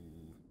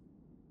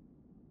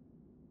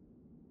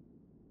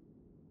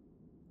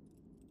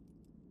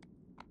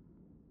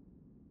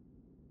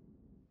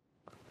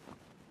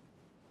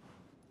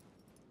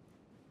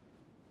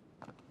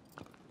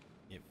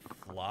 It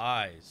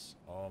flies.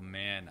 Oh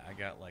man, I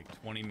got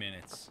like 20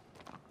 minutes.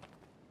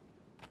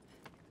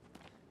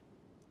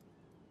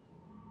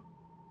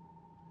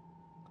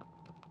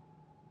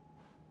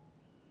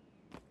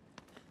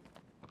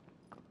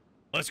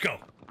 Let's go.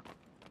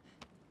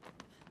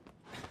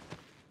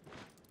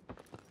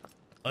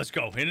 Let's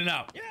go. In and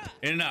out.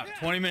 In and out.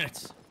 20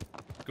 minutes.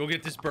 Go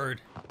get this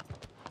bird.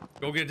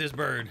 Go get this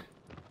bird.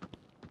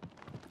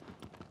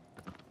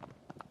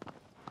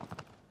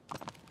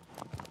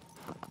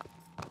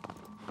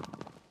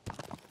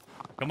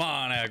 Come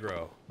on,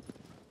 aggro.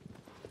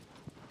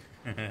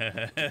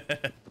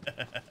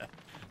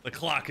 The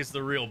clock is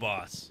the real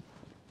boss.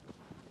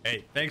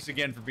 Hey, thanks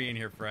again for being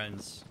here,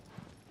 friends.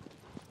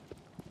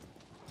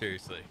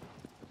 Seriously.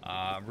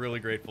 I'm really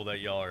grateful that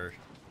y'all are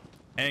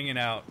hanging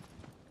out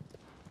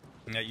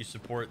and that you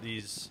support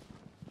these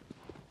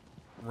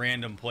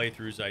random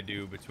playthroughs I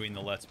do between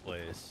the Let's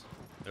Plays.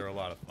 They're a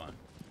lot of fun.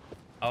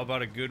 How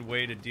about a good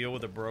way to deal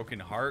with a broken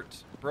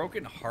heart?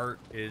 Broken heart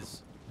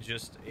is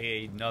just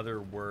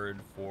another word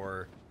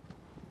for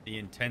the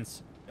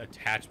intense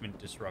attachment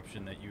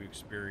disruption that you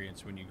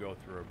experience when you go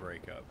through a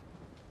breakup.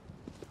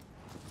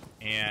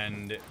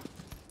 And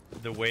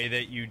the way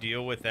that you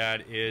deal with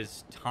that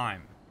is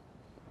time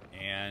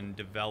and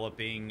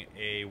developing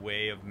a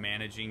way of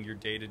managing your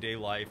day-to-day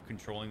life,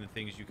 controlling the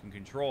things you can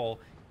control,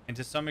 and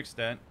to some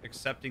extent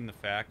accepting the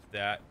fact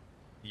that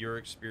you're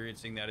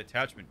experiencing that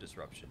attachment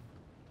disruption.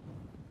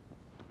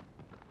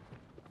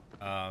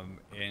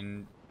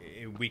 And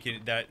we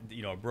can, that,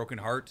 you know, a broken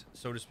heart,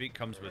 so to speak,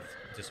 comes with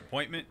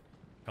disappointment,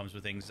 comes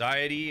with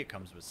anxiety, it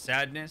comes with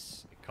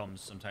sadness, it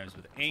comes sometimes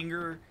with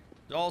anger.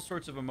 There's all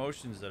sorts of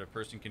emotions that a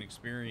person can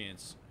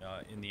experience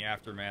in the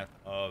aftermath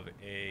of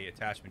a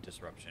attachment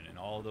disruption, and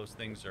all of those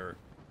things are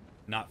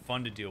not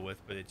fun to deal with,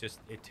 but it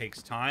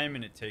takes time,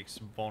 and it takes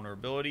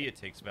vulnerability, it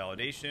takes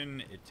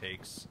validation, it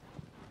takes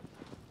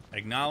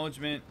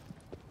acknowledgement,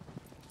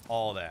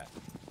 all that.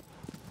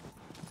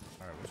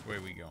 All right, which way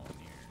are we going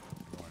here?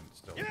 We're going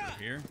still over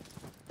here.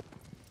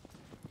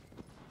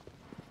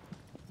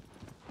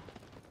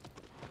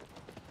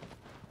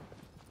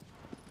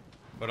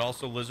 But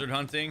also lizard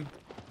hunting.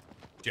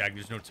 Jag,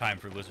 there's no time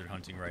for lizard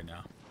hunting right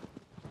now.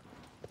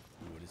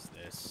 Ooh, what is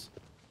this?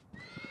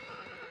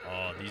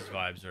 Oh, these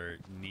vibes are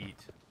neat.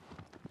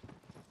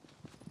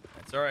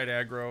 That's all right,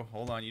 aggro.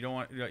 Hold on. You don't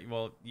want...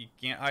 Well, you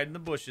can't hide in the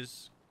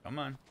bushes. Come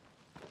on.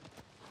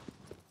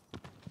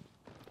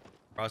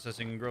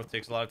 Processing and growth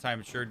takes a lot of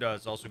time. It sure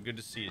does. Also good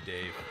to see you,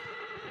 Dave.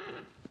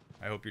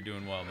 I hope you're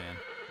doing well, man.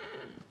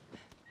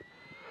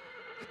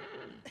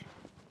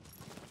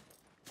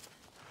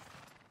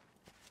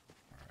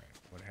 Alright,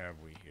 what have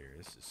we here?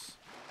 This is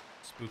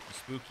spooky,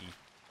 spooky.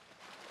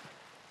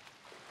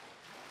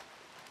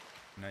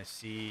 And I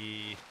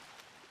see...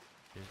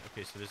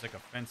 Okay, so there's like a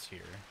fence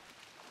here.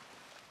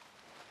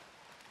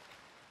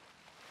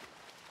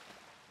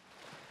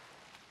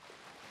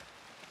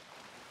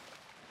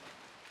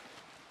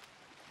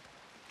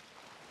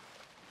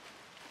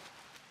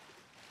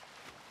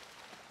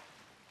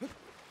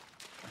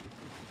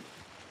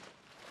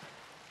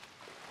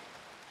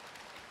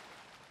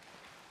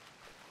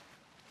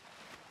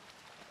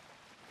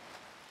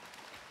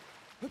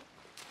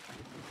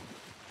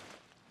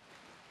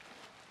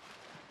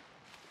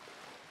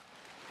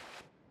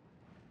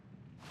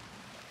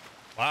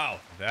 Wow,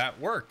 that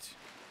worked.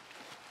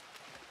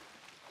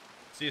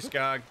 See you,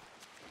 Skog.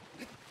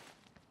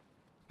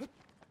 I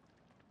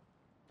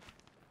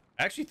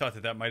actually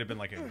thought that might have been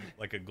like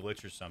a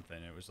glitch or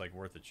something. It was like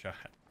worth a shot.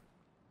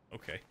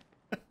 Okay.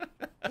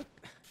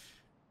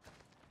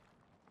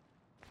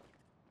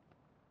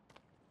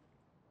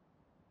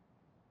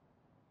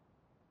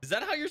 Is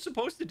that how you're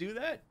supposed to do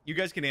that? You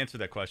guys can answer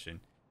that question.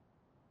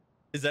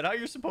 Is that how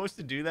you're supposed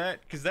to do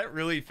that? Because that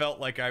really felt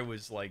like I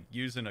was like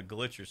using a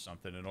glitch or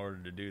something in order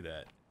to do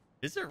that.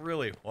 Is it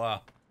really?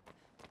 Wow.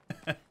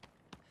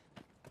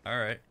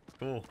 Alright,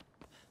 cool.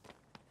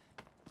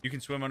 You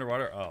can swim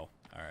underwater? Oh,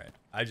 alright.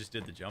 I just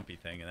did the jumpy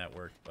thing and that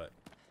worked, but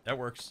that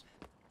works.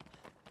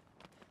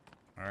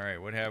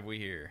 Alright, what have we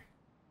here?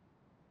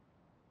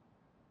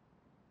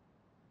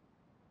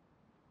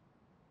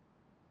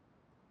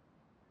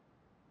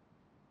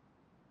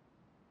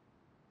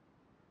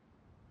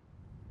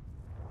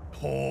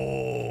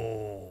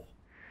 Oh.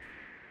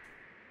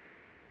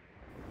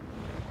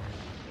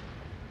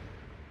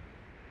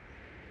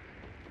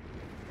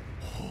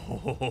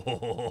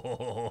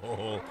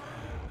 Oh.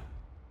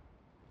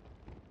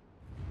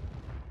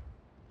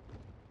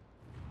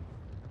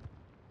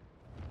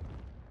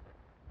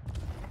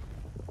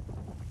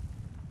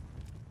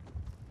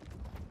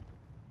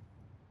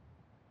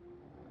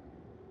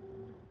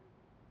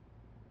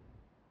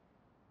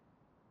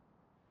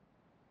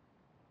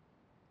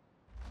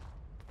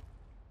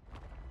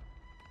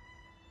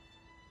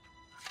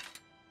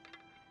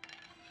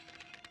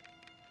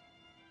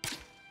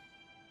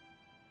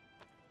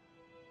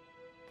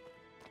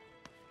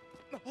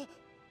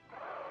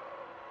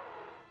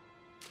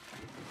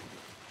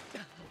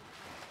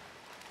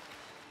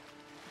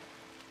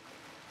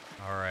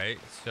 All right,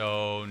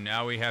 so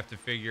now we have to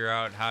figure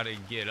out how to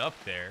get up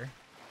there.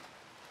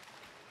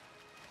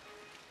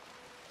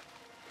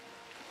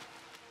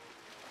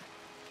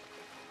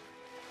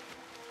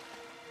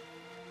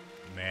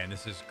 Man,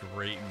 this is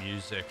great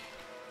music.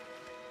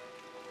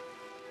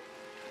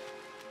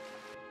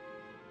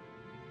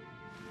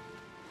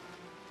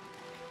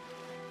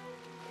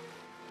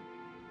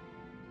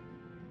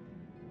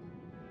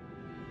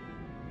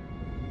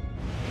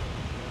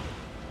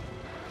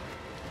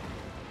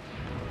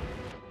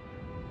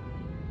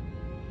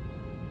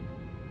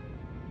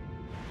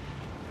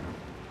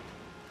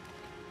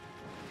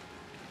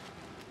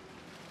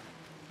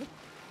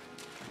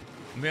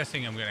 I'm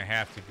guessing I'm gonna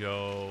have to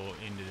go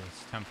into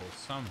this temple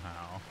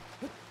somehow.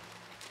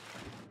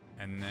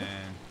 And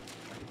then,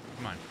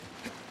 come on.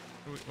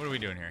 What are we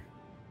doing here?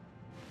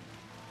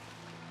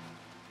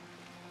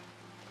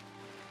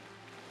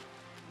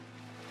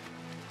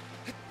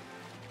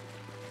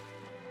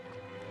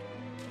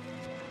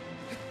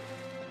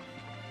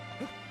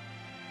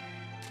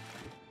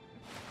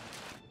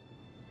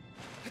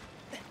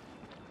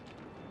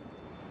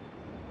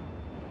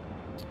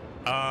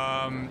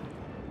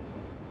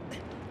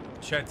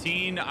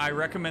 Chatine, I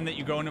recommend that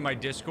you go into my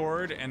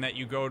Discord and that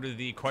you go to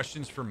the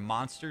questions for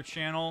monster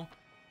channel.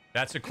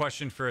 That's a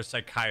question for a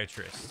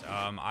psychiatrist.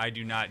 I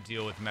do not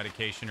deal with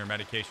medication or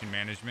medication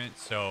management,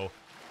 so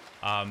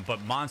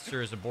but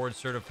Monster is a board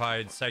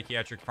certified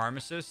psychiatric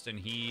pharmacist, and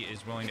he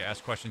is willing to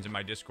ask questions in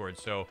my Discord.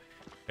 So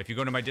if you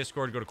go to my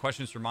Discord, go to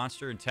questions for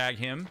Monster and tag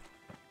him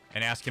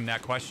and ask him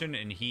that question,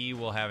 and he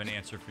will have an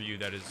answer for you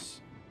that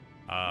is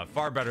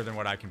far better than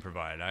what I can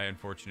provide. I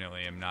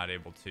unfortunately am not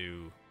able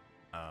to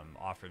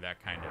offer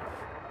that kind of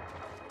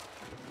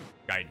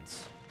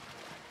guidance.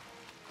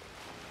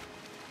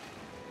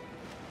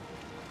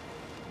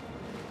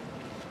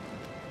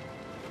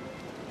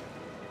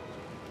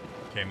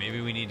 Okay,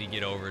 maybe we need to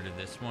get over to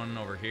this one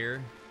over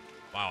here.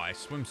 Wow, I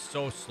swim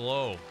so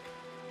slow.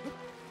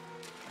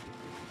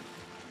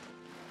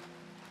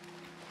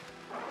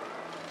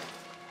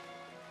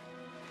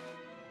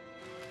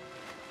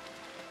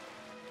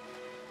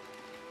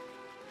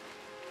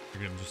 Look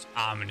at him just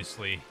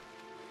ominously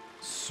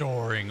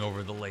soaring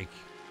over the lake.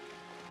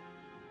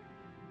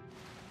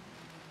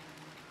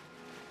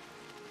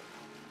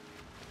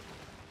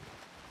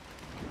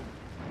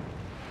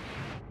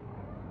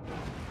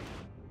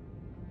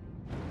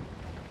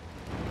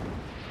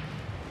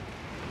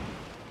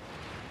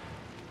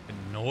 The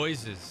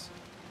noises.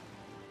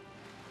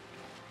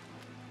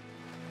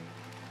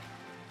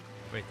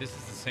 Wait, this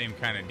is the same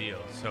kind of deal.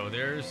 So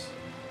there's...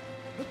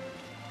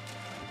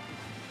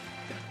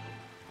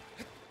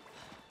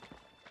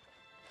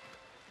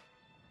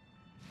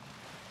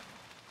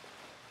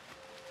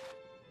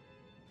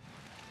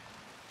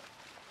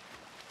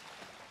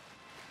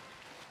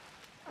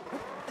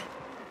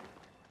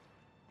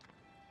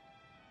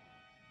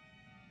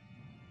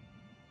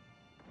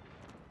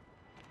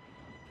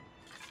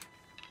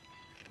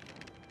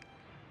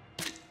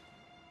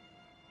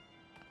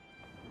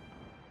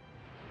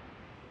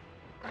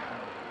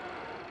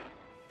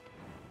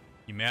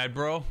 You mad,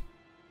 bro?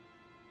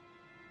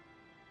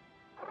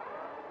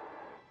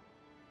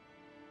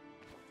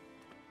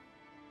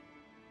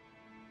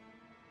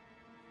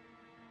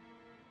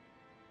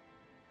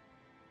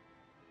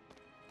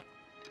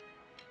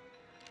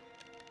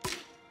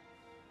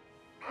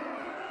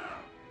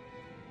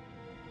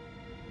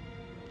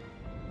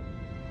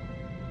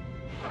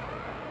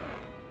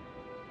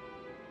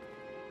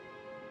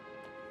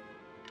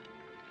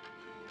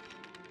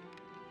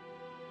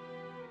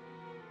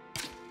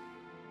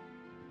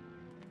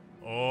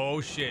 Oh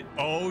shit,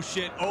 oh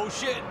shit, oh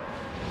shit!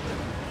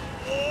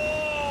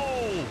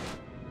 Oh!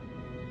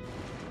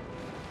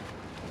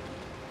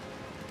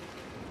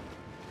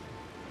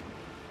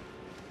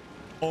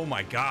 Oh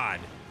my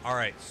god.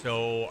 Alright,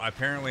 so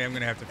apparently I'm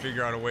gonna have to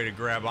figure out a way to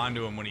grab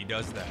onto him when he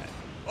does that.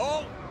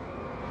 Oh!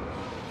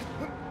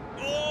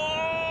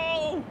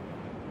 Oh!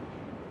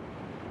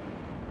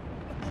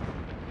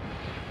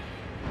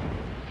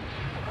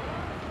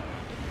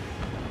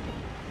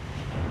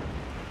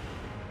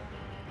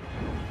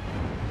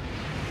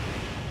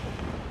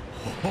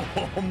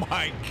 Oh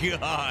my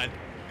god.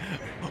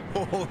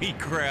 Holy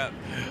crap.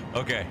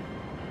 Okay.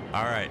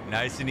 All right.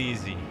 Nice and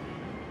easy.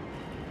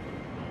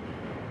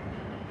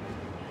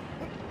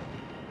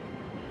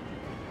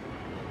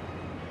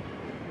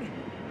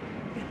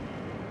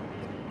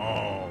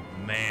 Oh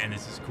man,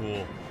 this is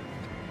cool.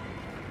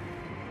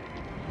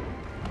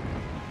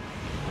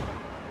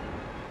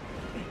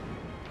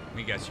 Let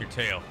me guess, your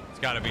tail. It's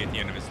got to be at the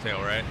end of his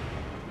tail, right?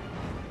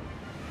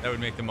 That would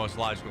make the most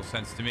logical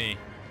sense to me.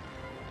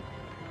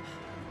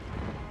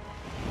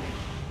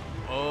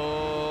 Oh.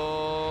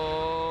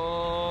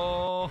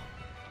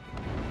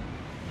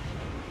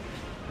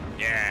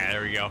 Yeah,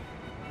 there we go.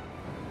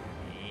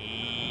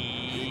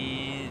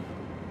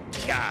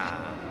 Yeah.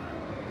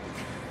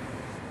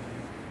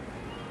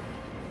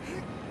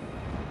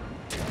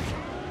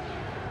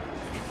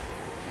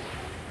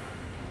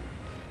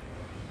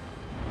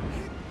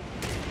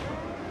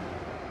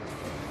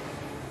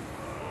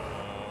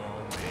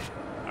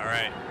 All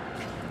right.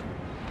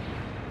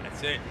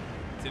 That's it.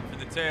 That's it for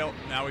the tail.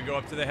 Now we go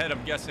up to the head,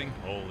 I'm guessing.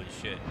 Holy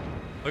shit.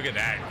 Look at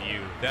that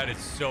view. That is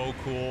so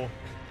cool.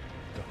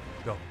 Go,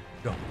 go,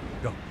 go,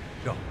 go,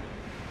 go.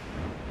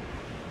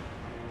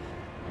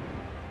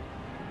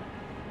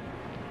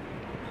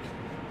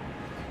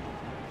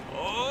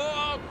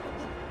 Oh!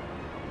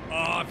 Oh,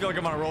 I feel like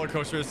I'm on a roller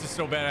coaster. This is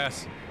so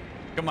badass.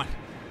 Come on.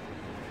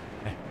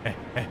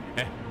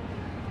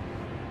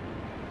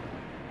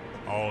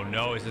 Oh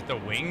no, is it the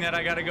wing that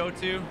I gotta go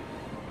to?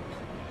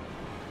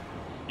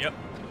 Yep.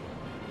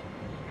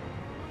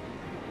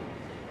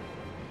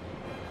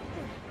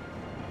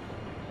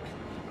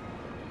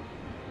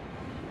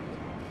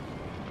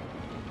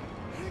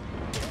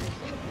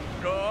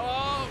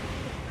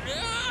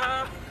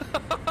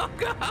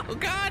 God! Oh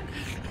God!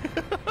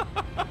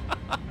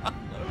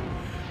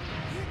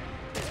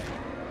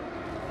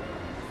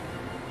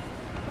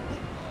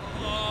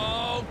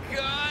 Oh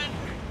God!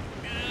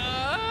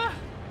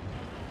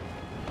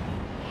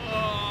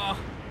 Oh.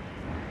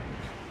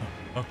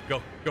 Oh,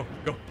 go, go,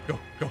 go, go,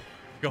 go,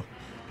 go.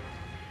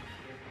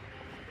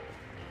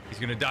 He's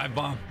gonna dive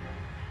bomb.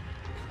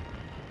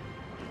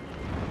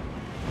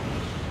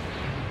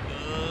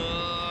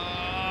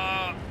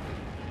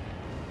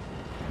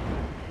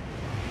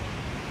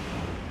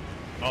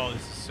 Oh,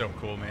 this is so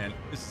cool, man.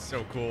 This is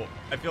so cool.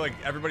 I feel like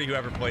everybody who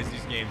ever plays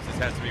these games, this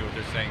has to be what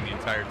they're saying the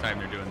entire time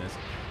they're doing this.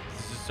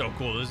 This is so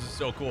cool. This is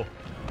so cool.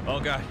 Oh,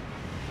 God.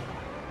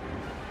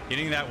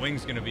 Getting that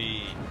wing's gonna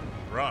be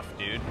rough,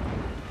 dude.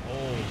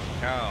 Holy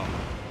cow.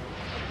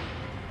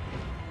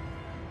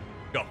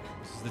 Go.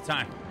 This is the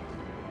time.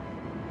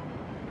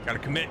 Gotta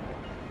commit.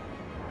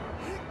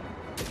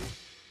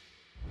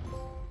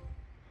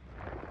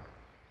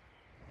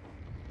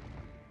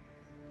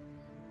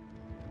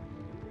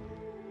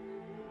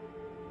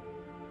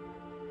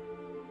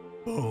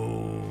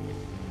 Boom.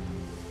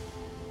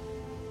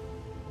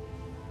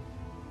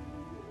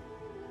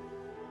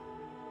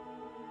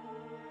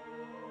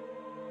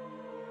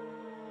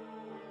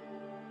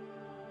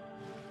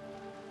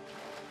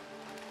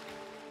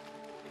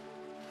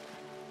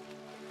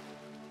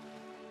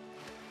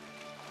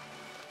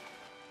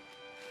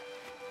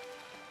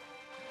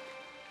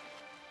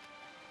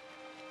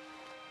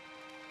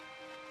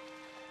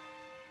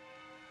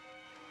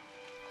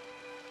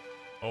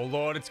 Oh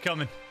Lord, it's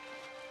coming.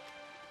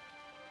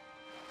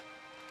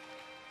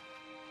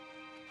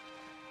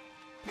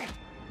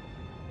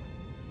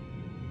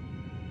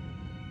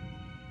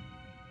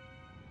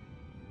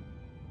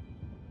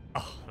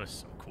 Oh, that was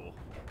so cool.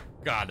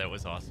 God, that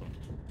was awesome.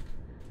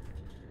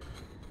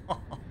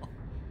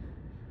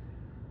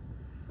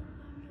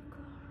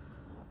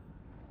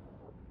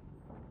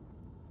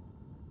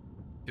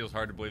 Feels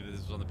hard to believe that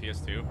this was on the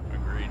PS2.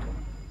 Agreed.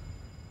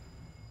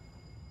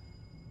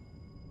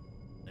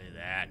 Look at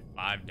that.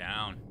 5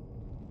 down.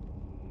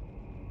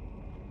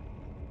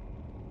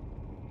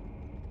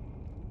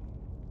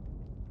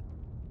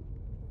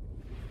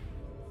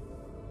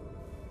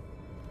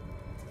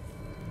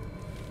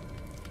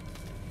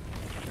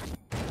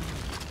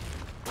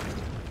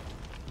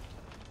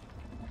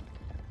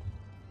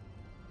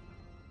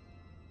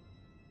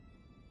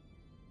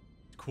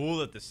 It's cool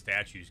that the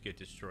statues get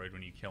destroyed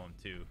when you kill them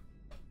too.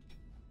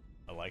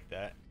 I like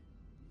that.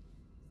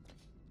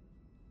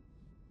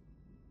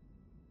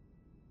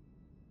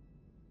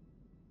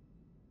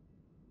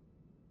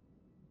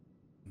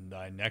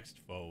 Thy next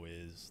foe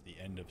is the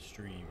end of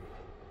stream.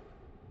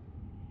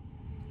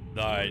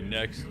 Thy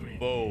next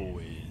foe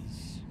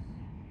is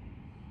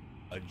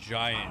a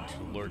giant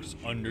who lurks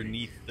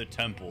underneath the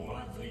temple.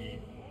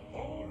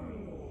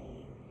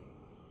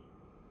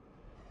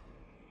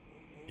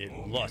 It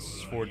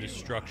lusts for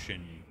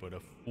destruction, but a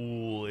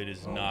fool it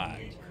is not.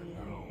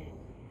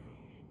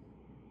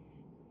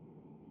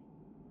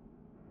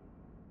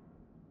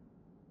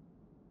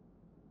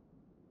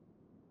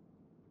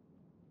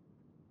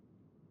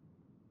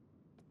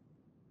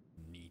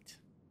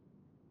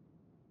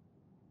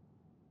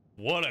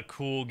 What a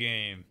cool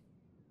game.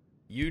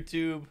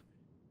 YouTube,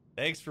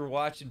 thanks for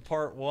watching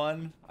part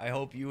 1. I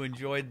hope you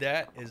enjoyed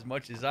that as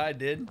much as I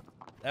did.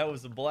 That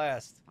was a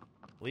blast.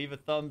 Leave a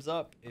thumbs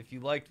up if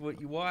you liked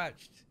what you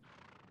watched.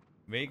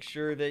 Make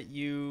sure that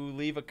you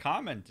leave a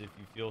comment if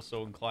you feel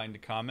so inclined to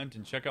comment,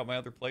 and check out my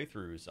other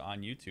playthroughs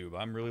on YouTube.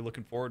 I'm really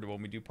looking forward to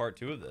when we do part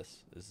 2 of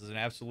this. This is an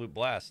absolute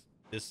blast.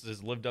 This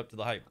has lived up to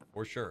the hype,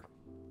 for sure.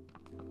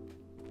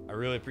 I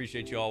really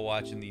appreciate you all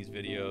watching these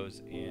videos,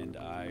 and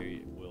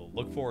I will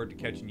look forward to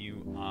catching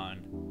you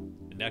on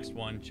the next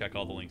one. Check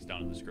all the links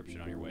down in the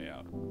description on your way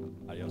out.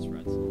 Adios,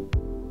 friends.